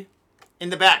 stab you In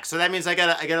the back. So that means I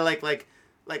gotta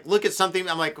like look at something.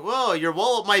 I'm like, whoa, your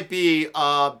wallet might be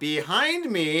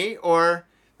behind me, or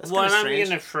that's kind of strange. I'm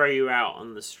gonna throw you out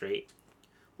on the street.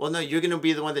 Well, no, you're gonna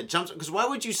be the one that jumps. Because why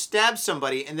would you stab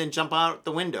somebody and then jump out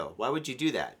the window? Why would you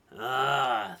do that?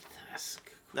 That's.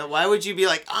 Now, why would you be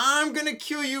like, I'm gonna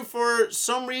kill you for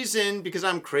some reason because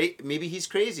I'm crazy? Maybe he's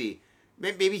crazy.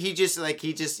 Maybe he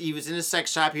was in a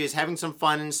sex shop. He was having some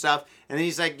fun and stuff, and then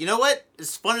he's like, you know what?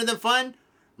 It's funner than fun.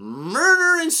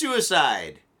 Murder and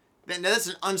suicide. Now that's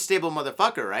an unstable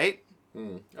motherfucker, right?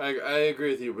 I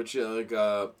agree with you, but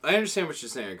I understand what you're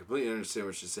saying. I completely understand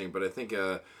what you're saying, but I think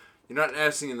you're not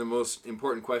asking the most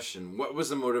important question. What was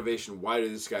the motivation? Why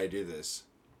did this guy do this?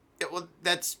 Yeah, well,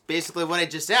 that's basically what I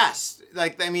just asked.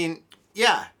 Like, I mean,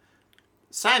 yeah.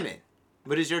 Simon,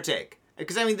 what is your take?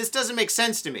 Because, I mean, this doesn't make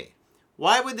sense to me.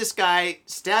 Why would this guy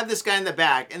stab this guy in the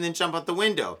back and then jump out the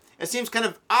window? It seems kind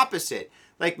of opposite.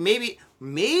 Like, maybe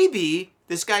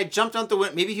this guy jumped out the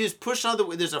window. Maybe he was pushed out the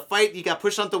window. There's a fight. He got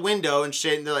pushed out the window and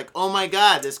shit. And they're like, oh, my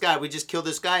God, we just killed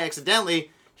this guy accidentally.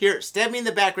 Here, stab me in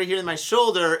the back right here in my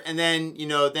shoulder. And then,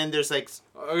 then there's like...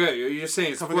 Okay, you're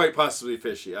saying it's quite possibly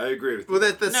fishy. I agree with you.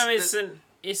 Well,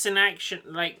 it's an action,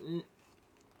 like...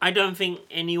 I don't think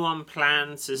anyone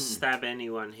plans to stab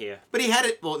anyone here. But he had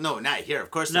it... Well, no, not here.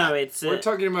 Of course not. No, we're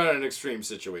talking about an extreme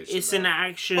situation. It's an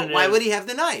action. But why would he have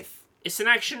the knife? It's an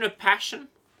action of passion.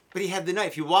 But he had the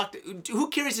knife. He walked... Who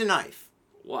carries a knife?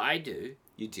 Well, I do.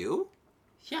 You do?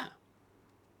 Yeah.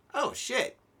 Oh,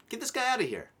 shit. Get this guy out of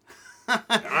here.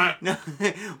 No.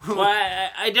 Well,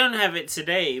 I don't have it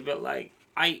today, but like...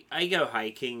 I go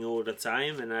hiking all the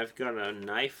time, and I've got a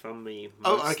knife on me.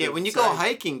 Oh, okay. When you go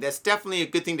hiking, that's definitely a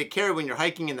good thing to carry when you're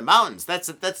hiking in the mountains.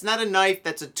 That's not a knife.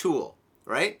 That's a tool,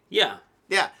 right? Yeah.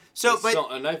 Yeah. So, but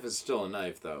a knife is still a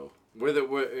knife, though.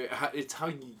 It's how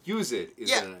you use it.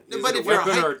 Is but it if a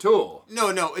weapon or a tool?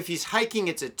 No. If he's hiking,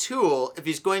 it's a tool. If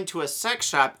he's going to a sex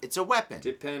shop, it's a weapon.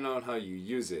 Depending on how you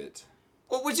use it.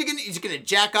 Well, what's he gonna? He's gonna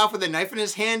jack off with a knife in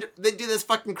his hand? Dude, that's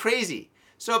fucking crazy.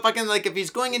 So if he's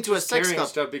going into a sex Carrying club,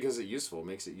 stuff because it's useful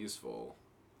makes it useful.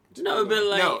 No, but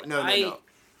like no.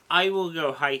 I will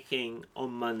go hiking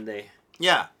on Monday.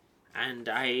 Yeah. And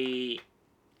I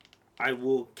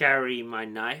will carry my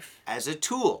knife. As a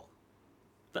tool.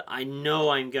 But I know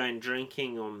I'm going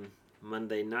drinking on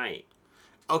Monday night.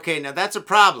 Okay, now that's a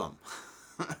problem.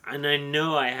 And I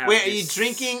know I have. Wait, are you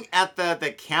drinking at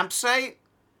the campsite?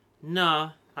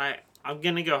 No, I'm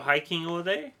gonna go hiking all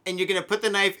day. And you're gonna put the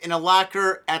knife in a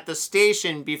locker at the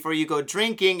station before you go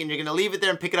drinking, and you're gonna leave it there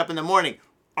and pick it up in the morning.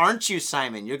 Aren't you,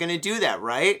 Simon? You're gonna do that,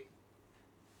 right?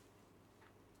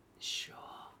 Sure.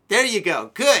 There you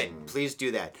go. Good. Please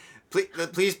do that.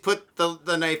 Please put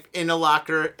the knife in a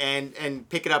locker and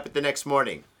pick it up at the next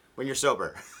morning when you're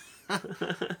sober.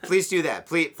 Please do that.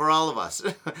 Please, for all of us.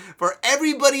 For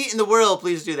everybody in the world,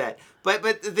 please do that. But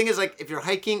the thing is, like, if you're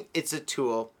hiking, it's a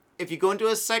tool. If you go into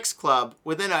a sex club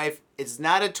with a knife, it's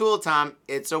not a tool, Tom.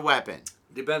 It's a weapon.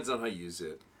 Depends on how you use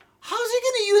it. How's he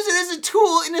going to use it as a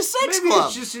tool in a sex Maybe club?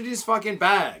 it's just in his fucking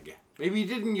bag. Maybe he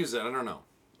didn't use it. I don't know.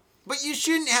 But you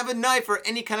shouldn't have a knife or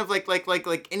any kind of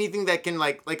like anything that can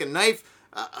like a knife.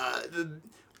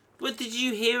 But did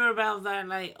you hear about that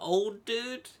like old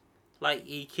dude? Like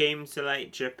he came to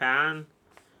like Japan,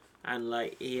 and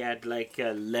like he had like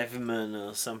a Leatherman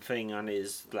or something on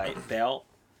his like belt,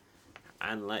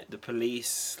 and like the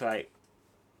police like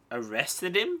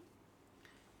arrested him.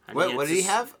 And What did he to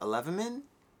have? A Leatherman?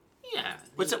 Yeah.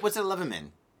 What's a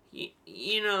Leatherman?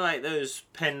 You know, like those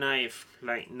penknife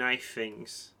knife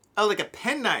things. Oh, like a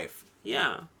penknife.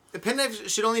 Yeah. The penknife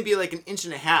should only be like 1.5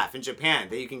 inches in Japan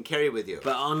that you can carry with you.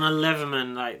 But on a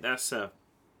Leatherman, like that's a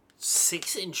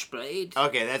 6-inch blade.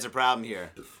 Okay, that's a problem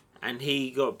here. And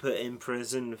he got put in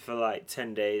prison for like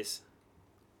 10 days.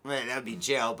 Well, that would be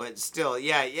jail, but still,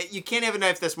 yeah, you can't have a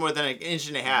knife that's more than 1.5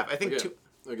 inches. I think okay. two.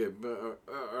 Okay, but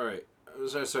all right.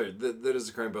 Sorry, that is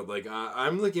a crime, but like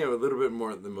I'm looking at a little bit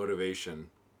more at the motivation.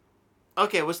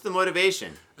 Okay, what's the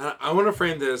motivation? I want to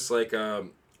frame this like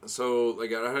so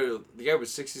like the guy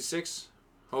was 66.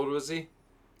 How old was he?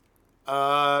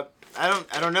 I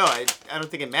don't know. I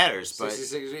don't think it matters, but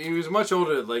 66. He was much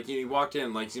older. Like he walked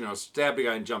in, like stabbed a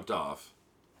guy and jumped off.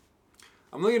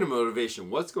 I'm looking at motivation.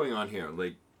 What's going on here?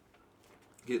 Like,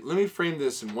 let me frame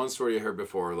this in one story I heard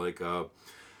before. Like,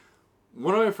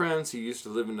 one of my friends who used to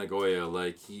live in Nagoya,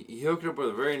 like he hooked up with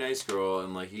a very nice girl,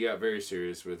 and like he got very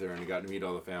serious with her, and he got to meet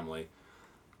all the family.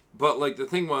 But like the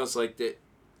thing was like that,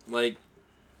 like,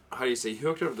 how do you say? He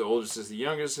hooked up with the older sister. The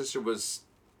younger sister was,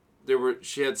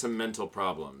 she had some mental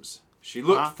problems. She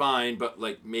looked fine, but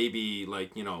like maybe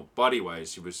like body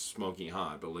wise she was smoking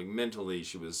hot, but like mentally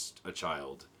she was a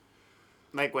child.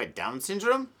 like what, Down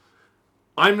syndrome?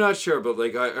 I'm not sure, but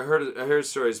like I heard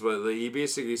stories, but like, he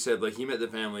basically said like he met the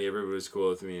family, everybody was cool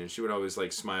with me, and she would always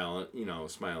like smile at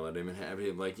him and have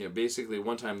him like basically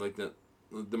one time like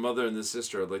the mother and the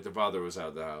sister, like the father was out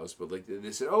of the house, but like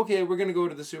they said, okay, we're gonna go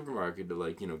to the supermarket to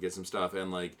like get some stuff,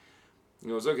 and like he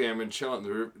goes, okay, I'm gonna chill in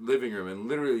the living room, and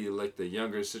literally like the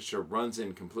younger sister runs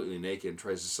in completely naked and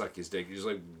tries to suck his dick. He's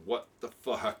like, what the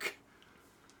fuck?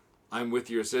 I'm with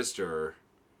your sister.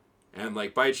 And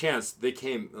like by chance they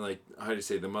came, like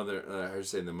the mother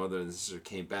and the sister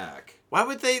came back. Why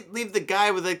would they leave the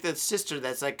guy with like the sister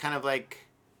that's like kind of like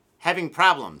having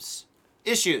problems,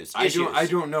 issues? I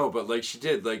don't know, but like she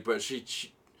did, like, but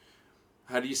she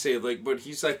how do you say, like, but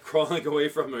he's like crawling away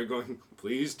from her, going,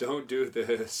 please don't do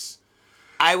this.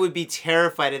 I would be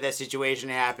terrified if that situation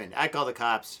happened. I'd call the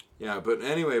cops. Yeah, but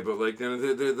anyway, but like I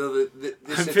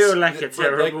feel like a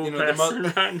terrible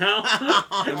person right now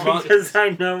because I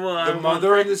know what the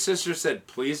mother and the sister said,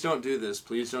 please don't do this,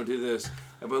 please don't do this.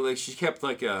 But like she kept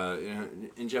like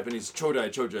in Japanese,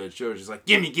 chodai, she's like,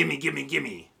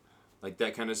 gimme, like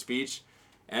that kind of speech,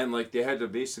 and like they had to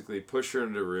basically push her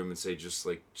into the room and say, just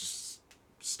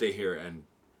stay here, and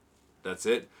that's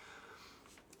it.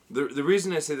 The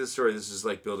reason I say this story, this is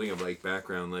like building up like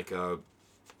background, like a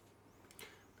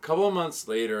couple of months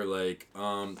later, like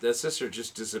that sister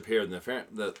just disappeared, and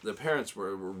the parents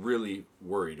were really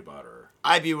worried about her.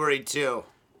 I'd be worried too.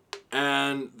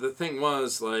 And the thing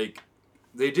was, like,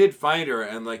 they did find her,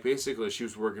 and like basically she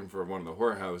was working for one of the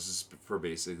whorehouses for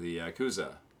basically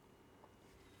Yakuza.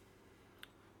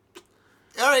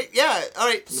 All right, yeah, all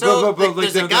right. So But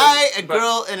there's a guy, a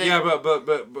girl, and a... Yeah,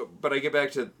 but I get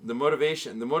back to the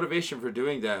motivation. The motivation for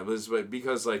doing that was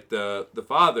because like the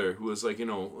father, who was like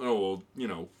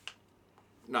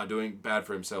not doing bad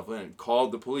for himself, and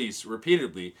called the police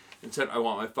repeatedly and said, "I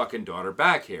want my fucking daughter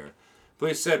back here."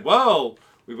 Police said, "Well,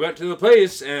 we went to the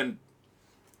place and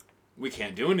we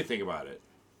can't do anything about it."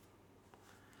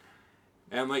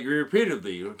 And like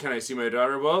repeatedly, "Can I see my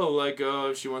daughter?" "Well, like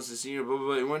if she wants to see you," blah blah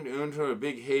blah. It went into a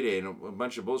big heyday and a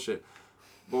bunch of bullshit.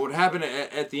 But what happened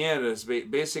at the end is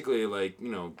basically like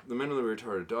the mentally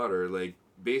retarded daughter like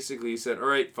basically said, "All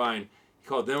right, fine." He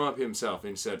called them up himself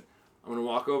and said, "I'm gonna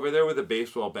walk over there with a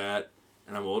baseball bat,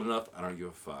 and I'm old enough. I don't give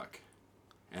a fuck,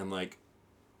 and like,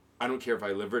 I don't care if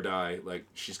I live or die. Like,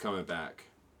 she's coming back."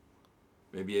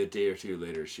 Maybe a day or two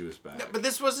later, she was back. No, but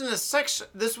this wasn't a sex.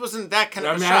 This wasn't that kind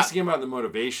of. I'm asking about the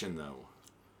motivation, though.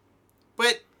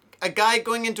 But a guy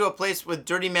going into a place with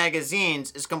dirty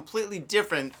magazines is completely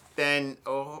different than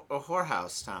a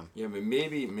whorehouse, Tom. Yeah, but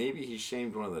maybe he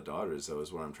shamed one of the daughters. That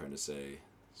was what I'm trying to say.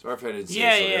 Sorry if I didn't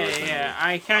say Yeah.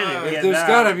 I kind of get There's that.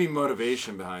 gotta be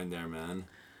motivation behind there, man.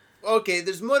 Okay,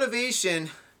 there's motivation.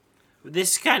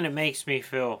 This kind of makes me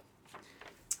feel...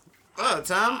 Oh,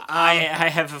 Tom? I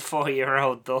have a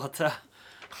 4-year-old daughter.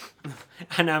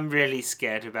 And I'm really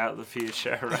scared about the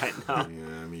future right now.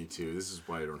 Yeah, me too. This is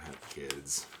why I don't have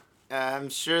kids. I'm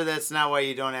sure that's not why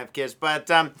you don't have kids, but,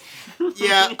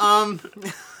 yeah,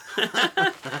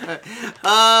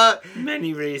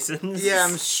 Many reasons. yeah,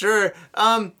 I'm sure.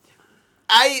 I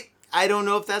don't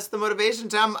know if that's the motivation,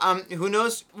 Tom. Who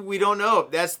knows? We don't know.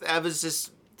 I was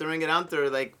just throwing it out there,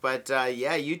 like, but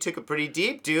yeah, you took a pretty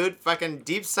deep, dude. Fucking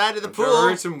deep side of the pool.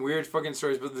 I've heard some weird fucking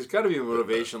stories, but there's got to be a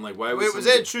motivation. Like, why? Wait, was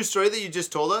that a true story that you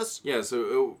just told us? Yeah.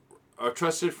 So a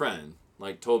trusted friend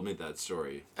told me that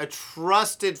story. A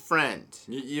trusted friend.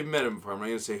 You've met him before. I'm not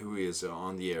gonna say who he is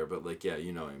on the air, but like, yeah,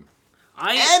 you know him.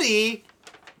 Eddie.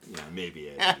 Yeah, maybe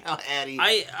Eddie. Eddie.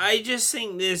 I just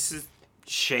think there's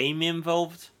shame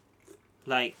involved.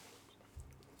 Like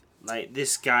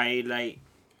this guy, like,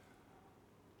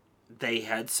 they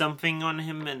had something on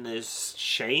him and there's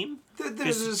shame.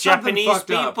 Because Japanese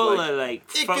people are like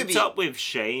fucked up with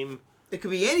shame. It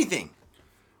could be anything.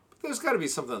 But there's got to be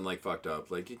something like fucked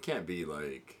up. Like, it can't be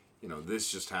like,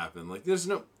 this just happened. Like,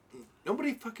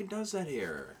 nobody fucking does that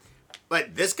here.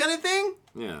 Like this kind of thing?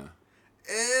 Yeah.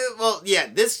 Well, yeah,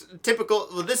 this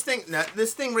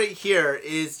thing right here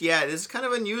is, yeah, this is kind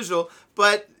of unusual,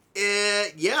 but,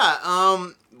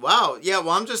 wow, yeah,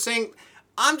 well, I'm just saying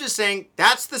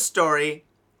that's the story,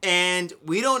 and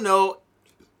we don't know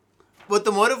what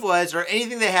the motive was or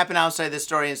anything that happened outside the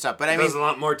story and stuff, but I mean... There's a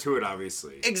lot more to it,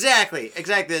 obviously. Exactly,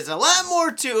 there's a lot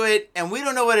more to it, and we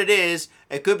don't know what it is.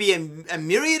 It could be a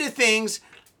myriad of things.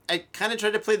 I kind of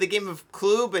tried to play the game of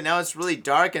Clue, but now it's really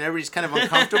dark and everybody's kind of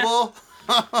uncomfortable.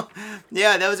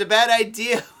 Yeah, that was a bad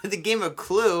idea with the game of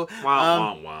Clue.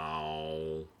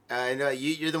 Wow. I know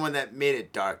you're the one that made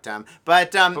it dark, Tom.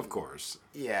 But of course.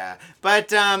 Yeah,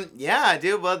 but yeah,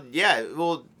 dude. Well, yeah.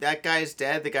 Well, that guy's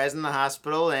dead. The guy's in the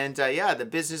hospital, and yeah, the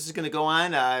business is gonna go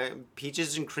on.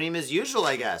 Peaches and cream as usual,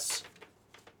 I guess.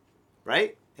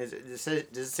 Right? Does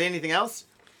it say anything else?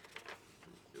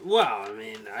 Well, I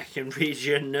mean, I can read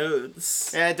your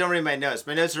notes. Yeah, don't read my notes.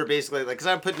 My notes are basically like, because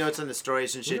I put notes on the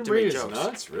stories and shit to make jokes.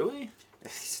 Nuts, really?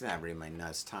 He's not reading my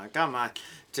nuts, Tom. Come on.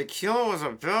 Tequila was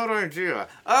a bad idea.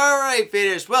 All right,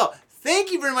 faders. Well,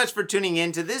 thank you very much for tuning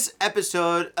in to this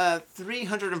episode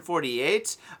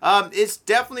 348. It's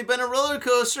definitely been a roller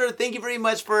coaster. Thank you very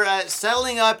much for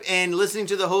settling up and listening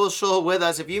to the whole show with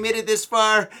us. If you made it this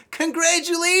far,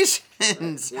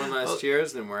 congratulations. One last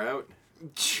cheers, then we're out.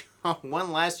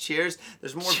 One last cheers.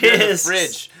 There's more beer in the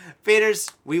fridge.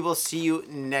 Faders, we will see you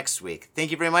next week.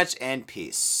 Thank you very much, and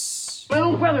peace. My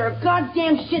own brother, a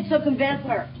goddamn shit-sucking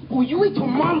vampire. Will you wait till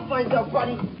Mom finds out,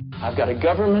 buddy? I've got a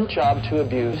government job to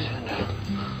abuse and a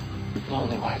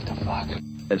lonely wife to fuck.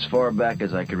 As far back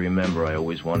as I can remember, I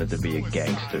always wanted to be a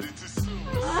gangster.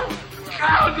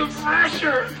 God, the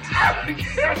pressure! I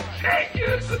can't take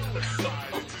it!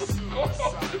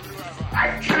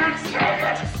 I can't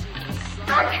take it!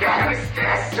 I can't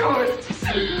stand to it!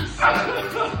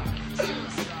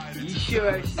 You sure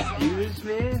I should do this,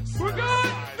 man? We're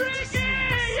going freaky!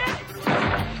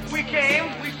 We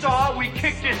came, we saw, we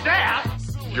kicked his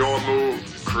ass! Your move,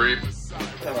 creep.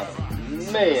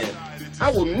 Man,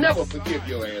 I will never forgive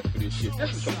your ass for this shit.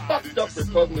 This is some fucked up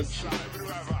repugnant shit.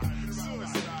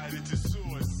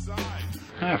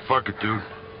 Ah, fuck it, dude.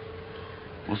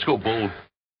 Let's go bold.